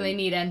take that- more than that- they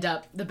need end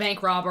up the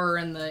bank robber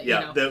and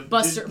the the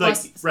buster, like,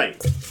 bust,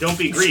 right. Don't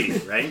be greedy,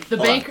 right?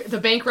 the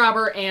bank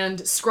robber and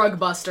Scrug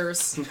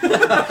Busters.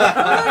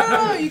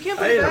 No, you can't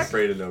I put it ain't back.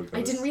 afraid of no ghosts.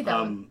 I didn't read that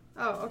one.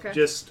 Oh, okay.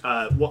 Just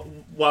while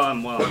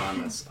I'm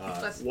on this,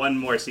 That's- one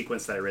more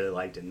sequence that I really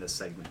liked in this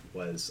segment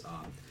was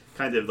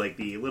kind of like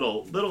the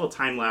little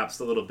time lapse,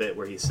 the little bit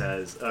where he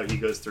says, he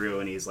goes through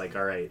and he's like,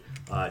 all right,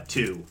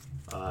 2,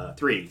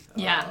 3,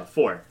 Yeah.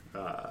 4,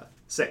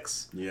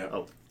 6,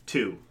 Yeah.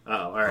 2. Oh,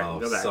 all right, Oh,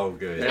 go back. so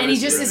good. That And he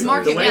was just really is good.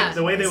 marking- yeah,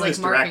 the way that it's it was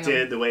like marking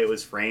directed, them. the way it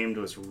was framed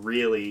was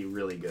really,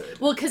 really good.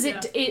 Well, because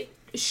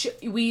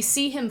we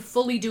see him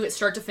fully do it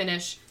start to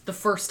finish the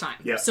first time,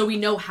 Yeah. so we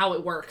know how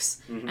it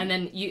works, and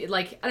then you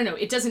like I don't know,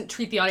 it doesn't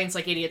treat the audience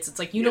like idiots. It's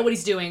like you know what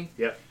he's doing,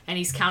 Yep. and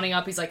he's counting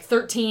up. He's like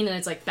 13, and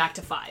it's like back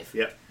to 5.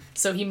 Yep.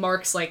 So he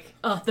marks like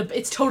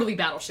it's totally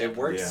Battleship. It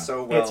works Yeah.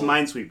 so well. It's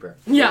Minesweeper.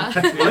 Yeah.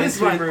 It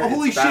is mine. Minesweeper,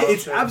 Holy it's shit!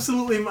 It's Battleship.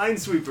 absolutely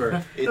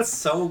Minesweeper. It's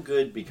so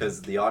good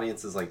because the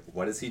audience is like,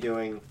 "What is he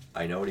doing?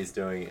 I know what he's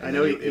doing." And I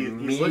know then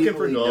he's you looking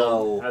for immediately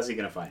gold. know How's he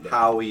gonna find it?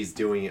 how he's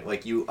doing it.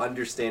 Like you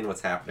understand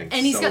what's happening.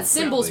 And he's so got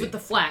symbols quickly. with the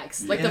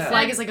flags. Like the Yeah.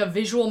 flag is like a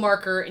visual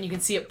marker, and you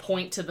can see it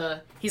point to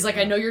the. He's like,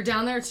 I know you're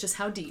down there. It's just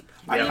how deep.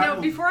 Yeah. You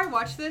know, before I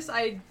watched this,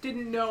 I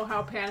didn't know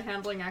how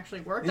panhandling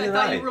actually worked. I Neither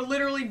thought did you I. were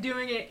literally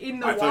doing it in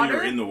the I water. thought you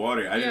were in the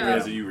water. I didn't Yeah.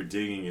 realize that you were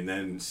digging and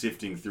then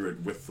sifting through it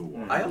with the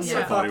water. I also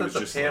Yeah. thought it that was the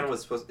just pan like-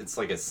 was supposed. It's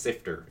like a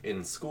sifter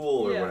in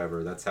school or Yeah.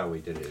 whatever. That's how we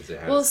did it. Is it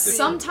had Well, a sifter.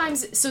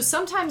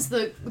 sometimes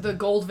the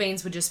gold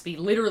veins would just be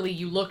literally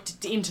you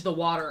looked into the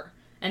water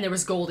and there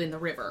was gold in the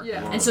river.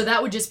 Yeah. And so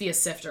that would just be a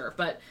sifter,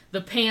 but the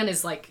pan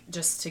is like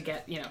just to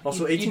get,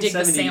 Also, you dig the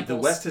 1870, the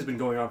samples. West has been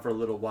going on for a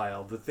little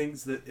while. The thing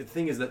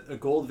is that a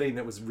gold vein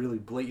that was really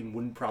blatant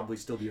wouldn't probably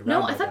still be around.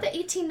 No, by I thought then. the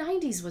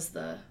 1890s was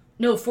the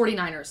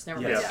 49ers.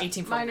 Never mind. Yeah.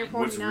 1849. Minor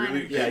What's 49.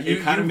 really Yeah,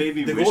 it kind of made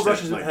me the wish gold that,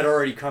 rushes like, had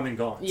already come and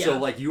gone. Yeah. So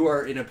like you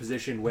are in a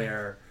position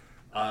where,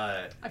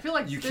 I feel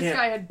like you this can't-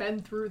 guy had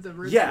been through the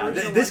root. yeah,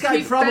 original this one. guy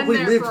He's probably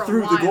been there lived for a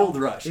through the while. gold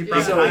rush. He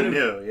probably So-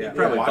 knew. Yeah.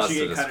 Probably watching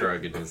busted it a kinda-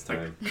 strug in his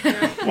time.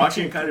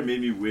 watching it kind of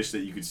made me wish that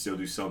you could still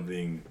do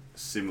something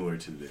similar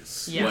to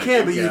this. Yeah. You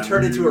can, but you Yeah.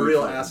 turn into a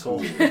real Really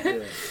asshole. You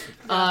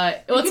Well,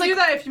 it's can like do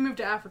that if you move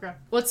to Africa.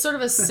 well, it's sort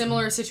of a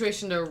similar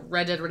situation to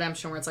Red Dead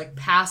Redemption, where it's like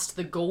past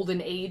the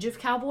golden age of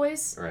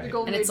cowboys, Right. The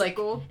golden and it's age of like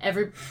gold.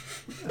 every.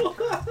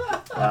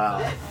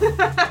 Wow.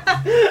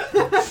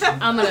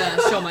 I'm gonna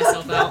show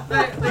myself out.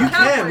 You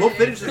can. We'll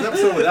finish this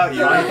episode without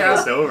you.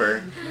 Podcast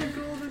over.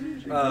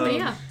 But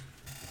yeah.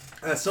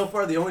 So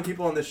far, the only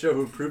people on this show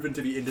who've proven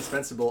to be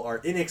indispensable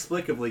are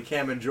inexplicably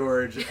Cam and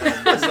George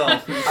and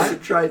myself.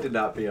 I've tried to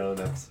not be on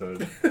an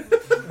episode.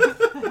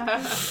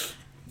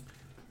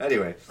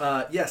 Anyway,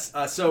 Yes.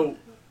 So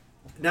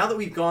now that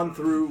we've gone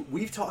through,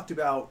 we've talked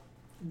about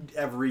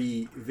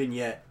every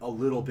vignette a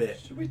little bit.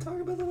 should we talk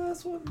about the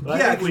last one? Well, I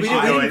Yeah, think 'cause we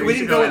should didn't- we should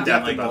didn't go in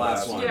depth like in the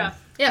last one. Yeah.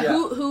 Yeah, Yeah.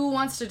 who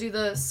wants to do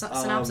the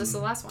synopsis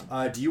of the last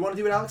one? Do you want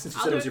to do it, Alex? Since you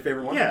I'll said do it was it. your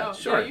favorite one. Yeah, Oh,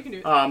 sure. yeah, you can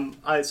do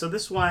it. So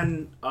this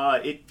one,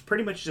 it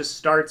pretty much just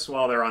starts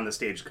while they're on the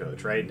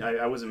stagecoach, right?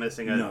 I wasn't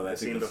missing a, No, I a think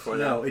scene that's- before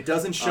that. No, it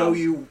doesn't show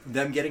you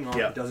them getting on.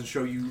 yeah. It doesn't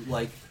show you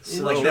like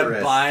Slow them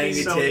rest. buying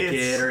a So ticket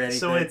it's, or anything.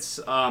 so it's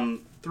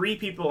 3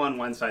 people on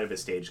one side of a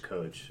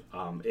stagecoach: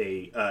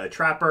 a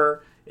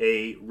trapper,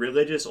 a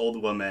religious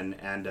old woman,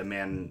 and a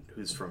man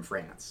who's from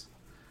France.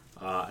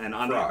 And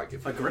on Frog. the,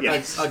 If a, you- gra-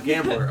 Yes. a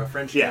gambler, a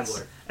French yes,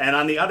 gambler. and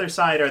on the other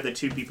side are the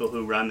 2 people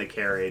who run the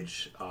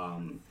carriage: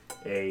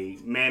 a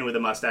man with a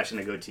mustache and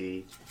a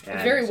goatee,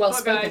 and, Very well Oh,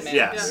 spoken guys. man.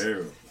 Yes.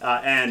 Ew.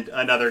 And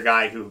another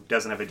guy who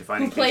doesn't have a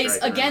defining Who plays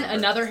feature I can again remember.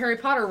 another Harry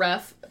Potter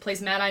ref plays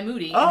Mad Eye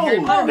Moody. in Oh, Harry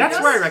Potter. that's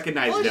yes. where I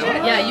recognized Holy him. shit.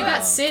 Yeah, you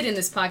got Sid in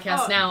this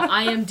podcast Oh. now.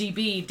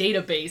 IMDb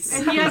database.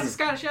 And he has a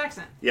Scottish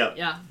accent. Yep.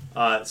 Yeah.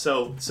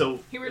 So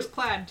He wears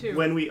plaid too.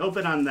 when we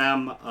open on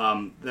them,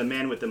 the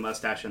man with the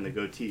mustache and the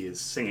goatee is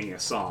singing a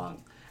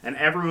song, and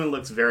everyone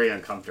looks very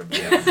uncomfortable.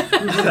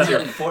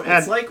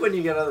 It's like when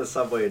you get on the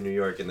subway in New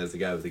York and there's a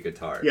guy with a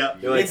guitar. Yeah.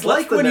 You're It's "What's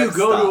like the when you next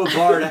go to stop?" a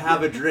bar to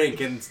have a drink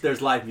and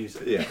there's live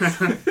music. Yeah.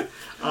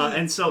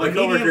 And so My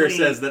coworker immediately,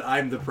 says that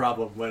I'm the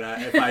problem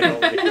if I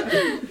don't like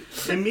that.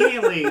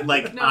 immediately,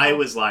 like No. I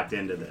was locked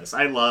into this.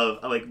 I love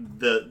like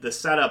the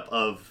setup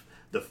of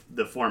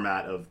the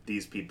format of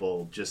these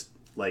people just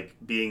like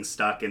being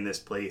stuck in this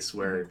place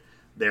where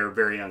they're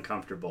very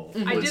uncomfortable.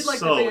 I was did like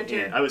the so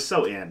banter. in. I was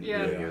so in.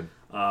 Yeah. Yeah.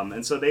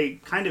 And so they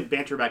kind of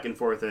banter back and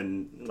forth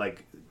and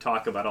like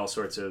talk about all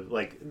sorts of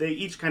like they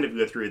each kind of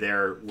go through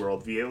their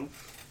worldview,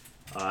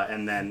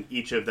 and then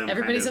each of them.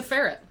 Everybody's kind of, a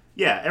ferret.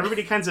 Yeah,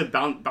 everybody kind of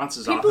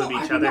bounces off People of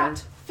each are other,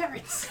 not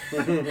ferrets.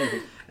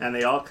 and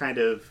they all kind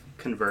of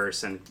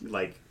converse and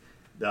like.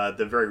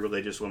 The very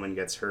religious woman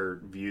gets her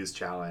views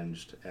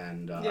challenged,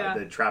 and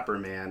the trapper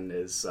man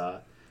is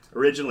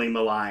originally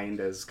maligned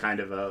as kind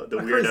of the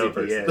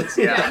weirdo he is.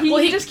 Yeah.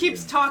 He just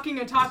keeps talking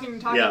and talking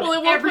and talking. Yeah. Well,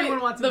 at one Everyone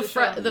point, wants him to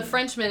show up. the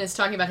Frenchman is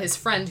talking about his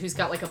friend who's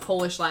got like a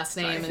Polish last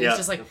name, and Yeah. he's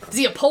just like, is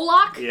he a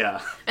Polak? Yeah.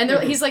 And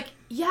he's like,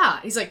 yeah.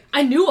 He's like,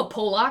 I knew a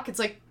Polak. It's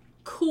like,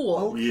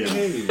 cool. We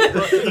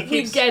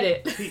get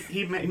it.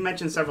 He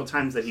mentioned several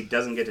times that he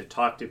doesn't get to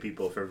talk to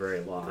people for very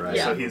long. Right.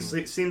 Yeah. So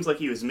it seems like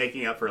he was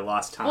making up for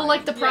lost time. Well,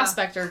 like the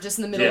prospector, just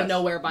in the middle of Yes.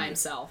 nowhere by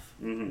himself.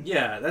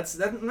 Yeah, that's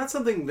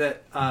something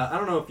that I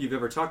don't know if you've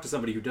ever talked to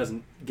somebody who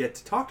doesn't get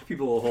to talk to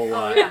people a whole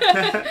lot.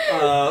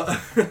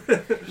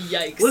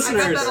 Yikes.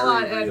 Listeners, I got that a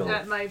lot Very real.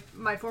 at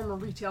my former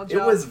retail It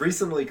job. was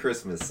recently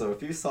Christmas, so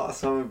if you saw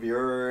some of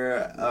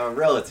your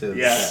relatives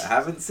Yes. that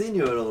haven't seen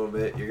you in a little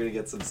bit, you're gonna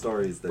get some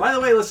stories. That by the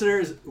way,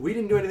 listeners, we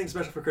didn't do anything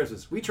special for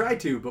Christmas. We tried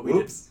to, but we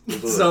Oops.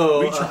 didn't. So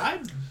We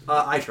tried?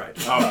 I tried.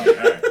 Oh,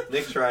 alright.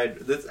 Nick tried.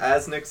 This,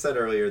 as Nick said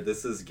earlier,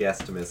 this is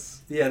Guestmas.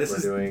 Yeah, this We're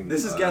is doing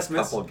Guestmas.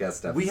 couple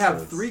guest episodes. We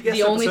have 3 guest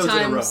The only episodes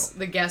in a row. times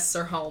the guests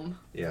are home.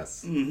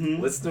 Yes.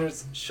 Mm-hmm.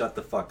 Listeners, shut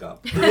the fuck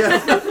up.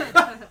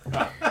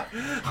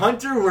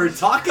 Hunter, we're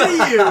talking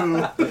to you.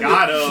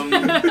 Got him.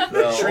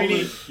 No,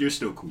 Trini, you're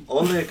still cool.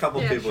 only a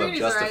couple Yeah, people have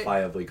Trini's alright.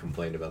 justifiably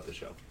complained about the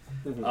show.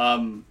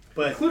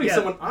 But Including yeah,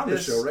 someone on the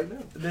show right now.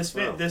 This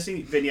Wow. this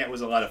vignette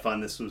was a lot of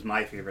fun. This was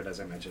my favorite, as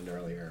I mentioned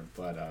earlier.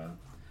 But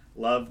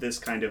love this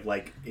kind of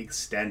like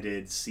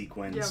extended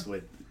sequence Yeah.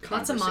 with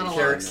Lots of conversation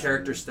monologues. and-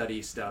 Character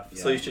study stuff.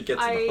 So you should get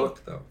to the I-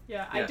 hook, though.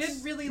 Yeah, Yes. I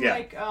did really Yeah.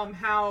 like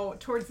how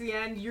towards the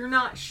end you're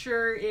not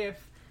sure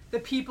if the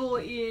people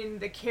in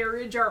the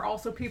carriage are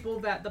also people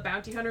that the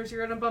bounty hunters are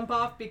going to bump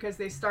off because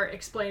they start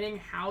explaining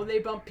how they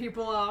bump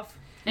people off.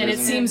 And it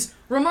seems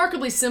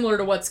remarkably similar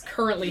to what's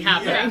currently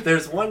happening.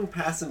 There's one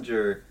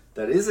passenger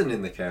that isn't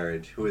in the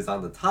carriage who is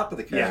on the top of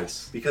the carriage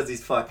Yes. because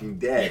he's fucking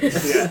dead.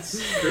 Yes.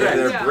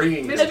 They're Yeah.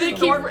 bringing Mr. him And they keep,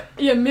 somewhere.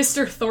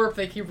 Mr. Thorpe,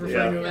 they keep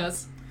referring to him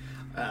as.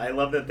 I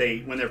love that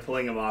when they're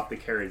pulling him off the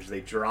carriage, they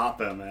drop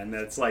him, and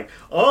it's like,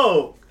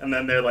 oh, and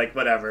then they're like,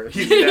 whatever,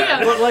 he's dead.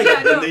 Yeah. But like,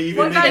 Yeah, no, And they even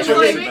one make guy's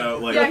jokes like-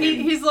 about, like... Yeah,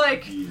 he's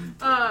like,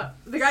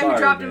 the guy Sorry, who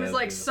dropped him man. is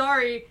like,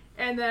 sorry,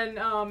 and then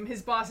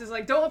his boss is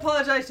like, don't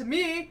apologize to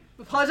me,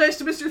 apologize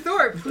to Mr.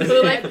 Thorpe.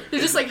 They're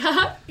just like,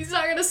 haha, he's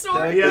not gonna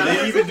snore. Yeah.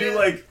 They even do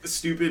like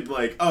stupid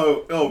like they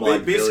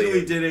Vaudevillian.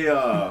 basically did a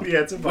Yeah,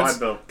 it's a What's-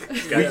 vaudeville.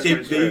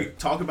 they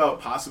talk about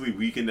possibly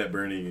Weekend at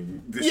Burning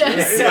and this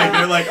Yes. like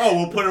they're like, oh,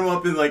 we'll put him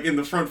up in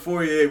the front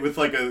foyer with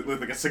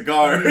a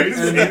cigar and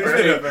newspaper,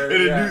 a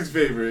yeah.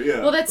 newspaper,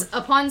 yeah. Well, that's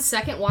upon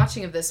second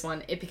watching of this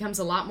one, it becomes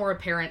a lot more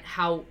apparent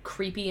how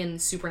creepy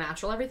and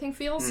supernatural everything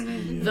feels.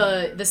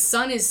 The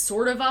sun is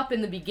sort of up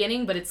in the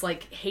beginning, but it's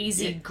like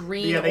hazy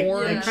green, They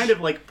orange. kind of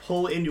like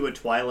pull into a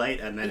twilight,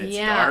 and then it's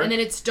yeah, dark. and then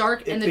it's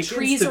dark, It and the begins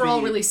trees to are all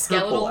be really purple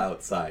skeletal.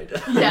 outside.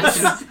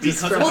 Yes.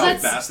 Because of Well, how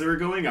that's- fast they were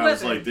going, I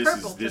was Listen, like, this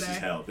purple is today.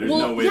 hell. There's Well,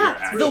 no way yeah,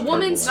 they're actually the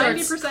woman purple.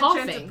 starts 90% chance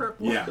coughing. of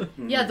purple. Yeah.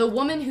 Yeah, the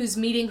woman who's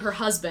meeting her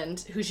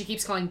husband, who she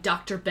keeps calling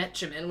Dr.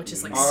 Benjamin, which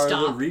is like, are the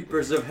stop.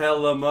 reapers of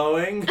hell a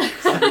mowing?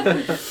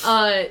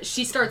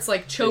 She starts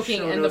like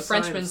choking, They show and no the sign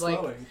of Frenchman's like,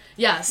 slowing.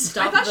 yeah, I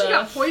stop thought the... she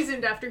got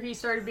poisoned after he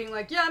started being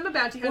like, yeah, I'm a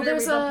bounty hunter, and we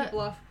there's bump a- people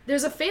off.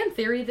 There's a fan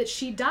theory that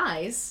she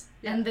dies,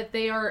 Yeah. and that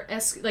they are,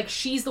 like,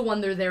 she's the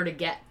one they're there to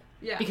get.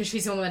 Yeah. Because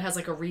she's the only one that has,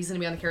 like, a reason to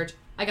be on the carriage.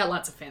 I got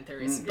lots of fan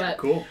theories. But,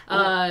 cool.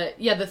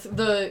 yeah,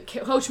 the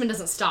coachman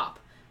doesn't stop.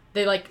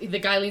 They, like, the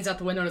guy leans out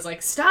the window and is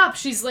like, stop!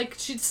 She's like,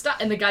 she'd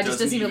stop. And the guy just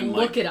doesn't even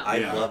look it up. I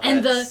Yeah. love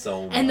And that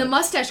so much. and the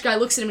mustache guy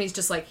looks at him and he's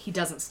just like, he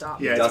doesn't stop.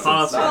 Yeah, it's Doesn't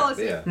policy. stop,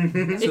 Policy. Yeah.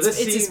 It's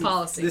his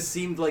policy. This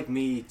seemed like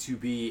me to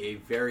be a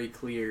very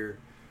clear.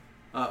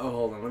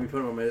 Hold on. Let me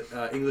put on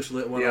my English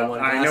Lit 101.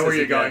 Yeah, I know glasses where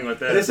you're again. going with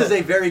this. This is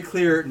a very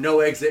clear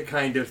no exit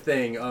kind of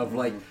thing of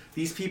like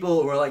these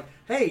people who are like,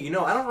 hey,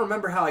 I don't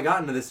remember how I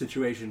got into this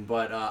situation,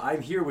 but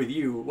I'm here with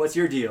you. What's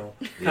your deal?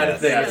 Kind of Yes.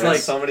 thing. Yeah, it's there's like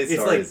so many it's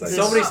stories like like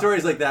so that. many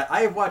stories like that.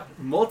 I have watched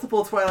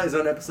multiple Twilight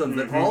Zone episodes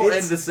that all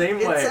end the same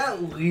It's way.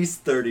 at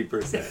least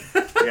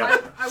 30%. Yeah.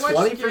 I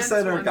watched 20%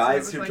 Gantz are once,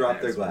 guys and it who was drop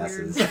like, their that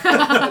was glasses. weird.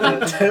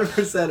 And then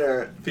 10%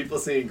 are people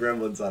seeing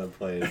gremlins on a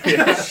plane.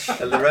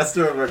 And the rest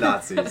of them are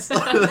Nazis.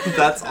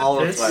 That's all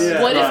of This- Twilight.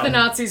 Yeah. What if the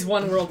Nazis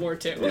won World War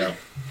II? Yeah.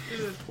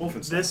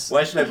 Wolfenstein. This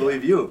Why should I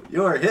believe you?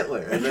 You're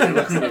Hitler. And then he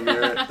looks at him,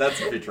 that's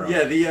Futurama.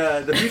 Yeah,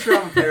 the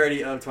Futurama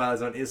parody of Twilight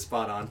Zone is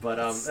spot on, but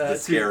The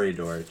Scary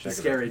Door. Check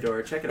Scary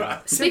Door. Check it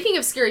out. Speaking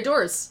of scary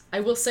doors, I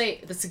will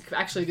say that's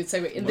actually a good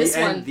segue. In this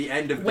one, the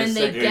end of when this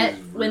they segment. get is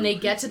when they really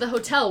get to the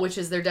hotel, which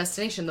is their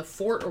destination, the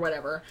fort or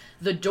whatever,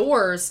 the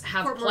doors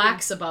have Fort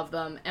plaques above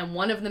them, and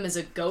one of them is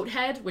a goat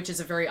head, which is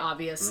a very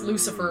obvious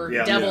Lucifer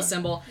Yeah. devil Yeah.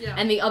 symbol, Yeah.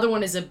 and the other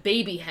one is a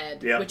baby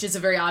head, Yeah. which is a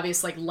very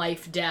obvious like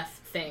life death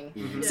thing.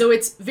 Mm-hmm. So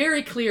it's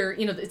very clear,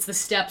 it's the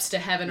steps to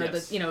heaven, or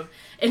Yes.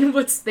 and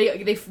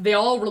they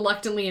all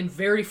reluctantly and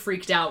very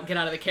freaked out get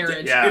out of the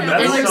carriage. Yeah, and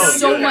that's there's so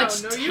so good.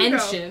 much No, you go.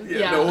 tension.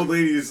 Yeah, the old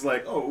lady is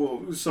like, "Oh,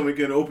 well, is someone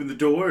gonna open the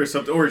door or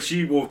something?" Or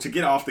to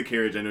get off the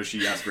carriage. I know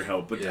she asked for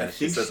help, but I Yeah,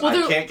 she think says, Well, I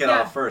they're- can't get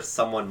yeah. off first.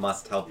 Someone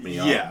must help me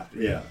off.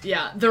 yeah.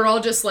 Yeah, they're all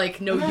just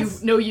like, no,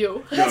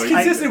 you. That's No,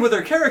 consistent with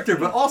her character,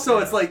 but also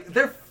it's like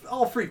they're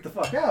all freaked the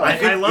fuck out.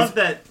 I love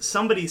that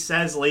somebody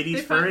says ladies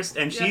They found- first,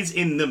 and yeah. she's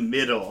in the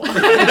middle.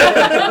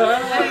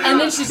 And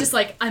then she's just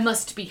like, I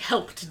must be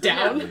helped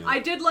down. I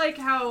did like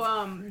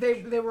how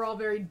they were all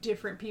very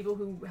different people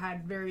who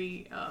had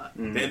very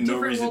They had no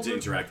different reason world- to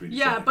interact with each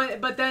yeah, other.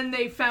 but then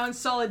they found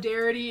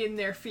solidarity in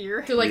their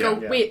fear. They're like, Yeah.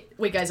 oh,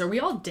 wait, guys, are we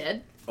all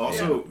dead?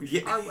 Also,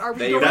 Are we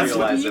They going That's to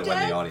what- realize be it when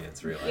dead? the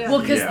audience realizes. Yeah. Well,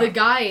 because Yeah. the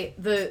guy,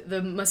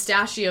 the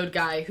mustachioed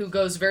guy who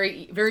goes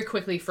very, very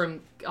quickly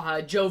from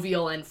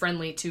jovial and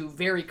friendly to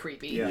very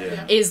creepy,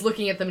 Yeah. is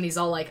looking at them and he's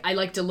all like, I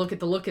like to look at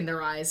the look in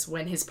their eyes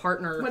when his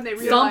partner When they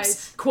thumps,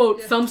 realize- quote,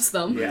 Yeah. thumps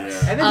them. Yeah.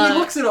 and then he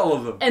looks at all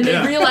of them. And they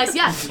Yeah. realize,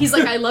 he's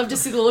like, I love to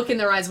see the look in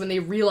their eyes when they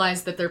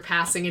realize that they're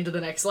passing into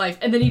the next life.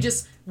 And then he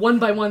just, one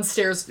by one,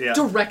 stares Yeah.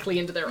 directly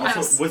into their eyes.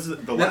 Also, was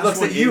it the That last looks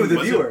one at you, in, the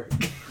was viewer.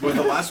 Was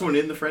the last one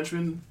in The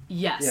Frenchman?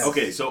 Yes. Yeah.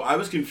 Okay, so I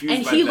was confused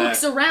And by he that.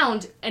 looks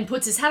around and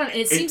puts his hat on, and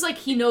it seems like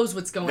he knows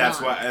what's going That's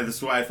on.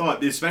 why I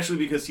thought, especially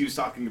because he was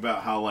talking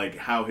about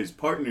how his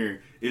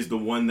partner is the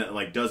one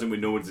that does it when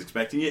no one's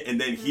expecting it,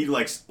 and then he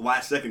last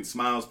second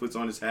smiles, puts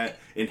on his hat,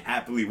 and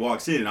happily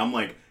walks in, and I'm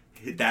like,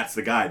 that's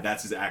the guy,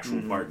 that's his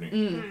actual partner.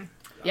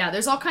 Yeah,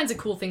 there's all kinds of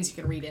cool things you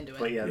can read into it.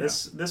 But yeah,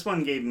 this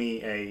one gave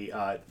me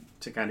a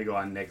to kind of go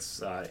on Nick's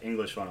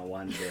English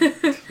 101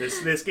 here.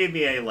 this gave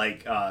me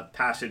a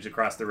passage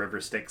across the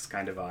river Styx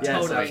kind of vibe.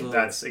 Yes, Totally. absolutely.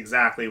 That's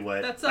exactly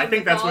what That's I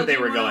think that's what they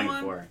were mythology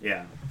going 101? for.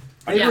 Yeah.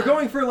 They Yeah. were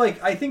going for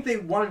I think they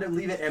wanted to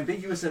leave it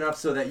ambiguous enough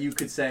so that you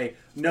could say,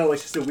 no,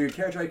 it's just a weird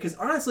character. Because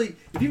honestly,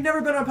 if you've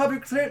never been on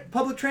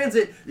public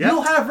transit, Yeah.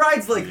 you'll have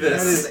rides like That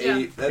this.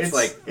 is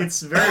that's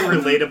It's very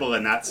relatable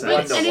in that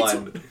One sense. to and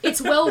one.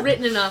 it's well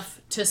written enough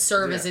to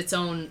serve as Yeah. its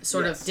own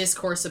sort Yes. of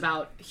discourse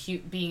about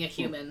being a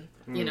human.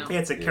 You know,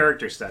 It's a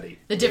character study.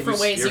 the different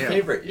was ways Your you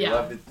favorite. can. You Yeah.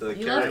 loved the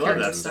You love characters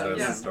character instead studies. of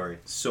Yeah. the story.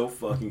 So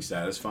fucking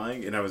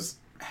satisfying, and I was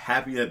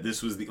happy that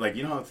this was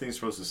you know how things are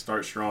supposed to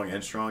start strong,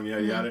 end strong,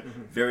 yada yada.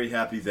 Very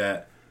happy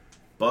that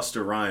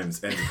Busta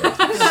Rhymes ended like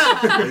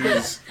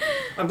this.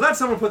 I'm glad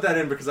someone put that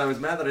in because I was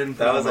mad that I didn't put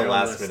That it was on a my own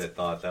last list. minute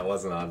thought. That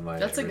wasn't on my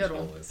That's a good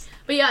original one. list.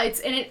 But yeah,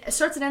 it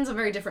starts and ends on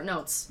very different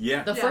notes.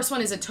 Yeah. The Yeah. first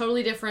one is a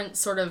totally different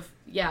sort of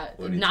Looney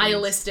Tunes.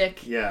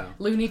 nihilistic Yeah.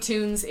 Looney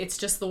Tunes. It's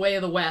just the way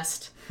of the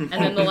West. And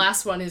then the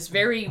last one is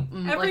very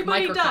Everybody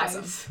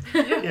microcosm. dies.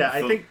 Yeah,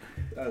 I So- think.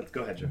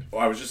 Go ahead, Joe. Oh,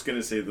 I was just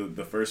gonna say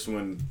the first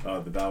one,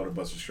 the Ballad of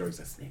Buster Scruggs.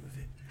 That's the name of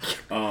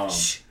it.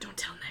 Shh! Don't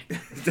tell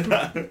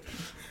Nick.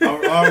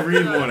 I'll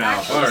read one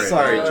out. All right.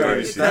 Sorry, All right.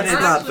 George. That's Are-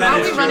 not are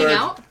that we is running George.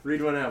 out?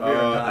 Read one out. We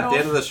are At not. the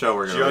end of the show,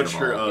 we're gonna Judge read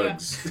her them all.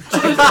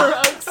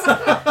 Uggs.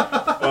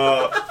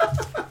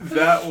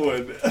 That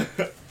one,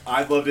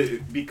 I loved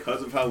it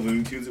because of how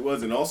Looney Tunes it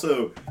was, and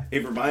also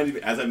it reminded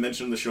me, as I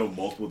mentioned on the show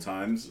multiple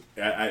times,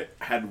 I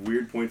had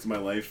weird points in my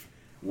life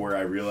where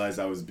I realized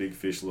I was big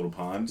fish, little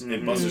pond,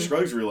 and Buster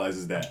Scruggs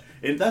realizes that,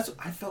 and I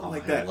felt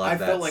like I that. love I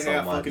that felt like so I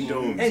got much. fucking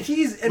domed.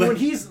 And when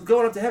he's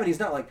going up to heaven, he's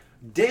not like,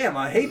 damn,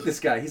 I hate this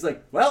guy. He's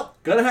like, well,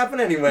 gonna happen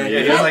anyway. Yeah,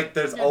 You he's know? like,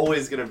 there's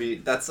always gonna be.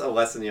 That's a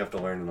lesson you have to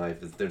learn in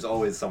life. Is there's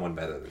always someone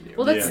better than you.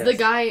 Well, that's Yes. the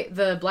guy,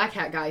 the black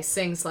hat guy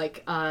sings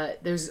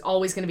there's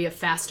always going to be a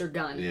faster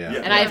gun. Yeah. Yeah.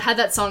 And I've had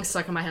that song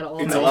stuck in my head all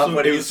the It's I time. love also-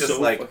 when he it was was just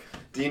so like, fuck-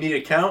 "Do you need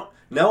a count?"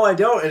 No, I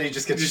don't, and he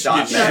just gets Just shot.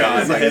 gets in the head. shot.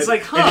 It's like, It's like,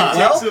 And huh?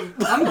 it takes him.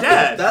 I'm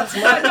dead.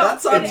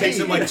 that's on It takes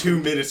me. him like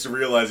 2 minutes to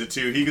realize it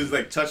too. He goes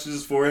touches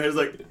his forehead. He's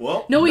like,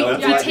 well, No, he, No,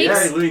 he yeah, takes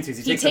yeah, Looney Tunes.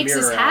 He takes the his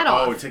mirror hat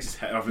out. off. Oh, it takes his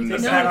hat off in the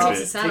Takes No, back he of takes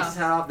it. his hat takes off. his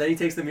hat off, then he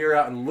takes the mirror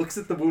out and looks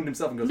at the wound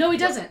himself and goes, No, he "What?"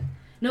 doesn't.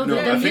 No, No,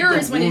 the I think mirror the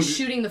is when he's wound-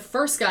 shooting the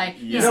first guy.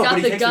 Yeah. He's No, got but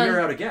he the takes gun. the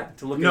mirror out again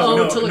to look No, at Oh,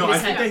 no, to look no. at I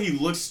his think hat. that he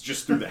looks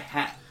just through the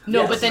hat.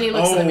 No, Yes. but then he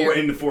looks in the mirror.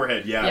 in the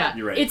forehead. Yeah, Yeah,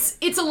 you're right.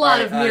 it's a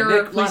lot of mirror,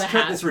 Nick, a lot please of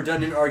cut hat. this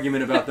redundant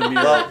argument about the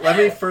mirror. Well, let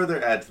me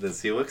further add to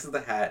this. He looks at the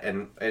hat,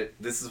 and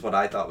this is what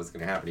I thought was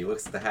going to happen. He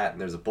looks at the hat,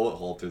 and there's a bullet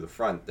hole through the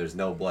front. There's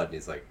no blood, and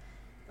he's like,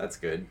 "That's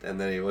good." And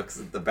then he looks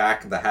at the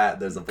back of the hat.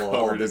 There's a bullet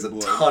hole. Covered There's a in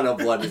blood. ton of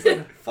blood. He's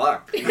like,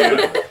 "Fuck."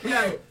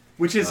 Yeah.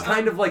 Which is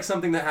kind of like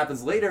something that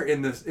happens later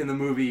in the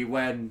movie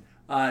when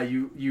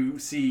you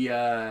see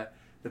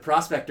the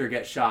prospector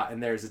get shot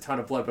and there's a ton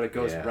of blood, but it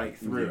goes Yeah. right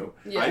through.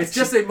 Yeah. It's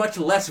just a much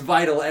less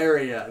vital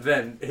area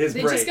than his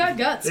They brain. just got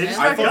guts, They man. just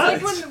I got thought-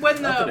 It's guts. like when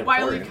the Nothing Wile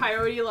E. important.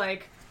 Coyote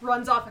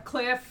runs off a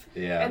cliff,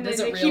 Yeah. and then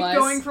Doesn't they keep realize.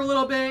 going for a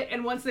little bit,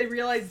 and once they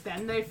realize,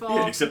 then they fall.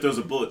 Yeah, except there was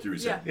a bullet through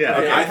his head. Yeah.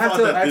 Okay, I have thought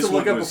to, that I have this to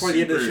look one up was before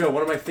the end of the super- show.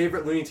 One of my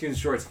favorite Looney Tunes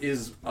shorts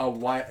is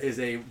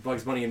a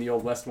Bugs Bunny in the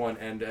Old West one,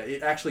 and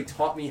it actually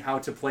taught me how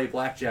to play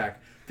blackjack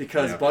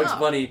because Yeah. Bugs Oh.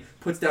 Bunny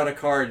puts down a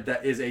card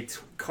that is a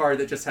card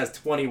that just has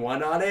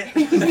 21 on it.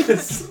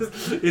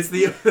 it's the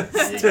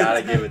You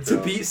gotta give it to to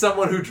him. beat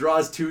someone who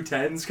draws 2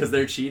 10s because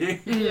they're cheating.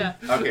 Yeah.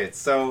 Okay,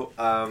 so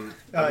I'm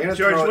gonna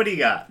George, throw what do you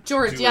got?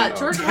 George, Too yeah, late.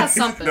 George has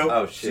something. Nope.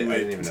 Oh shit! Too I late.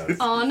 didn't even notice.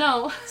 Oh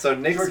no. So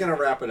Nick's gonna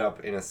wrap it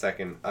up in a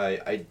second.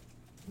 I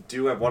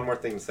do have one more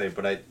thing to say,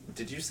 but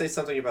did you say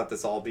something about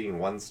this all being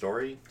one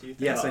story? Do you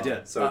think? Yes, I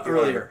did. So if you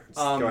earlier.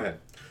 wanna- go ahead.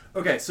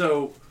 Okay,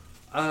 so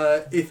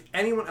if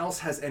anyone else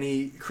has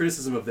any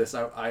criticism of this,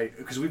 I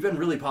because we've been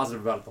really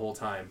positive about it the whole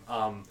time.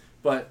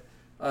 But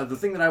the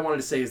thing that I wanted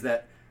to say is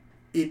that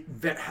it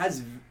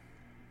has.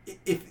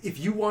 If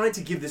you wanted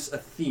to give this a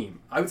theme,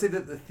 I would say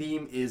that the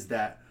theme is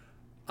that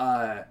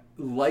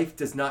life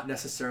does not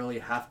necessarily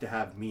have to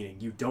have meaning.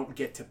 You don't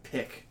get to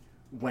pick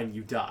when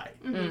you die.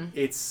 Mm-hmm.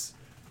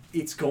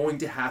 It's going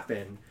to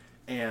happen,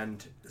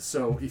 and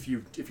so if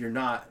you're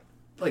not,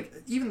 like,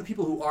 even the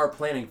people who are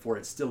planning for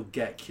it still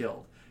get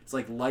killed. It's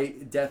like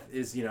death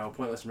is,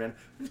 pointless and random.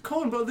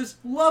 Coen Brothers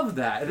love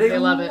that. They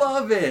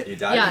love it. You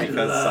died Yeah.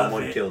 because Love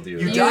someone it. killed you.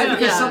 You Yeah. died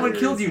because Yeah. someone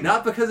killed you,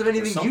 not because of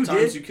anything you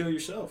Sometimes did. you kill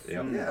yourself.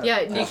 Yep.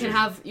 Yeah, you can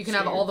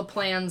have all the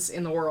plans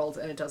in the world,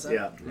 and it doesn't.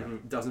 Yeah.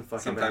 It doesn't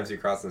fucking Sometimes matter. you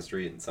cross the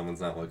street and someone's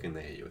not looking,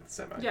 they hit you with the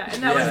semi. Yeah,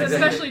 and that Yeah, was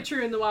exactly. especially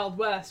true in the Wild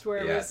West, where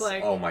it Yes. was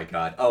like, Oh my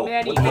god. Oh,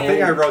 Man the eating.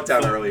 thing I wrote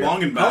down earlier.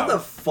 Long and How bow. the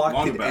fuck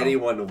Long did and bow.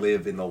 anyone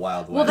live in the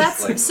Wild West? Well,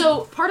 that's Like,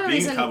 so. Part of the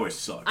Being a reason cowboy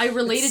sucks. I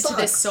related to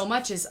this sucks. so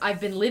much is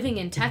I've been living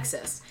in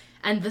Texas,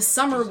 and the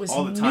summer was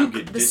all the time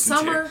get the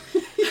summer.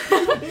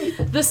 dysentery.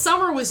 The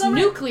summer was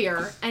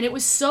nuclear, and it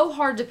was so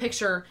hard to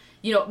picture,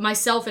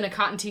 myself in a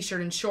cotton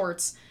t-shirt and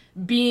shorts,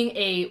 being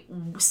a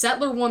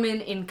settler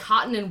woman in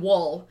cotton and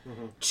wool,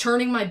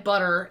 churning my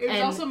butter it was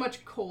and also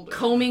much colder.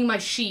 combing my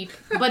sheep,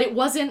 but it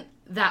wasn't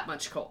that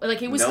much cold.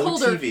 Like, it was no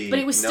colder, TV, but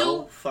it was no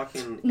still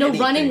fucking no anything.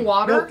 running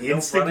water.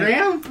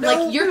 Instagram?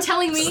 Like, you're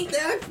telling me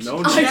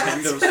No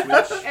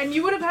Nintendo Switch. And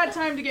you would have had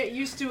time to get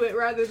used to it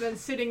rather than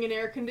sitting in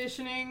air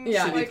conditioning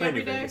Yeah. like Playing every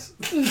New day.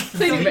 Vegas.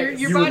 So your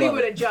You body love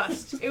would it.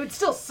 adjust. It would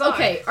still suck.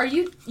 Okay,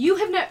 you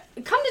have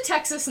come to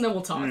Texas and then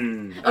we'll talk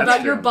that's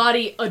about your true.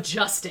 body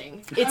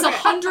adjusting. It's Okay.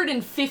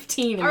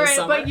 115 in All the right,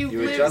 summer. but you You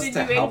lived adjust in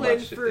to New how England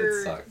much it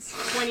for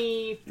sucks.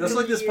 20. Just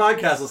like this years.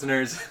 podcast,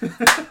 listeners.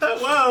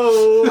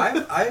 Whoa!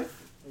 I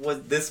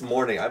was this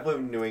morning. I've lived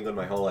in New England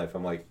my whole life.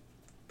 I'm like,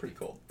 pretty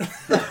cold.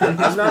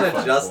 I'm not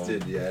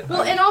adjusted yet.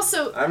 Well, and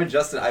also, I'm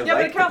adjusted. I Yeah,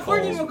 like but a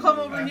Californian the will cold. come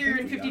over here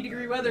in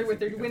 50-degree weather with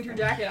their winter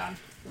jacket on.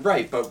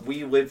 Right, but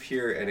we live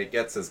here and it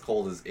gets as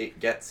cold as it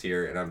gets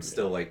here, and I'm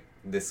still like,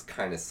 this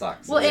kind of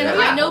sucks. well, and It's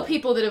I know cold.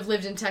 people that have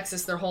lived in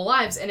Texas their whole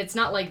lives, and it's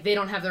not like they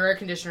don't have their air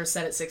conditioner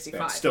set at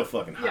 65. It's still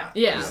fucking hot.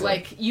 Yeah, It's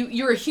like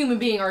you're a human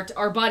being.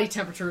 Our body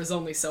temperature is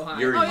only so high.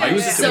 You're Oh, yeah,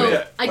 used yeah. to So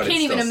it, I but can't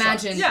it even still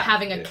imagine sucks. Yeah.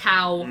 having a Yeah.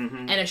 cow Mm-hmm.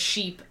 and a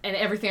sheep and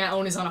everything I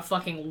own is on a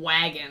fucking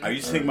wagon. I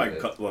used to think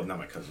not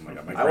my cousin, my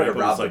I would have grandpa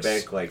robbed was a like,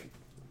 bank like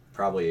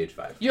probably age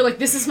 5. You're like,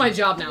 this is my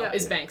job now. Yeah.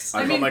 Is banks. I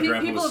I thought mean, my pe-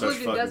 grandpa people was have such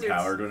lived in fucking deserts.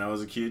 coward when I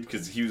was a kid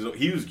because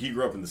he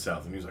grew up in the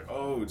South and he was like,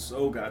 oh, it's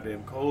so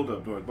goddamn cold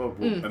up north. Blah,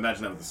 blah, blah.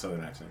 Imagine that with a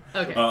Southern accent.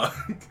 Okay.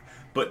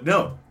 But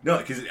no,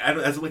 because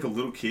as like a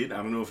little kid, I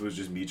don't know if it was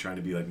just me trying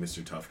to be like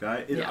Mr. Tough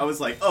Guy. Yeah. I was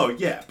like, oh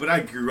yeah, but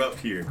I grew up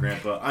here,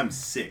 Grandpa. I'm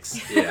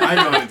 6. Yeah. I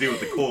know how to deal with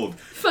the cold.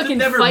 Fucking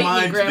Never fight me,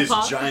 mind Grandpa.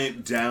 this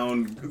giant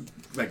down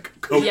like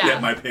coat Yeah.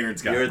 that my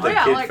parents got. You're me. the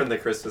yeah, kid like- from the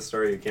Christmas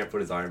story who can't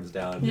put his arms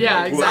down.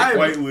 Yeah, Like, exactly.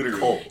 Quite literally.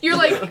 Cold. You're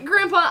like,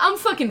 Grandpa, I'm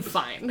fucking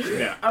fine.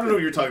 Yeah, I don't know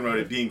what you're talking about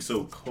it being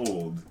so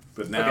cold,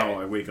 but now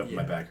Okay. I wake up and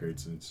my Yeah. back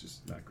hurts and it's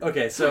just not great.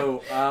 Okay,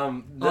 so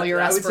All your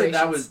I would say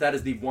aspirations. that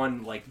is the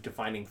one like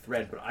defining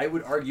thread, but I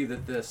would argue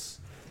that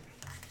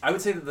I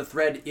would say that the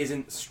thread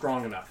isn't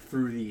strong enough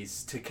through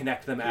these to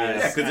connect them as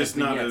Yeah, because as it's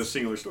not a vignettes.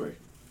 singular story.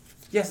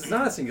 Yes, it's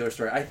not a singular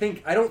story. I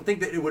don't think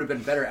that it would have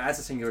been better as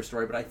a singular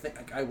story, but I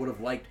think I would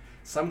have liked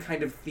some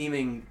kind of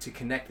theming to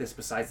connect this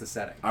besides the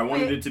setting. I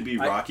wanted it to be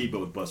I- Rocky, but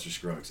with Buster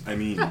Scruggs. I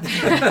mean,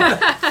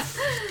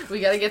 We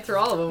got to get through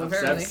all of them,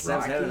 apparently.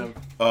 Sam's handed him.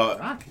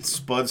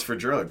 Spuds for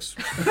drugs.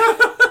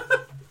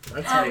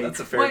 That's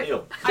a fair Wait.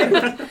 deal.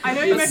 I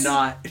know you It's mentioned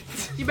not.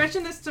 you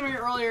mentioned this to me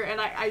earlier, and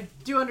I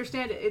do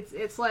understand it.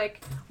 It's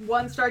like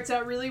one starts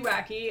out really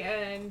wacky,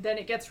 and then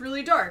it gets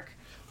really dark.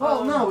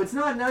 Well, no, it's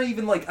not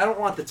even like I don't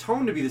want the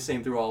tone to be the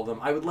same through all of them.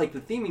 I would like the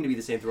theming to be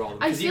the same through all of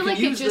them. I 'cause you feel can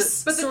like it use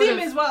just But the sort theme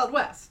of, is Wild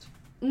West.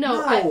 No,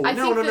 No, I think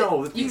no, that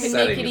no. you can Setting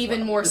make it is even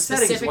Wild more West. The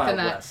setting is specific Wild than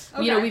that. West.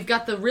 You know, Okay. we've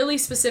got the really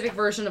specific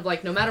version of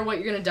like no matter what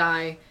you're gonna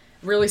die,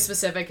 really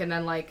specific, and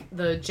then like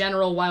the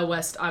general Wild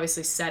West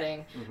obviously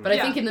setting. But I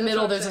Yeah, think in the that's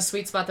middle what I'm there's a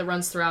saying. sweet spot that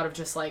runs throughout of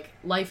just like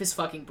life is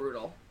fucking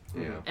brutal,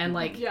 Yeah. and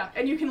like Yeah,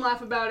 and you can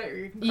laugh about it, or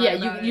you can cry yeah,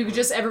 about you it.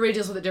 just everybody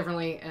deals with it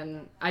differently,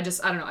 and I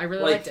don't know, I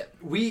really liked it.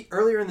 We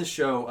earlier in the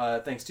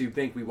show, thanks to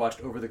Bink, we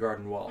watched Over the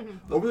Garden Wall.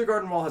 Mm-hmm. Over the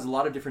Garden Wall has a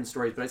lot of different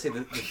stories, but I'd say the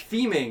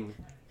theming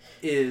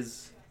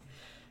is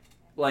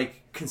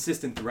like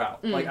consistent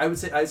throughout. Like I'd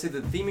say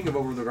the theming of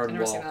Over the Garden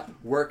never seen Wall that.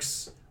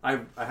 works. I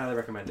highly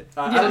recommend it.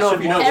 Yeah, I don't know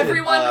if you know.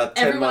 everyone,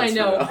 10 everyone I months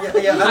know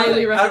from now.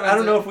 highly recommends I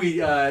don't know it. if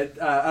we. I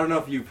don't know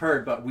if you've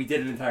heard, but we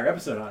did an entire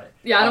episode on it.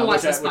 Yeah, I don't watch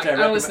which this which podcast. I don't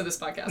recommend- listen to this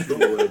podcast. Who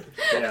would?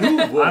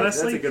 Who would?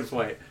 Honestly, That's a good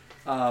point.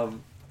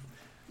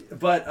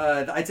 But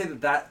I'd say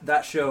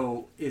that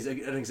show is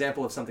an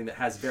example of something that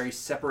has very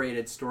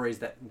separated stories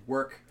that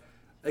work.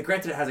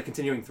 Granted, it has a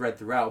continuing thread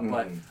throughout,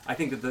 but I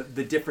think that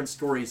the different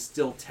stories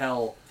still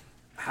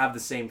have the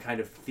same kind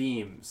of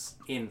themes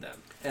in them.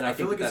 And I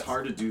feel think like it's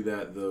hard to do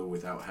that though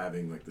without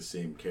having like the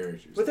same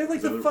characters. But they're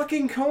like the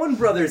fucking Coen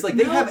brothers. Like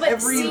they have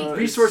every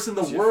resource in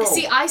the world.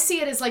 See, I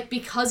see it as like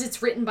because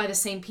it's written by the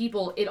same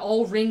people, it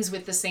all rings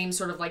with the same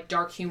sort of like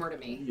dark humor to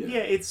me. Yeah,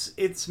 it's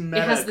meta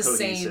It has the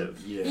cohesive.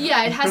 same.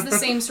 Yeah, it has the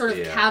same sort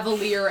of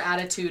cavalier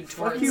attitude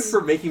towards. Fuck you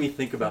for making me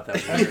think about that.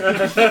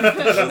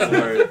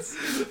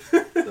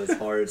 Those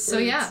hard. So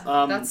yeah,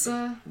 that's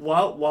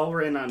While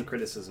we're in on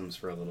criticisms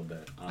for a little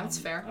bit, that's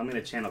fair. I'm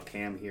going to channel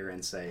Cam here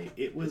and say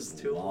it was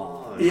too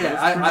long. Yeah,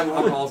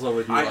 I'm also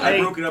with you. I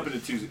broke it up into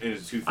two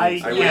things.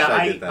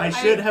 I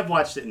should have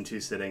watched it in 2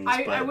 sittings.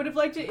 I would have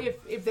liked it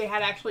if they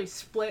had actually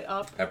split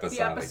up the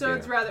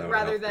episodes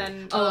rather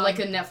than like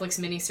a Netflix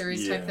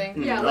miniseries type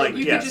thing. Yeah, like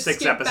you could just 6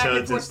 skip back and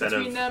episodes forth instead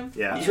between of them.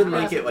 Yeah, you should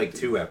make it like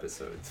 2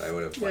 episodes. I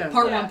would have liked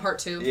Part 1, Part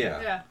 2.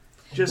 Yeah.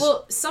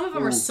 Well, some of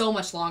them are so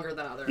much longer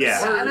than others.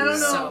 Yeah, and I don't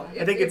know. So,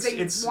 I think if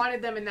it's they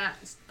wanted them in that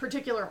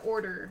particular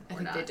order. I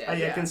think they did.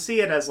 I can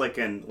see it as like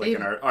an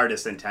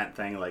artist intent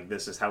thing. Like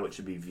this is how it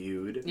should be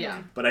viewed.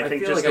 Yeah, but I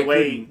think just the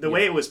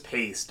way it was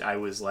paced, I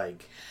was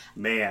like,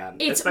 man,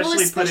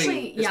 especially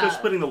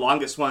putting the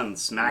longest one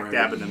smack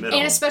dab in the middle,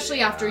 and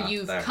especially after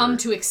you've come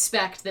to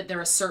expect that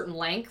they're a certain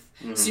length.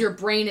 So your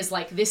brain is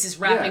like, this is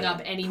wrapping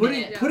up any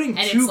minute. Putting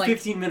and two it's like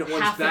 15-minute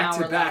ones back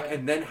to back,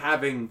 and then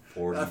having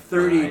a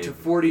 30 to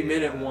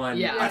 40-minute one.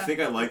 Yeah. I think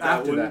I like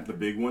that After one, that. the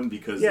big one,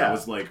 because that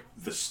was like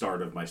the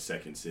start of my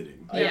second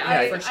sitting.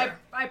 For sure.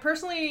 I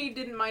personally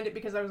didn't mind it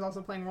because I was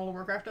also playing World of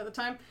Warcraft at the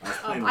time.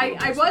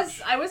 I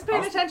was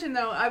paying attention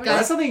though.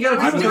 That's something you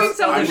gotta do doing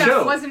something that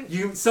show.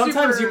 wasn't.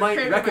 Sometimes you might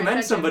super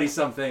recommend somebody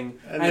something,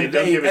 and they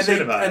don't give a shit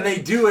about it, and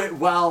they do it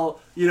while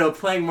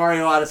playing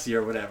Mario Odyssey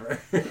or whatever.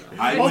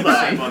 I did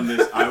the same on this.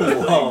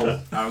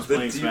 I was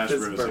playing Smash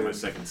Bros. In my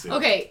second sitting.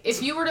 Okay,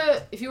 if you were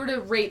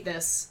to rate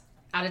this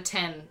out of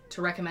 10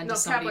 to recommend to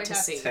somebody to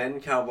see,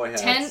 10 cowboy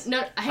hats. 10.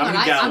 No, hang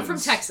on. I'm from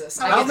Texas.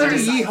 How many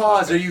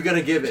yeehaws are you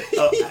gonna give it?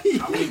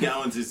 How many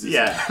gallons is this?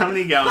 Yeah, how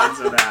many gallons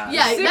of that?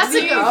 Yeah, that's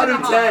a good. Out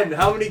of 10,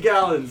 how many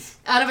gallons?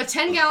 Out of a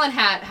 10-gallon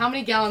hat, how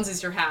many gallons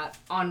is your hat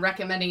on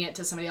recommending it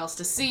to somebody else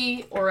to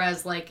see, or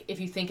as like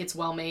if you think it's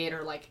well made,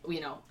 or like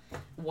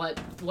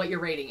what your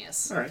rating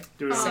is? All right,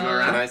 do it. So,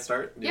 Can I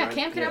start? Yeah,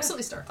 Cam can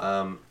absolutely start.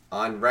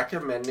 On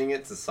recommending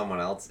it to someone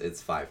else,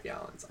 it's 5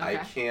 gallons. Okay.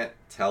 I can't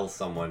tell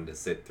someone to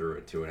sit through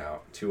a 2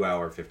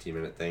 hour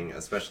 15-minute thing,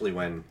 especially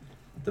when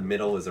the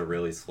middle is a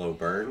really slow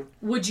burn.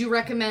 Would you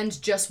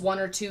recommend just 1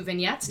 or 2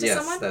 vignettes to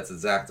someone? Yes, that's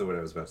exactly what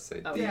I was about to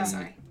say. Oh,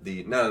 sorry.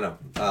 No.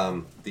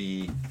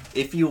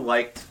 If you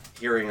liked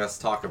hearing us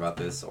talk about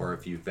this, or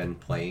if you've been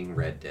playing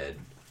Red Dead,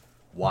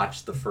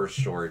 watch the first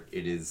short.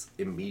 It is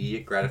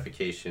immediate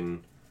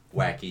gratification.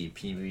 Wacky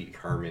Pee Wee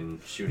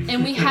Herman shooting.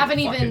 And we haven't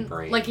even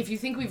brain. like if you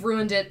think we've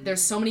ruined it. There's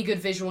so many good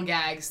visual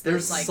gags.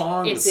 There's like,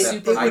 songs. It's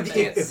that super.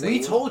 If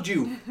we told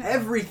you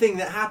everything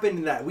that happened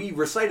in that, we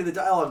recited the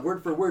dialogue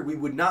word for word, we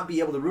would not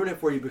be able to ruin it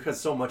for you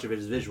because so much of it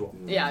is visual.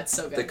 Yeah, it's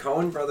so good. The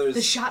Coen brothers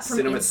the shot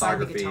from inside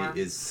the guitar cinematography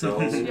is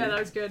so. Yeah, that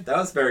was good. That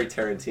was very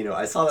Tarantino.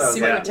 I saw that. I was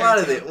Super like, what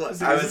are they?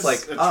 Tarantino. I was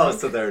like, oh,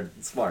 so they're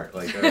smart.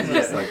 Like, I was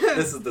just like,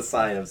 this is the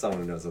sign of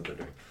someone who knows what they're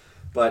doing.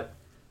 But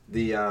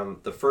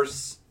the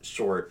first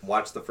short,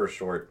 watch the first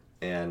short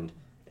and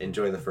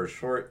enjoy the first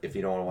short. If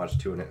you don't want to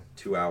watch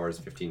 2 hours,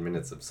 15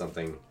 minutes of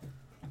something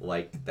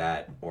like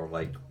that, or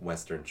like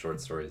Western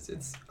short stories,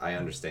 I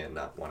understand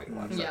not wanting to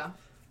watch that.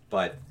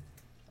 But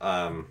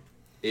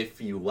if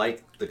you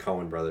like the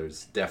Coen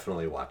brothers,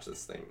 definitely watch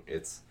this thing.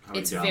 It's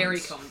very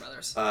Coen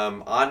brothers.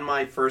 On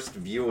my first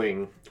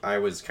viewing, I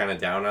was kind of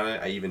down on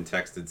it. I even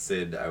texted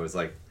Sid. I was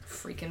like,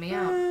 freaking me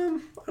out. I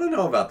don't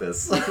know about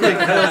this. I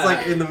was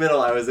like in the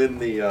middle. I was in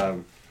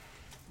the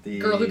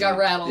girl who got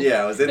rattled.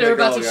 Yeah, I was in they were the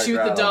girl about to who got shoot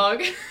rattled. the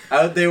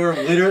dog. They were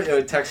literally, I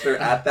would text her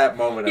at that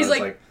moment. He's I was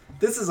like,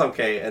 this is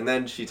okay. And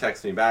then she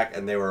texted me back,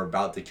 and they were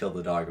about to kill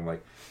the dog. I'm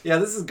like, yeah,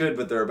 this is good,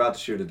 but they're about to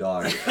shoot a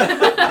dog.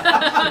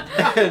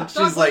 And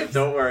she's like,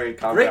 don't worry,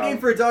 calm Great down. name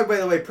for a dog, by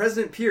the way,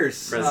 President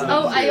Pierce.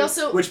 I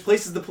also... Which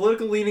places the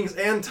political leanings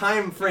and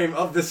time frame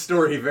of this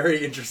story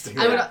very interesting.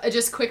 I would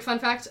just quick fun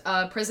fact,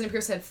 President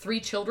Pierce had 3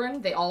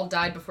 children. They all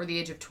died before the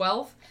age of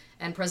 12.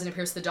 And President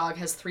Pierce, the dog,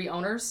 has 3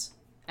 owners.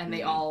 And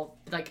they all,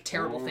 like,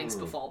 terrible things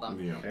befall them.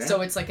 Yeah.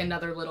 So it's like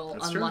another little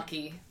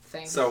unlucky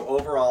thing. So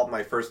overall,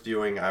 my first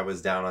viewing, I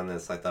was down on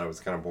this. I thought it was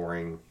kind of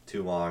boring,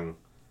 too long.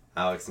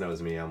 Alex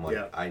knows me. I'm like,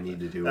 I need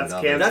to do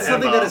another. That's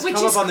something that has Which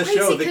come is up on the crazy,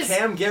 show, the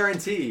Cam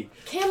guarantee.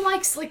 Cam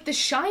likes, like, The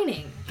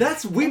Shining.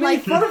 We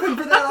made fun of him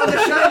for that on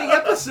the Shining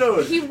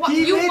episode. You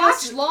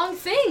watch long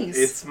things.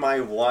 It's my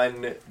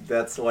one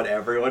that's what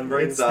everyone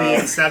brings It's up. the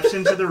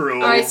exception to the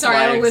rule. All right, sorry,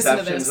 My I don't listen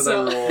to exception this. to the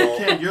rule.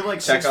 Ken, you're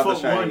like Check out the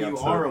 6'1". Shining You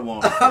episode. are a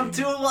long. I'm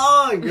too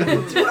long.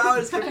 2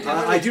 hours. 15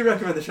 I do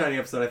recommend the Shining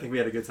episode. I think we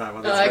had a good time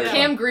on this.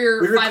 Cam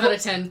Greer, We 5 out of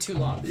 10, too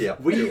long. Yeah.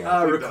 We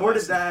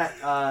recorded that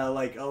that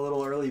like a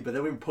little early, but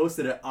then we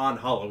posted it on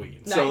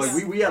Halloween. So Nice.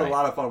 like we had a Right.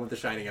 lot of fun with the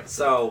Shining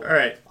episode. So All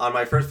right. on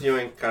my first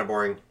viewing, kind of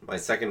boring. My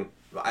second,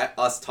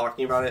 us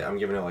talking about it, I'm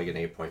giving it like an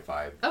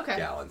 8.5 Okay.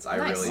 gallons. I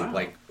Nice. really Wow.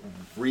 like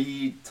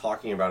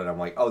talking about it. I'm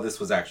like, oh, this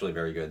was actually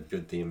very good.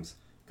 Good themes,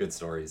 good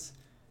stories.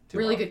 Too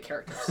Really long. good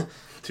characters.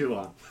 Too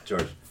long.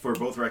 George. For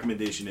both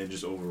recommendation and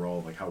just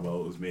overall, like how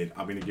well it was made,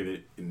 I'm gonna give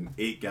it an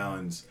 8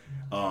 gallons.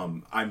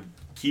 I'm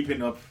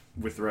keeping up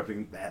with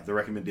the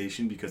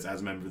recommendation because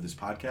as a member of this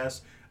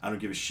podcast, I don't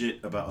give a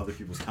shit about other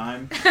people's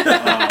time.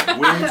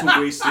 Willing to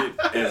waste it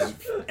as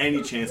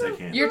any chance I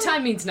can. Your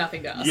time means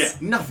nothing to us. Yeah,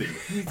 nothing.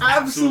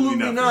 Absolutely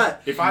nothing.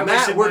 not. If I Matt,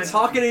 wasted we're my-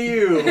 talking to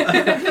you.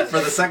 For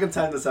the second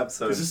time this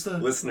episode, Is this the-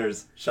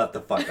 listeners, shut the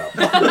fuck up.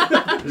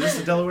 Is this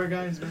the Delaware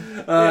guys?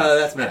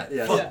 That's Matt.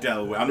 Yeah. Fuck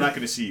Delaware. I'm not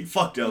gonna see you.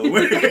 Fuck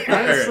Delaware.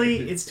 Honestly,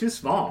 it's too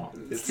small.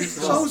 It's too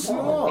so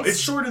small. It's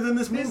shorter than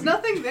this movie. There's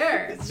nothing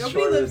there. It's Nobody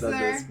shorter lives than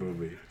there. this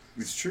movie.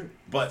 It's true.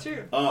 But It's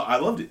true. I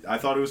loved it. I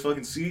thought it was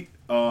fucking sweet.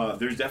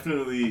 There's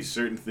definitely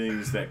certain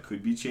things that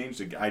could be changed.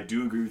 Like, I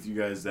do agree with you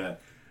guys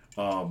that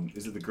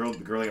is it the girl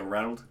that got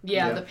rattled?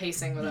 Yeah, the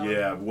pacing with that one.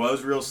 Yeah,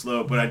 was real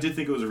slow, but I did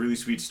think it was a really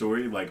sweet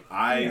story. Like,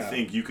 I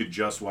think you could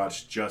just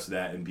watch just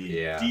that and be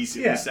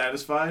decently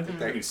satisfied.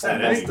 That Instead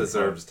of almost anything.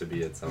 deserves to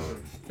be its own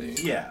thing.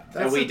 Yeah.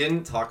 And we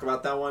didn't talk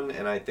about that one,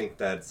 and I think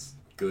that's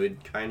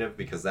good, kind of,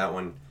 because that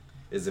one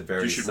is a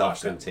very You should watch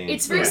that. self-contained.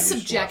 It's very Yeah, you should watch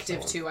subjective, that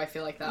one. too, I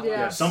feel like that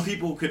Yeah. one. Some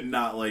people could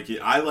not like it.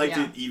 I liked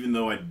Yeah. it even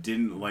though I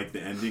didn't like the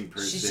ending per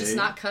She's se. just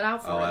not cut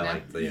out for Oh, it, I man.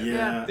 like the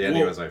Yeah. The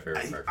ending Well, was my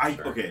favorite part.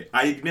 For sure. Okay,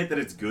 I admit that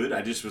it's good.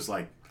 I just was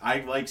like,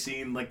 I like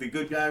seeing like the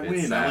good guy It's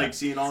win. sad. I like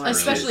seeing all that.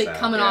 Especially sad.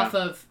 coming Yeah. off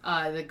of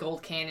the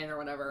Gold Canyon or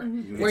whatever, where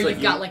It's you've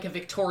like got you- like a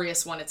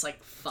victorious one. It's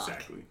like, fuck.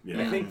 Exactly.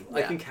 Yeah. I think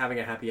Yeah. having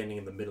a happy ending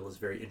in the middle is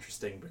very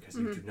interesting because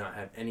you do not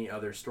have any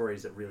other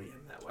stories that really end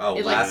that way. Oh,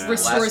 It like last-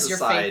 restores last your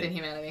aside, faith in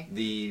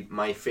humanity.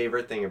 My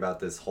favorite thing about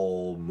this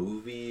whole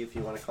movie, if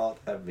you want to call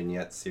it that,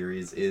 vignette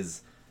series,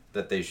 is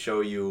that they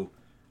show you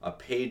a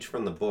page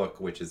from the book,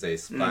 which is a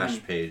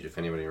splash page. If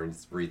anybody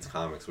reads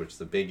comics, which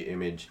is a big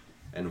image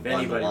and If one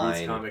anybody line.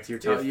 reads comics, you're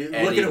If looking at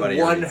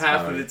anybody one reads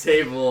half of the comics.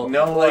 table.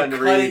 No like, one cut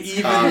it reads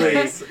evenly.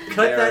 comics. Cut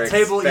They're that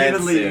table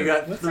evenly. You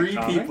expensive. got 3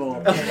 people.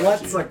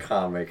 What's a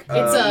comic?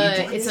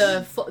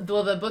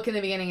 Well, the book in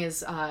the beginning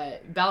is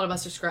Ballad of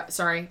Buster Scruggs.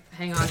 Sorry,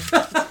 hang on.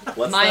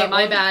 What's my that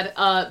one?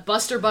 bad.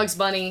 Buster Bugs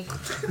Bunny,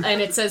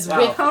 and it says Wow.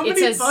 with How it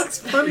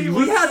says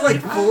We had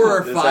like 4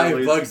 or There's 5 at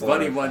least Bugs 4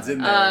 Bunny or ones 5.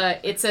 in there.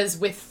 it says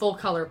with full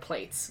color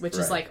plates, which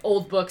is Right. like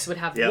old books would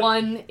have Yep.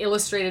 one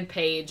illustrated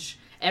page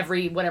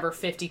every whatever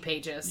 50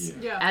 pages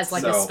Yeah. as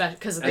like So, a special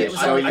because And it was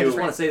show all you- I just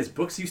different. want to say this: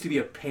 books used to be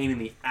a pain in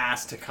the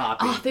ass to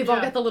copy. Oh, they've all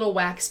Yeah. got the little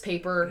wax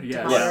paper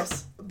Yeah.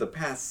 decoders. The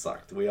past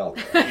sucked. We all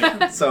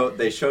know. So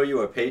they show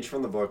you a page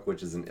from the book,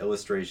 which is an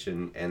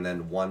illustration, and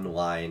then one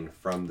line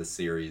from the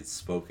series,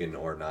 spoken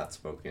or not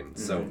spoken.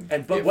 So,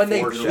 But it when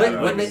they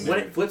foreshadows- when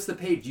it flips the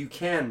page, you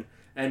can.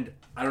 And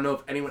I don't know if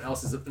anyone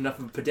else is enough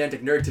of a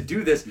pedantic nerd to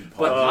do this,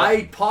 but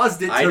I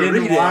paused it to I read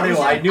didn't it. want to.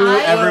 I knew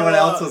I- everyone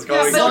else was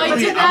going but to. I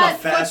did I'm that, a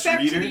fast flip back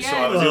to reader, the so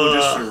I end. was able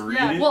just to read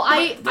Yeah. it. Well,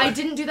 I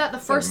didn't do that the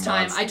first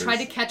time. I monsters. tried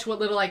to catch what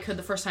little I could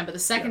the first time, but the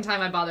second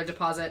time I bothered to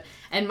pause it.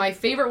 And my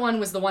favorite one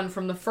was the one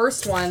from the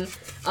first one.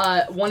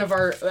 One of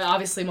our,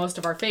 obviously most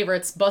of our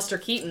favorites, Buster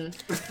Keaton,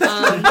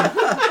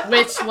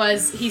 which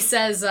was, he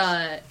says,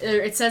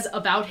 it says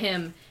about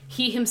him,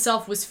 he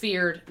himself was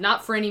feared,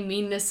 not for any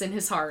meanness in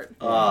his heart,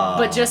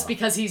 but just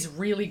because he's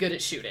really good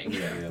at shooting.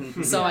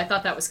 So I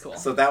thought that was cool.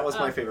 So that was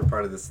my favorite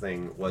part of this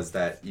thing, was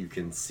that you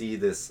can see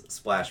this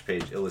splash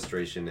page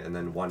illustration and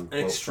then one quote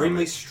An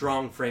extremely from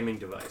strong framing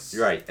device. it.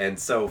 Right, and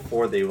so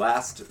for the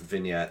last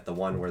vignette, the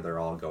one where they're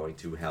all going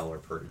to hell or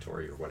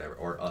purgatory or whatever,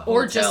 or a hotel,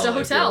 Or just a if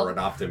hotel. you're an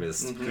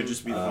optimist. Could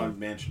just be the Haunted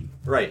Mansion.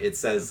 Right, it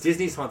says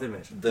Disney's Haunted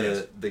Mansion.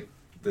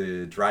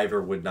 the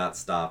driver would not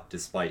stop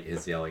despite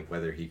his yelling,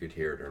 whether he could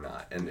hear it or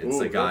not. And it's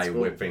Ooh, a guy that's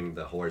cool. whipping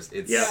the horse.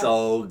 It's Yeah.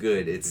 so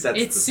good. It sets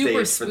It's the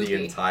super stage for the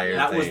spooky. entire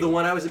That thing. was the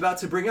one I was about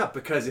to bring up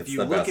because if It's you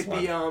the look best at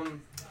the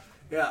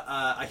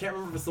I can't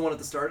remember if it's the one at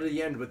the start or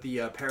the end, but the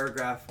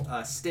paragraph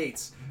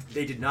states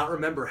they did not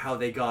remember how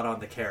they got on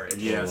the carriage.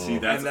 Yeah, see,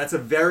 that's and that's a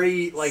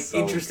very So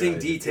interesting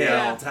good. detail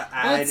Yeah. to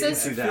add it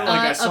says- into I feel that. like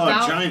I saw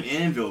about- a giant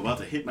anvil about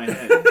to hit my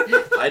head.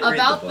 I'd read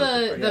About book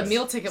the if I guess.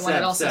 meal ticket one,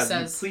 Seb, it also Seb,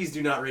 says, please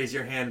do not raise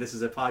your hand. This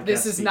is a podcast.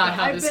 This is Speak not up.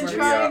 how I've this been works.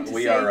 trying to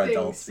We say are things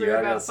adults. for You gotta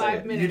about say 5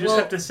 it. minutes. You just Well-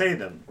 have to say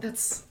them.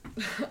 that's...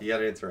 You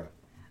gotta interrupt.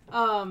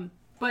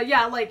 But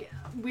yeah, like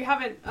we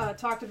haven't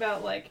talked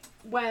about like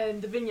when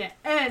the vignette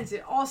ends,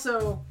 it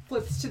also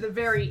flips to the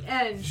very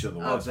end Show the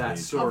of, last that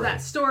page. story. of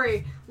that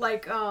story.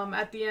 Like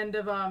at the end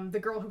of The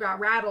Girl Who Got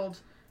Rattled.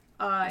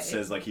 It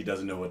says like he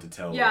doesn't know what to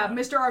tell. Yeah,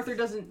 Mr. Arthur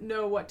doesn't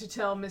know what to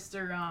tell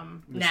Mr.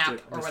 Nap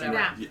or Mr. whatever.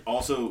 Nap.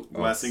 Also,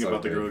 Oh, last thing so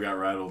about the good. girl who got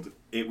rattled,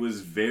 it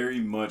was very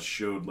much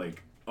showed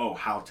like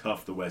how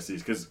tough the West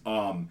is. Because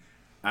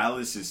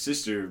Alice's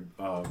sister,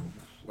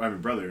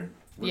 brother.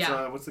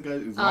 What's the guy?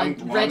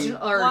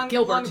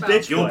 Gilbert.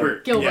 Bitch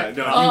Gilbert. Gilbert.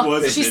 Yeah, he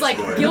was. She's a bitch like,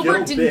 boy.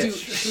 Gilbert didn't do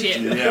bitch.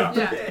 shit. Yeah.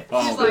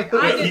 She's like,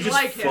 I he didn't just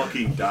like him.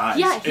 fucking dies.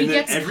 Yeah, he And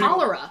then gets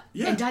cholera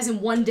and dies in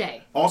one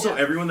day. Also,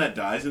 Yeah. everyone that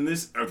dies in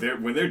this,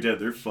 when they're dead,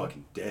 they're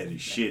fucking dead as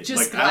shit.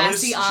 Just like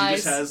Alice, glassy she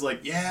eyes. just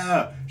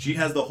has she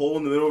has the hole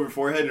in the middle of her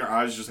forehead, and her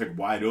eyes just like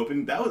wide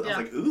open. I was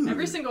like, ooh.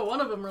 Every single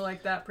one of them are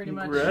like that, pretty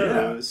much.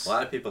 Gross. A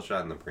lot of people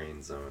shot in the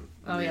brain zone.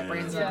 Oh yeah,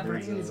 brain zone. Yeah.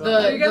 Brain zone.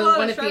 The You get a lot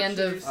one of at the end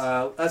of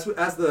sharpshooters.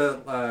 As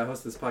the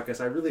host of this podcast,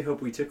 I really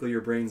hope we tickle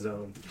your brain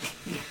zone.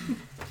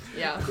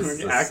 yeah. This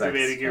is a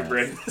Activating sex your fest.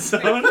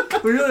 brain zone.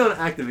 We really want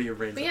to activate your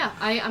brain But zone.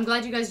 yeah, I'm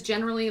glad you guys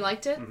generally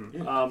liked it.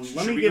 Let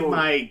Should me we give go-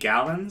 my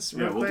gallons.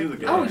 Yeah, real we'll do quick.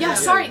 the Oh gallons. yeah,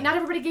 sorry, not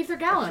everybody gave their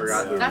gallons.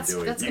 forgot we were That's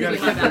doing that's it. You gonna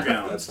gotta be my keep your bad.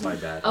 gallons. That's my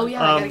bad. Oh yeah,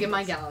 I gotta Um, give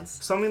my gallons.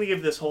 So I'm gonna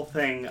give this whole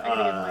thing I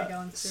gotta give my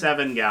gallons, too.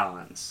 7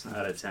 gallons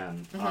out of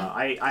 10.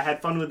 I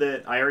had fun with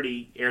it. I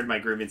already aired my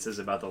grievances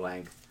about the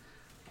length,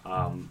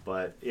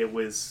 but it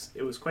was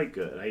quite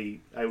good.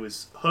 I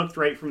was hooked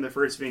right from the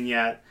first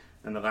vignette,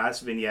 and the last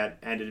vignette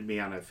ended me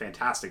on a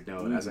fantastic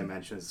note. As I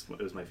mentioned,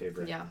 it was my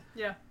favorite. Yeah.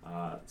 Yeah.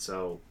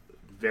 So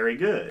very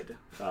good.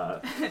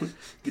 Check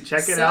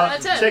it 7 out. out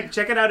of 10.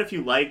 Check it out if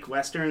you like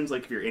westerns.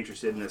 Like if you're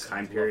interested in this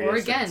time period. Or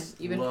again,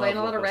 you've been Love playing a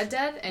lot of Love Red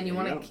Dead and you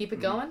want to Yeah. keep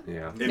it going.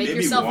 Yeah. It Make made me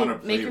yourself wanna a,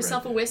 play make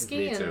yourself a Red Dead. whiskey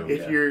Me and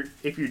too.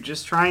 If you're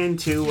just trying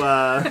to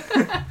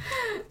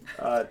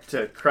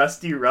to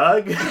crusty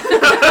rug,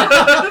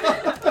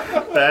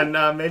 then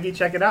maybe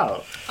check it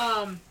out.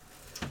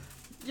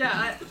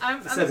 Yeah,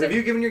 I'm Seth, have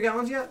you given your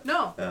gallons yet?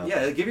 No.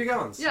 Yeah, give your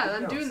gallons. Yeah, Give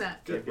I'm your doing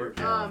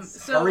gallons. that.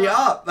 Good. So Hurry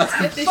up!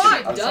 get this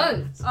Fine. shit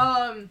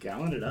done.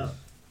 Gallon it up.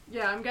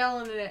 Yeah, I'm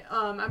galloning it.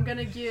 I'm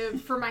gonna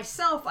give for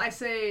myself. I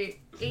say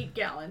 8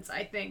 gallons.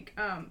 I think,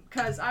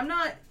 cause I'm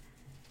not.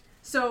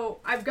 So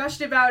I've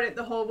gushed about it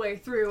the whole way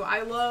through.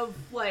 I love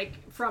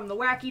from the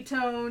wacky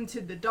tone to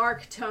the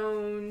dark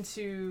tone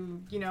to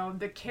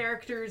the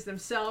characters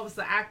themselves.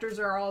 The actors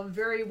are all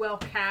very well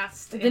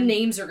cast. The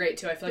names are great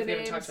too. I feel like The we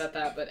haven't talked names- about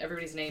that, but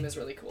everybody's name is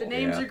really cool. The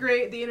names Yeah. are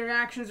great. The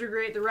interactions are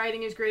great. The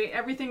writing is great.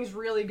 Everything's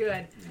really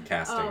good.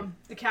 Casting.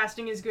 The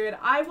casting is good.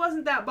 I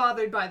wasn't that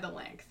bothered by the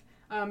length.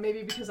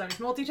 Maybe because I was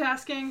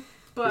multitasking,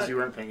 but Because you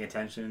weren't paying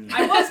attention.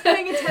 I was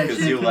paying Because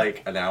attention. you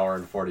like an hour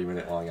and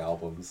 40-minute long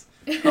albums.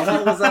 How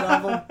long was that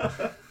album?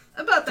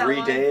 About that 3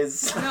 long.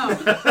 days?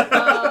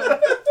 No.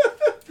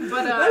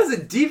 But That is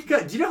a deep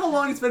cut. Do you know how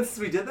long it's been since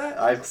we did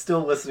that? I'm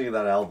still listening to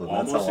that album.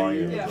 That's Almost how a long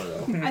year. it Yeah.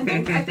 was.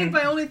 I think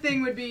my only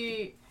thing would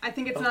be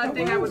it's not a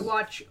thing I would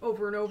watch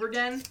over and over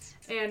again,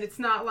 and it's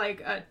not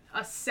like a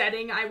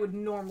setting I would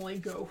normally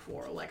go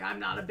for. Like I'm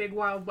not a big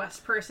Wild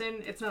West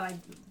person. It's not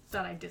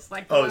that I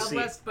dislike the Wild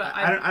West, but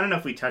I don't know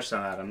if we touched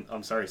on that.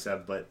 I'm sorry,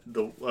 Seb, but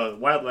the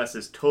Wild West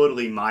is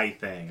totally my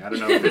thing. I don't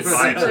know if it's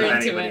mine Super for into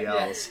anybody it,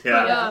 yeah. else. But,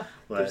 Yeah,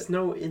 but There's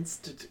no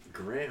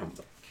Instagram.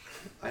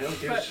 I don't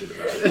give a But- shit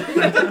about it.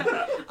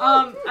 as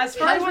far How as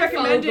do I follow the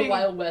recommending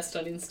Wild West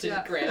on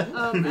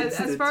Instagram?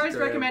 as far as Instagram.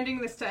 recommending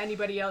this to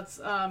anybody else,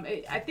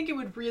 I think it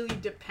would really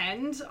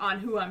depend on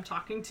who I'm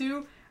talking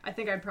to. I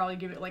think I'd probably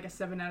give it like a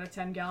 7 out of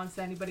 10 gallons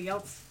to anybody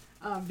else,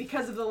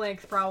 because of the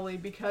length, probably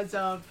because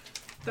of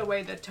the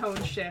way the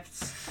tone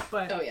shifts.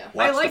 But Oh, yeah. I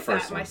Watch like the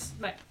first that.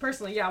 My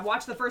personally, yeah,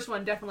 watch the first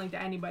one definitely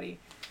to anybody.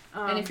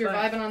 And if you're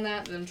but- vibing on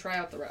that, then try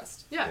out the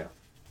rest. yeah. Yeah.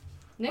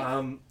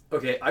 Nick?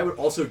 Okay, I would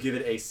also give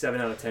it a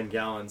 7 out of 10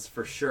 gallons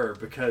for sure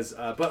because,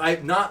 but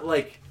I'm not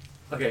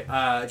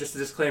just a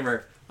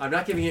disclaimer, I'm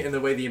not giving it in the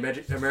way the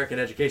American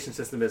education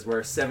system is,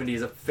 where 70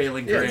 is a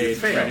failing Yeah, grade. you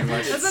fail. pretty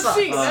much. That's a sucks.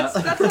 C.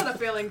 That's not a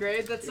failing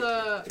grade. That's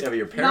a Yeah, but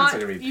your parents not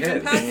are going to be even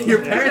pissed. passing Your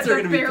grade. parents That's are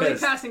a gonna be barely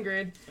pissed. passing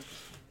grade.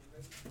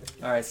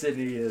 All right,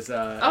 Sydney is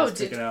Oh,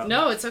 picking out.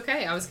 no, it's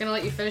okay. I was gonna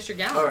let you finish your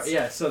gallons. All right,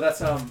 yeah. So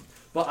that's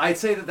but I'd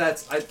say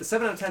that's the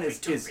 7 out of 10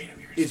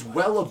 is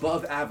well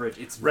above average.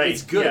 It's right,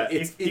 It's good. Yeah.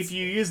 It's if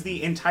you use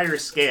the entire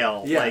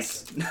scale,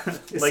 Yes.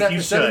 like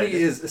you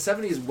should.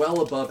 70 is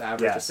well above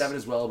average. A Yes. 7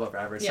 is well above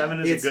average. Yeah.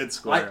 7 is It's- a good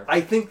score. I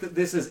think that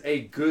this is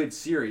a good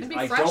series. It'd be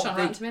I fresh don't on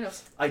Rotten think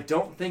Tomatoes. I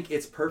don't think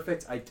it's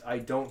perfect. I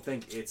don't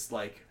think it's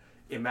like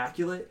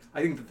immaculate.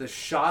 I think that the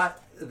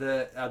shot,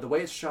 the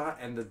way it's shot,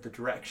 and the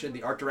direction,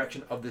 the art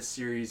direction of this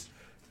series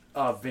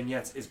of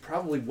vignettes is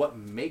probably what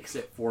makes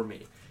it for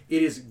me.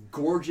 It is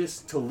gorgeous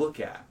to look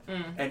at,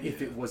 and if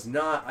it was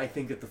not, I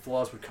think that the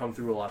flaws would come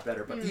through a lot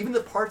better. But even the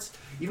parts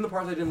I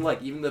didn't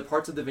like, even the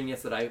parts of the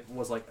vignettes that I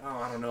was like, oh,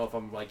 I don't know if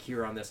I'm like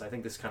here on this. I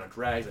think this kind of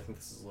drags. I think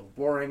this is a little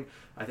boring.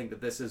 I think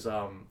that this is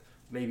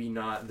maybe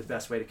not the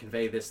best way to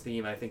convey this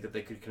theme. I think that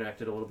they could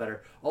connect it a little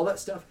better. All that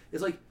stuff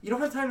is like, you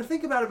don't have time to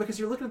think about it because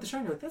you're looking at the shot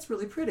and you're like, that's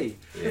really pretty.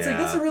 It's like,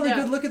 that's a really Yeah.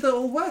 good look at the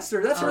Old West,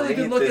 or that's a I really good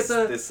think look this,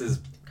 at the... This is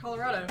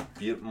Colorado.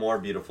 more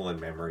beautiful in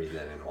memory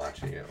than in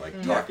watching it.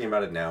 Like, talking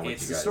about it now with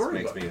It's you a guys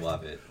storybook. makes me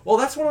love it. Well,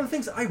 that's one of the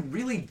things I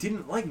really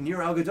didn't like near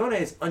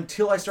Algodones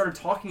until I started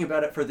talking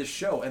about it for this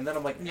show. And then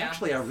I'm like, Yeah.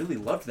 actually, I really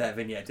loved that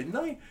vignette, didn't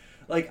I?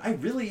 Like, I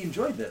really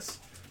enjoyed this.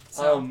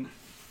 So-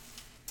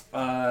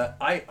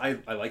 I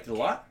liked it a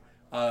lot.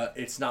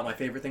 It's not my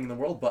favorite thing in the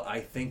world, but I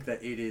think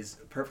that it is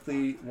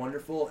perfectly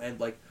wonderful. And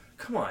like,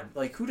 come on,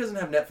 like who doesn't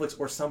have Netflix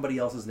or somebody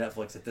else's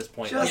Netflix at this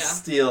point? Just Like,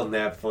 steal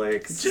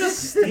Netflix.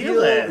 Just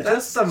steal it.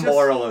 That's the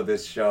moral of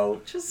this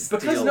show. Just steal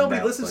because nobody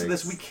Netflix. listens to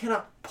this, we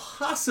cannot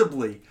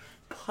possibly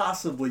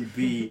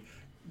be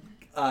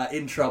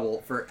in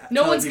trouble for.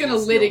 No telling one's people gonna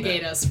to steal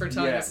litigate Netflix. us for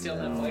telling Yeah. us to steal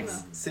No.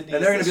 Netflix. Sydney,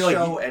 And they're is gonna this be like,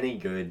 show any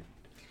good?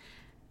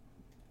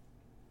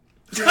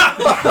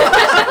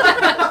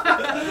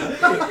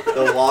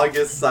 The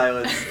longest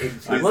silence in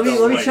Please Let me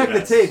Don't check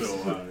Like the That. tapes.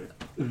 So,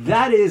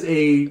 That is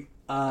a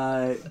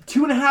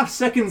 2.5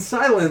 second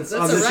silence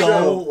That's on a this record. So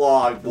show.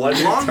 long, one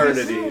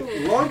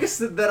eternity.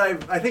 Longest that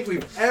I think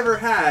we've ever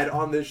had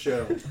on this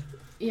show.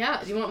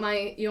 Yeah. Do you want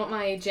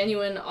my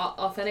genuine,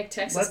 authentic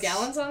Texas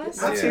gallons on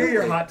this? Let's Yeah. hear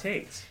your hot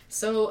takes.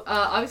 So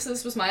obviously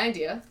this was my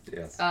idea.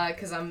 Yes.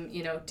 Because I'm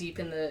deep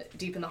in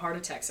the heart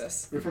of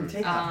Texas. We're from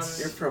Texas.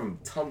 You're from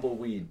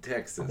Tumbleweed,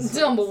 Texas.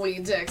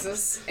 Tumbleweed,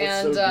 Texas, What's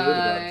and so good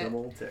about dumb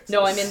old Texas?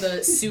 no, I'm in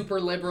the super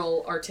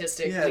liberal,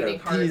 artistic, You had bleeding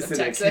a heart piece of in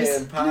a Texas.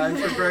 canned pie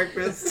for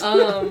breakfast.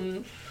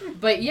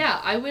 But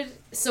yeah, I would.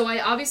 So I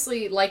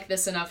obviously like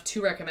this enough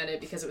to recommend it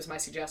because it was my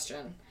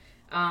suggestion.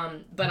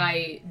 But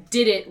I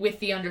did it with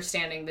the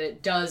understanding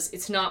that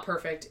it's not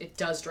perfect. It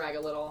does drag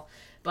a little.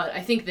 But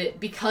I think that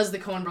because the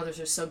Coen brothers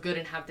are so good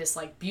and have this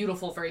like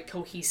beautiful, very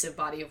cohesive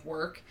body of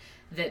work,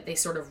 that they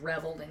sort of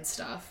reveled in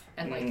stuff.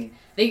 And like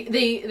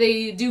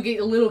they do get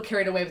a little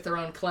carried away with their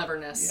own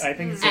cleverness. I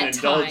think it's an at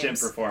indulgent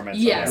times. performance.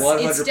 Yes,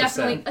 100%. it's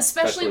definitely,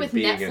 especially with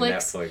being in Netflix.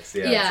 Netflix.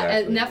 Yeah,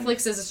 exactly.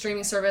 Netflix is a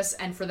streaming service,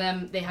 and for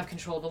them, they have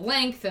control of the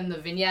length and the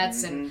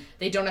vignettes, and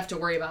they don't have to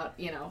worry about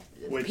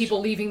Which-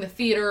 people leaving the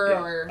theater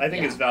Yeah. or. I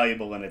think it's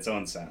valuable in its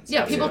own sense.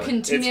 Yeah, people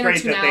can tune it's in or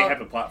great tune that they out,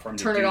 have a platform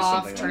to turn do it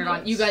off, something turn it like on.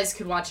 this. You guys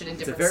could watch it in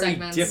It's a different very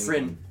segments.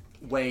 different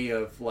way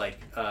of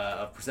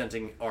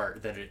presenting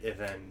art than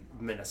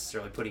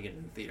necessarily putting it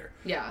in the theater.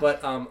 Yeah.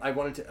 But I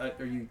wanted to.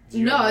 Are you? do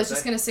you No, have I more was to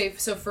just say? gonna say.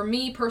 So for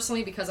me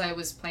personally, because I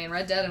was playing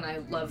Red Dead and I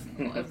love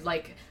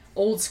like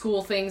old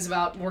school things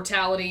about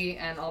mortality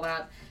and all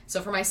that.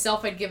 So for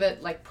myself, I'd give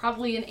it like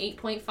probably an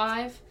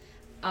 8.5.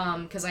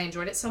 Because I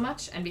enjoyed it so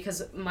much, and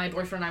because my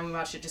boyfriend and I, when we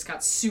watched it, just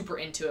got super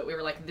into it. We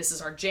were like, this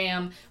is our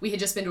jam. We had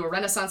just been to a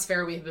Renaissance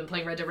fair. We had been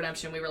playing Red Dead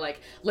Redemption. We were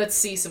like, let's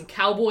see some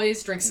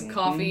cowboys, drink some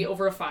coffee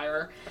over a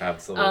fire.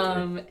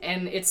 Absolutely.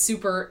 And it's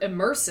super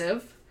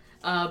immersive,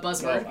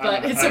 buzzword,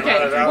 Well, but it's I okay.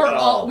 ran out of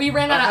alcohol. We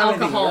ran out How of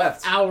many alcohol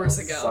left? hours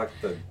ago. Suck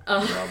the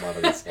rum out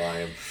of this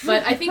lime.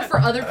 But I think for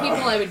other people,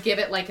 I would give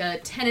it like a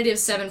tentative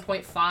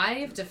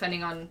 7.5,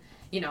 depending on,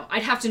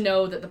 I'd have to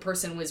know that the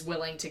person was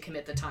willing to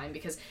commit the time,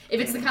 because if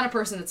it's the kind of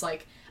person that's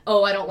like,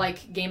 oh, I don't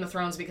like Game of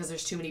Thrones because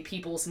there's too many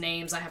people's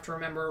names I have to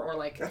remember, or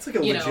like, That's like a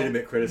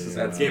legitimate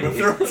criticism of That's Game of me.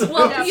 Thrones.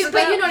 Well, Yeah, you, so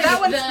but you know that what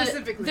I one mean,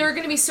 specifically. there are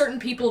going to be certain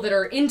people that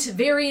are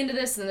very into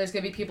this, and then there's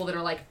going to be people that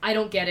are like, I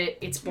don't get it,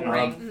 it's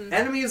boring.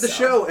 Enemy of the So.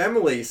 show,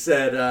 Emily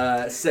said,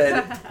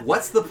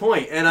 "What's the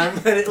point?" And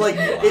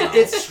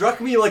it struck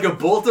me like a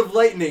bolt of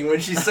lightning when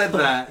she said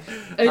that.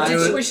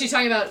 Was she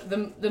talking about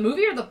the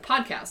movie or the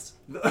podcast?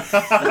 Or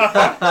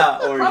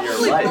your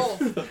Probably life.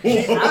 both.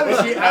 she And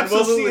we'll see you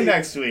absolutely,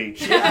 next week.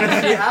 she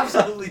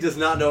absolutely does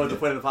not know what the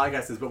point of the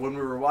podcast is. But when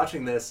we were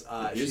watching this,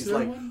 she's there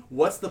like, one?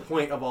 "What's the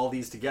point of all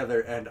these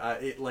together?" And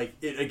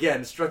it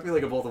again struck me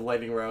like a bolt of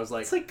lightning, where I was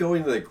like, It's like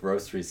going to the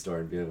grocery store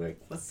and being like,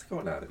 what's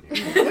going on in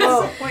here?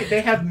 What's the point?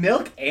 They have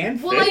milk and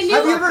fish. Well, I knew-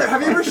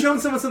 "Have you ever shown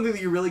someone something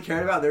that you really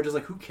cared about?" And they're just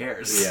like, "Who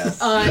cares?" Yes.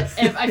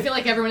 I feel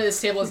like everyone at this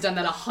table has done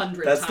that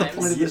 100 That's the times.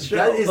 point of the show.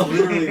 That is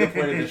literally the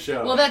point of the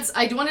show. Well,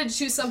 I wanted to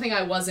choose something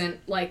I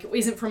wasn't like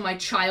isn't from my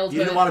childhood. you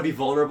didn't want to be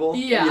vulnerable.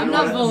 Yeah, You I'm didn't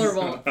not wanna-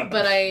 vulnerable,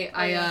 but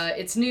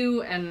it's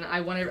new, and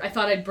I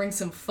thought I'd bring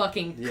some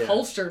fucking Yeah.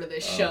 culture to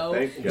this show.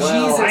 thank God.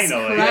 Well, Jesus I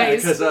know it. Yeah,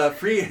 Christ! because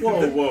free.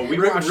 Whoa, we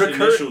watched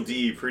Initial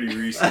D pretty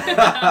recently.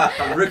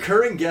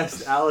 Recurring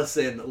guest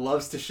Allison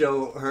loves to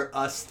show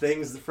us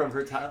things from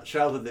her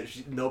childhood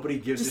that nobody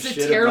gives Just a a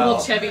shit terrible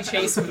about. Chevy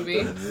Chase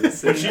movie.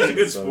 But she's a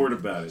good sport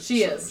about it.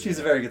 She so. is. She's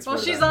a very good sport.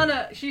 Well, she's about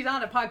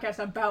on a podcast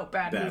about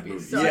bad Bad movies.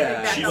 movies. So Yeah, I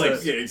think that She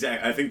helps.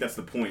 like- I think that's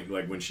the point.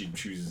 Like when she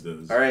chooses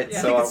those. All right, Yeah.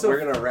 I so, think it's so- we're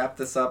gonna wrap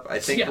this up. I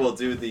think Yeah. we'll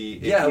do the.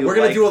 If Yeah, you we're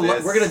gonna like do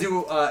this, we're gonna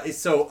do.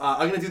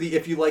 I'm gonna do the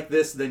if you like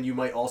this, then you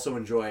might also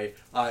enjoy.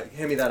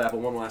 Hand me that apple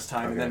one last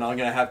time, and Okay. then I'm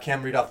gonna have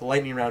Cam read off the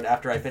lightning round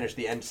after I finish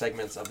the end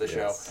segments of the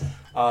Yes.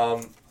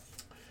 show.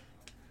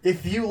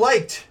 If you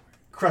liked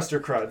Cruster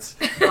Cruds,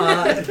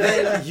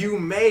 then you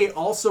may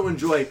also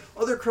enjoy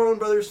other Coen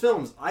Brothers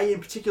films. I, in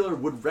particular,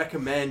 would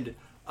recommend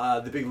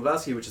The Big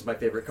Lebowski, which is my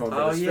favorite Coen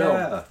Brothers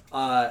yeah.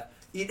 film.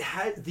 It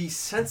had the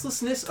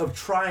senselessness of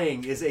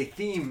trying is a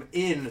theme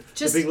in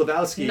Just The Big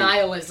Lebowski.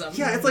 nihilism.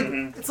 Yeah,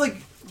 it's like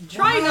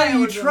Try why are you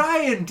nihilism.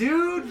 trying,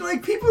 dude?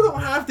 Like people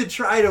don't have to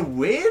try to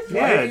win.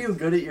 Why are you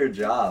good at your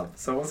job?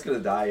 Someone's gonna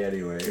die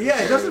anyway.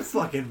 Yeah, it doesn't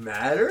fucking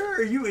matter.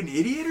 Are you an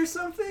idiot or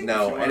something?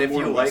 No, and if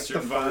more you like the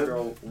Western vibe?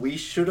 Fargo, we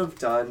should have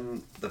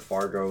done the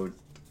Fargo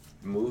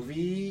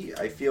movie.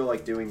 I feel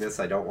like doing this.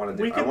 I don't want to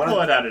do. We I can want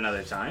pull it out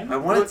another time. I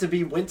want it to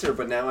be winter,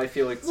 but now I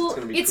feel like Well, it's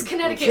going to be. it's too-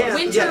 Connecticut. too cold.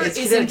 Winter it's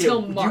is Connecticut.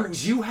 until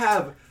March. You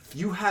have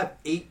you have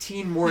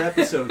 18 more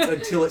episodes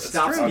until it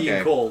stops being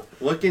Okay. cold.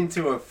 Look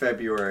into a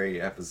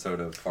February episode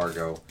of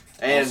Fargo.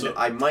 And Also-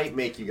 I might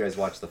make you guys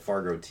watch the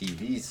Fargo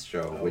TV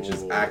show, which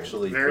is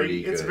actually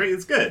pretty good.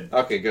 It's good.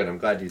 Okay, good. I'm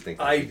glad you think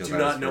that. I because do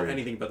was not know worried.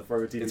 anything about the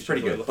Fargo TV. It's show,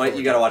 pretty so I good, look but forward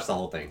you to gotta it. watch the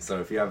whole thing. So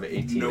if you have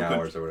 18 No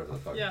hours or whatever the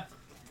fuck. Yeah.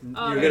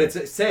 You're gonna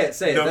say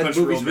it. No That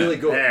Country movie's Road really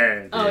Man. good.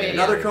 There. Oh, yeah,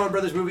 Another yeah. Coen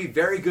Brothers movie,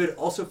 very good.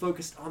 Also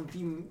focused on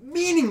the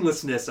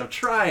meaninglessness of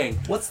trying.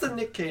 What's the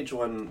Nick Cage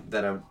one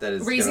that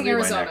is Raising gonna be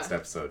Arizona. my next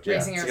episode? Yeah,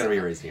 Raising it's gonna be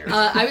Arizona. Raising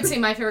Arizona. I would say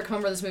my favorite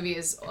Coen Brothers movie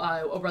is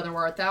Oh Brother,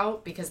 Where Art Thou,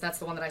 because that's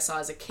the one that I saw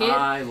as a kid.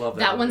 I love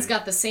that one's movie.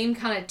 got the same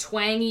kind of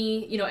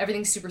twangy,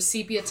 everything's super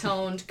sepia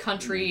toned,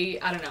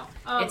 country. I don't know.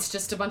 It's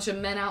just a bunch of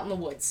men out in the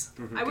woods.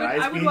 I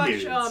Guys would being watch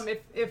dudes.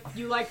 if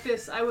you like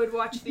this, I would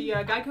watch the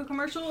Geico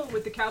commercial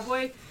with the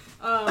cowboy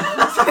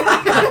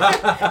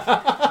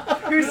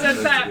who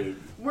says that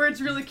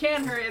words really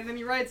can hurt, and then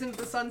he rides into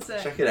the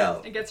sunset. Check it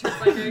out. And gets hurt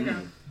by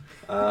Geico.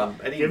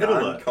 Any Give it a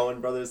look.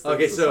 non-Coen Brothers things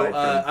Okay, so,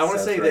 aside from I wanna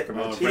Seth's say that-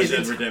 recommendation? It Red is Dead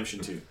ent- Redemption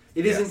 2.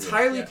 It is Yeah.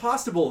 entirely Yeah.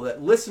 possible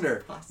that,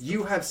 listener,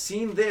 you have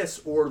seen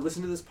this or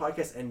listened to this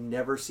podcast and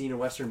never seen a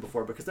Western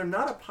before because they're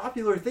not a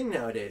popular thing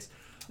nowadays.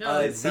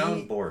 No. It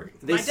sounds boring.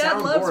 They My dad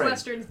sound loves boring.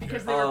 westerns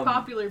because they were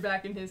popular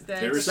back in his day.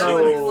 They were So-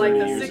 so, like the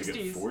 40 years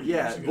 60s. ago, 40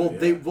 Yeah, years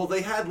ago,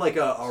 they had like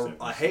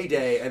a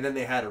heyday, and then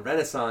they had a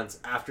renaissance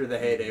after the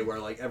heyday, where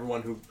like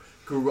everyone who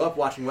grew up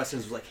watching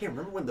westerns was like, "Hey,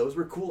 remember when those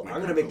were cool?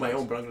 I'm gonna make my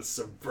own, but I'm gonna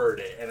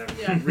subvert it, and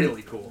I'm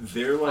really cool."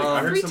 They're like, I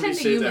heard 310 somebody to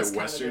say Yuma that is kind of a good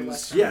westerns.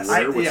 western. Yes,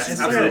 were what yeah, superhero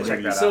it's absolutely. movies.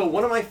 Check that out. So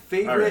one of my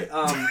favorite,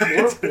 All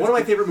one of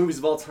my favorite movies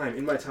of all time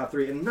in my top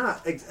 3, and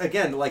not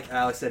again like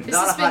Alex said, This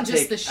not has a been hot just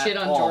take the shit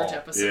at on all. George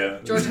episode. Yeah.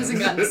 George hasn't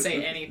gotten to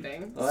say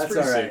anything. Well, that's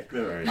Pretty all right. sick.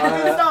 All right.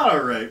 Uh, Not all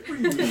right.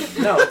 What do you mean?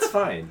 No, it's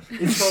fine.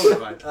 It's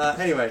totally fine.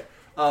 Anyway,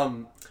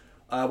 one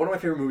of my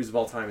favorite movies of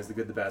all time is The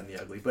Good, the Bad, and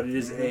the Ugly. But it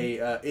is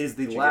it is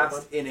the you get last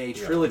one? in a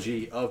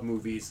trilogy of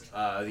movies,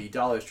 the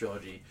Dollars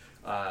trilogy,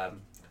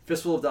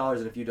 Fistful of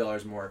Dollars and A Few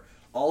Dollars More.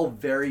 All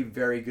very,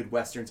 very good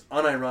westerns.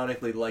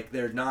 Unironically, like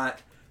they're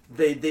not.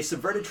 They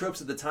subverted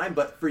tropes at the time,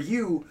 but for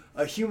you,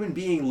 a human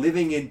being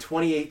living in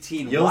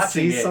 2018, You'll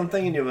watching see it,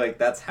 something and you're like,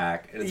 "That's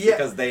hack," and it's Yeah.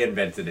 because they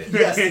invented it.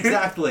 Yes,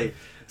 exactly.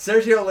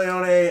 Sergio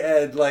Leone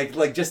and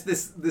like just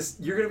this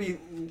you're gonna be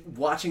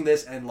watching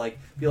this and like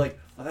be like,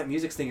 oh, that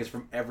music thing is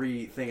from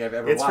everything I've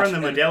ever It's watched.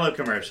 from the And- Modelo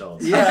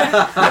commercials.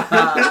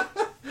 Yeah.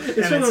 And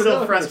from it the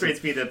still Modelo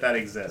frustrates me that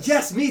exists.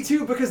 Yes, me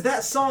too, because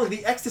that song,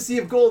 The Ecstasy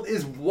of Gold,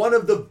 is one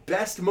of the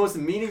best, most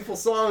meaningful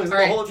songs in All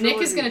the whole right, trilogy.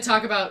 Nick is going to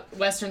talk about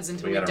westerns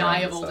until We we gotta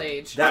die wrap of this old up.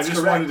 age. That's I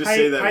just correct. wanted to Hi,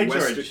 say that hi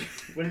Western. George.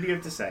 What did you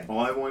have to say? All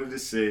I wanted to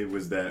say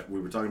was that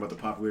we were talking about the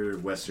popularity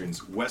of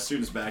westerns.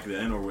 Westerns back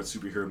then, or what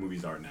superhero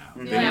movies are now.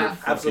 They Yeah. were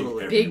fucking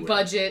Absolutely. Big everywhere.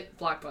 budget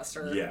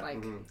blockbuster. Yeah.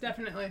 Like,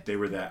 Definitely. They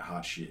were that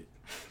hot shit.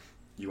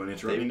 You want to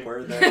interrupt They me? Nick?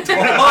 were that.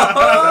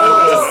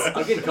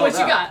 I'm getting called what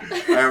you out.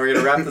 got? All right, we're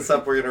gonna wrap this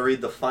up. We're gonna read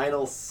the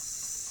final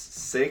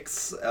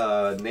 6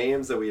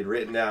 names that we had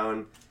written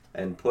down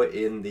and put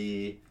in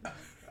the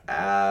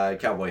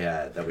cowboy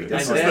hat that we And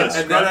just This is then, the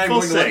and then I'm Scrugful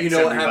going to let you Six,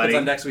 know what happens everybody.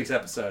 on next week's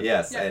episode.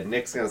 Yes, Yeah. and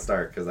Nick's gonna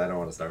start because I don't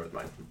want to start with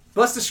mine.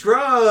 Bust a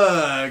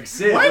Scruggs!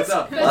 Sid, What? what's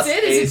up? That's Bust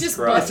it? a Is it just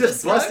scrug. It's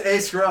just bust a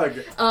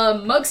Scrug.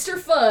 Mugster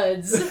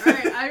Fuds.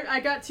 Alright,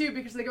 I got 2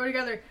 because they go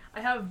together.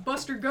 I have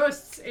Buster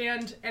Ghosts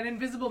and An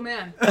Invisible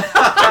Man.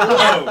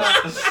 I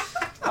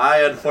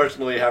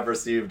unfortunately have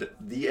received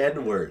the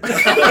N word.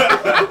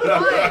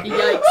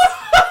 Yikes.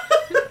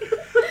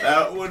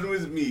 That one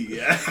was me.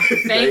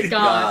 Thank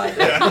God.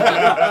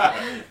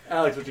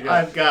 Alex, what you got?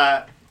 I've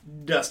got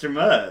Duster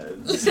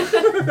Muds.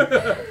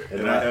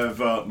 And I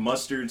have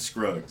Mustard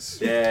Scruggs.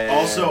 Yeah.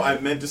 Also, I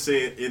meant to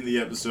say it in the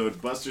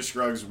episode, Buster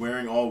Scruggs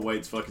wearing all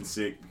white's fucking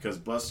sick because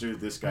Buster,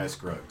 this guy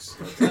Scruggs.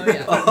 Oh,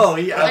 yeah. Oh,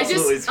 he I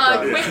absolutely just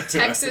scrubbed quick it.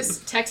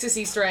 Texas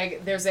Easter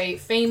egg. There's a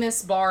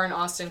famous bar in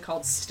Austin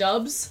called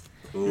Stubbs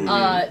Ooh.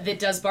 that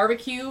does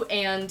barbecue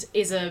and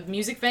is a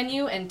music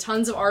venue, and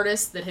tons of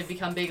artists that have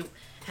become big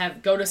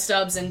go to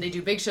Stubbs, and they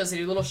do big shows, they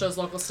do little shows,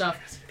 local stuff,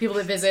 people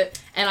that visit.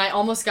 And I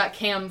almost got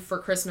Cam for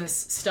Christmas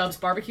Stubbs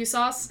barbecue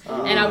sauce,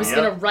 and I was Yep.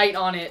 gonna write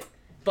on it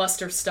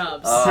Buster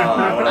Stubbs. Oh,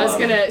 I was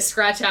gonna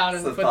scratch out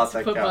and It's the thought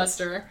that put counts.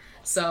 Buster.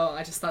 So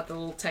I just thought the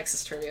little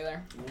Texas trivia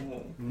there.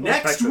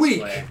 Next Texas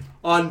week way.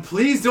 on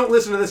Please Don't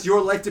Listen to This,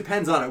 Your Life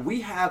Depends on It,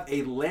 we have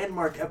a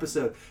landmark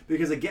episode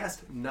because a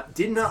guest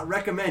did not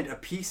recommend a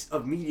piece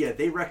of media.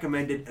 They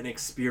recommended an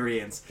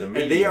experience. The And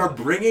they media are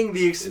bringing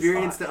the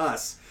experience hot. to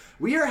us.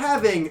 We are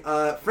having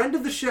a friend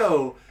of the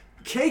show,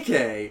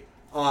 KK,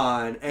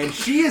 on, and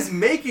she is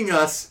making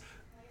us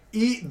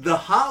eat the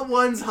Hot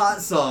Ones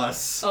hot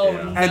sauce. Oh,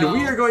 Yeah. no. And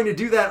we are going to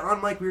do that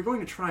on mic. We're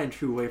going to try and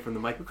chew away from the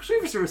mic because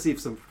we've received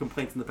some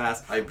complaints in the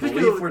past. I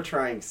Particularly- believe we're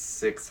trying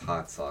 6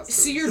 hot sauces.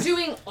 So you're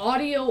doing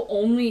audio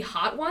only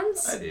hot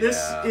ones? This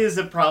Yeah. is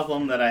a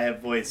problem that I have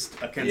voiced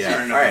a Yeah.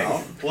 concern All right.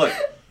 about. Look,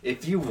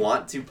 if you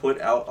want to put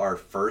out our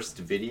first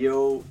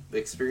video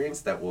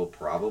experience that will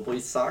probably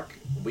suck,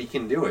 we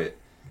can do it.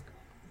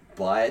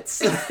 but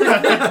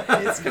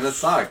it's gonna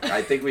suck.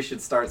 I think we should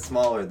start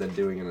smaller than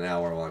doing an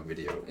hour-long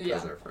video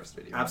as our first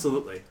video.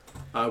 Absolutely.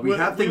 We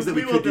have things that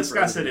we will could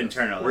discuss do it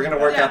internally. We're gonna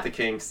work out the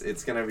kinks.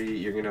 It's gonna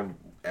be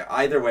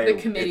either way.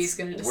 The committee's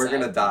gonna decide. We're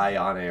gonna die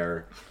on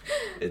air.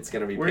 It's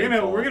gonna be. We're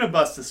gonna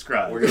bust a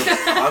scrub.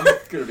 I'm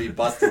gonna be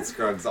busting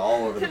scruggs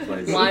all over the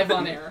place. Live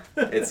on air.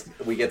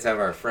 We get to have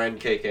our friend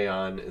KK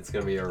on. It's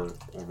gonna be a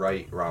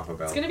right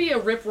romp-about. It's gonna be a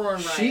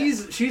rip-roaring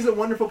riot. She's a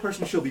wonderful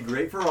person. She'll be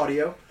great for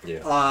audio.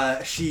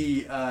 Yeah.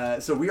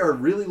 So we are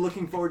really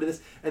looking forward to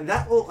this, and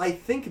that will, I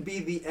think, be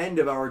the end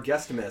of our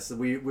Guestimus.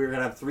 We're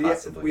gonna have three.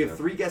 Possibly, we have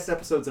 3 guest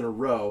episodes in a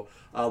row.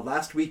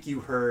 Last week you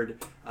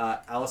heard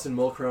Allison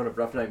Mulcrone of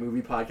Rough Night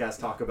Movie Podcast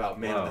talk about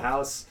Man of the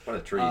House. What a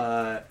treat!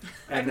 I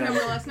And can then,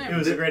 remember her last name. It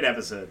was a great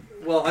episode.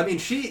 well, I mean,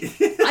 she.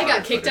 I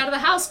got kicked out of the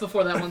house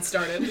before that one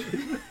started.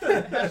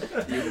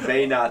 You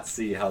may not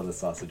see how the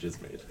sausage is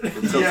made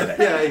until today.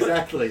 Yeah,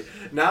 exactly.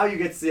 Now you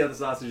get to see how the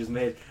sausage is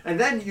made, and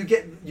then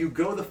you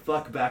go the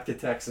fuck back to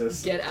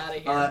Texas. Get out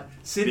of here.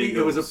 Sydney,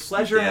 it was a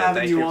pleasure having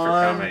thank you you for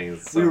on. coming.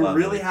 It's so We were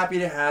lovely. really happy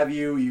to have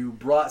you. You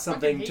brought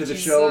something hate to the you.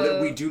 show that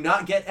So- we do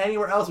not get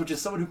anywhere else, which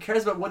is someone who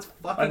cares about what's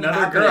fucking Another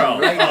happening girl.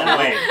 right now. Oh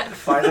wait.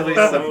 Finally,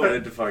 some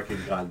good fucking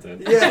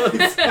content. Yeah,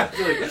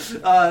 exactly.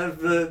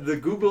 The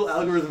Google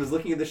algorithm is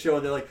looking at the show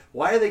and they're like,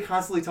 why are they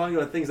constantly talking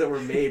about things that were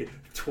made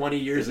 20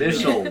 years ago?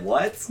 Initial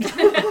what?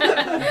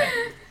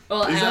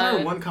 Well, Is that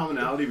our one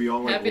commonality? We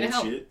all like happy to old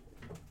help. shit.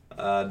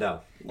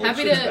 No. Old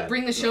happy shit's to bad.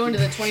 bring the show into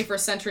the 21st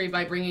century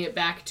by bringing it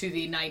back to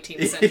the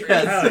 19th century.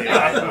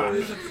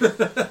 Yes.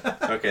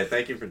 Hell Okay,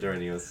 thank you for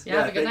joining us. Yeah,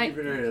 have a good thank night.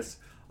 you for joining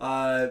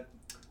us.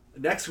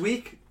 Next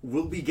week,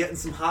 we'll be getting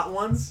some hot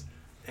ones,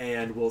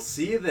 and we'll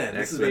see you then.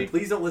 Next This has been week.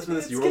 Please Don't Listen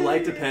to This. Your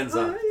life depends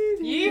on.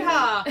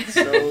 Yeehaw!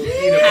 So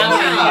eat a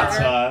Howdy.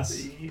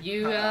 sauce.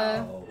 You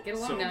get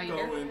along So now, you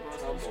hear? go and-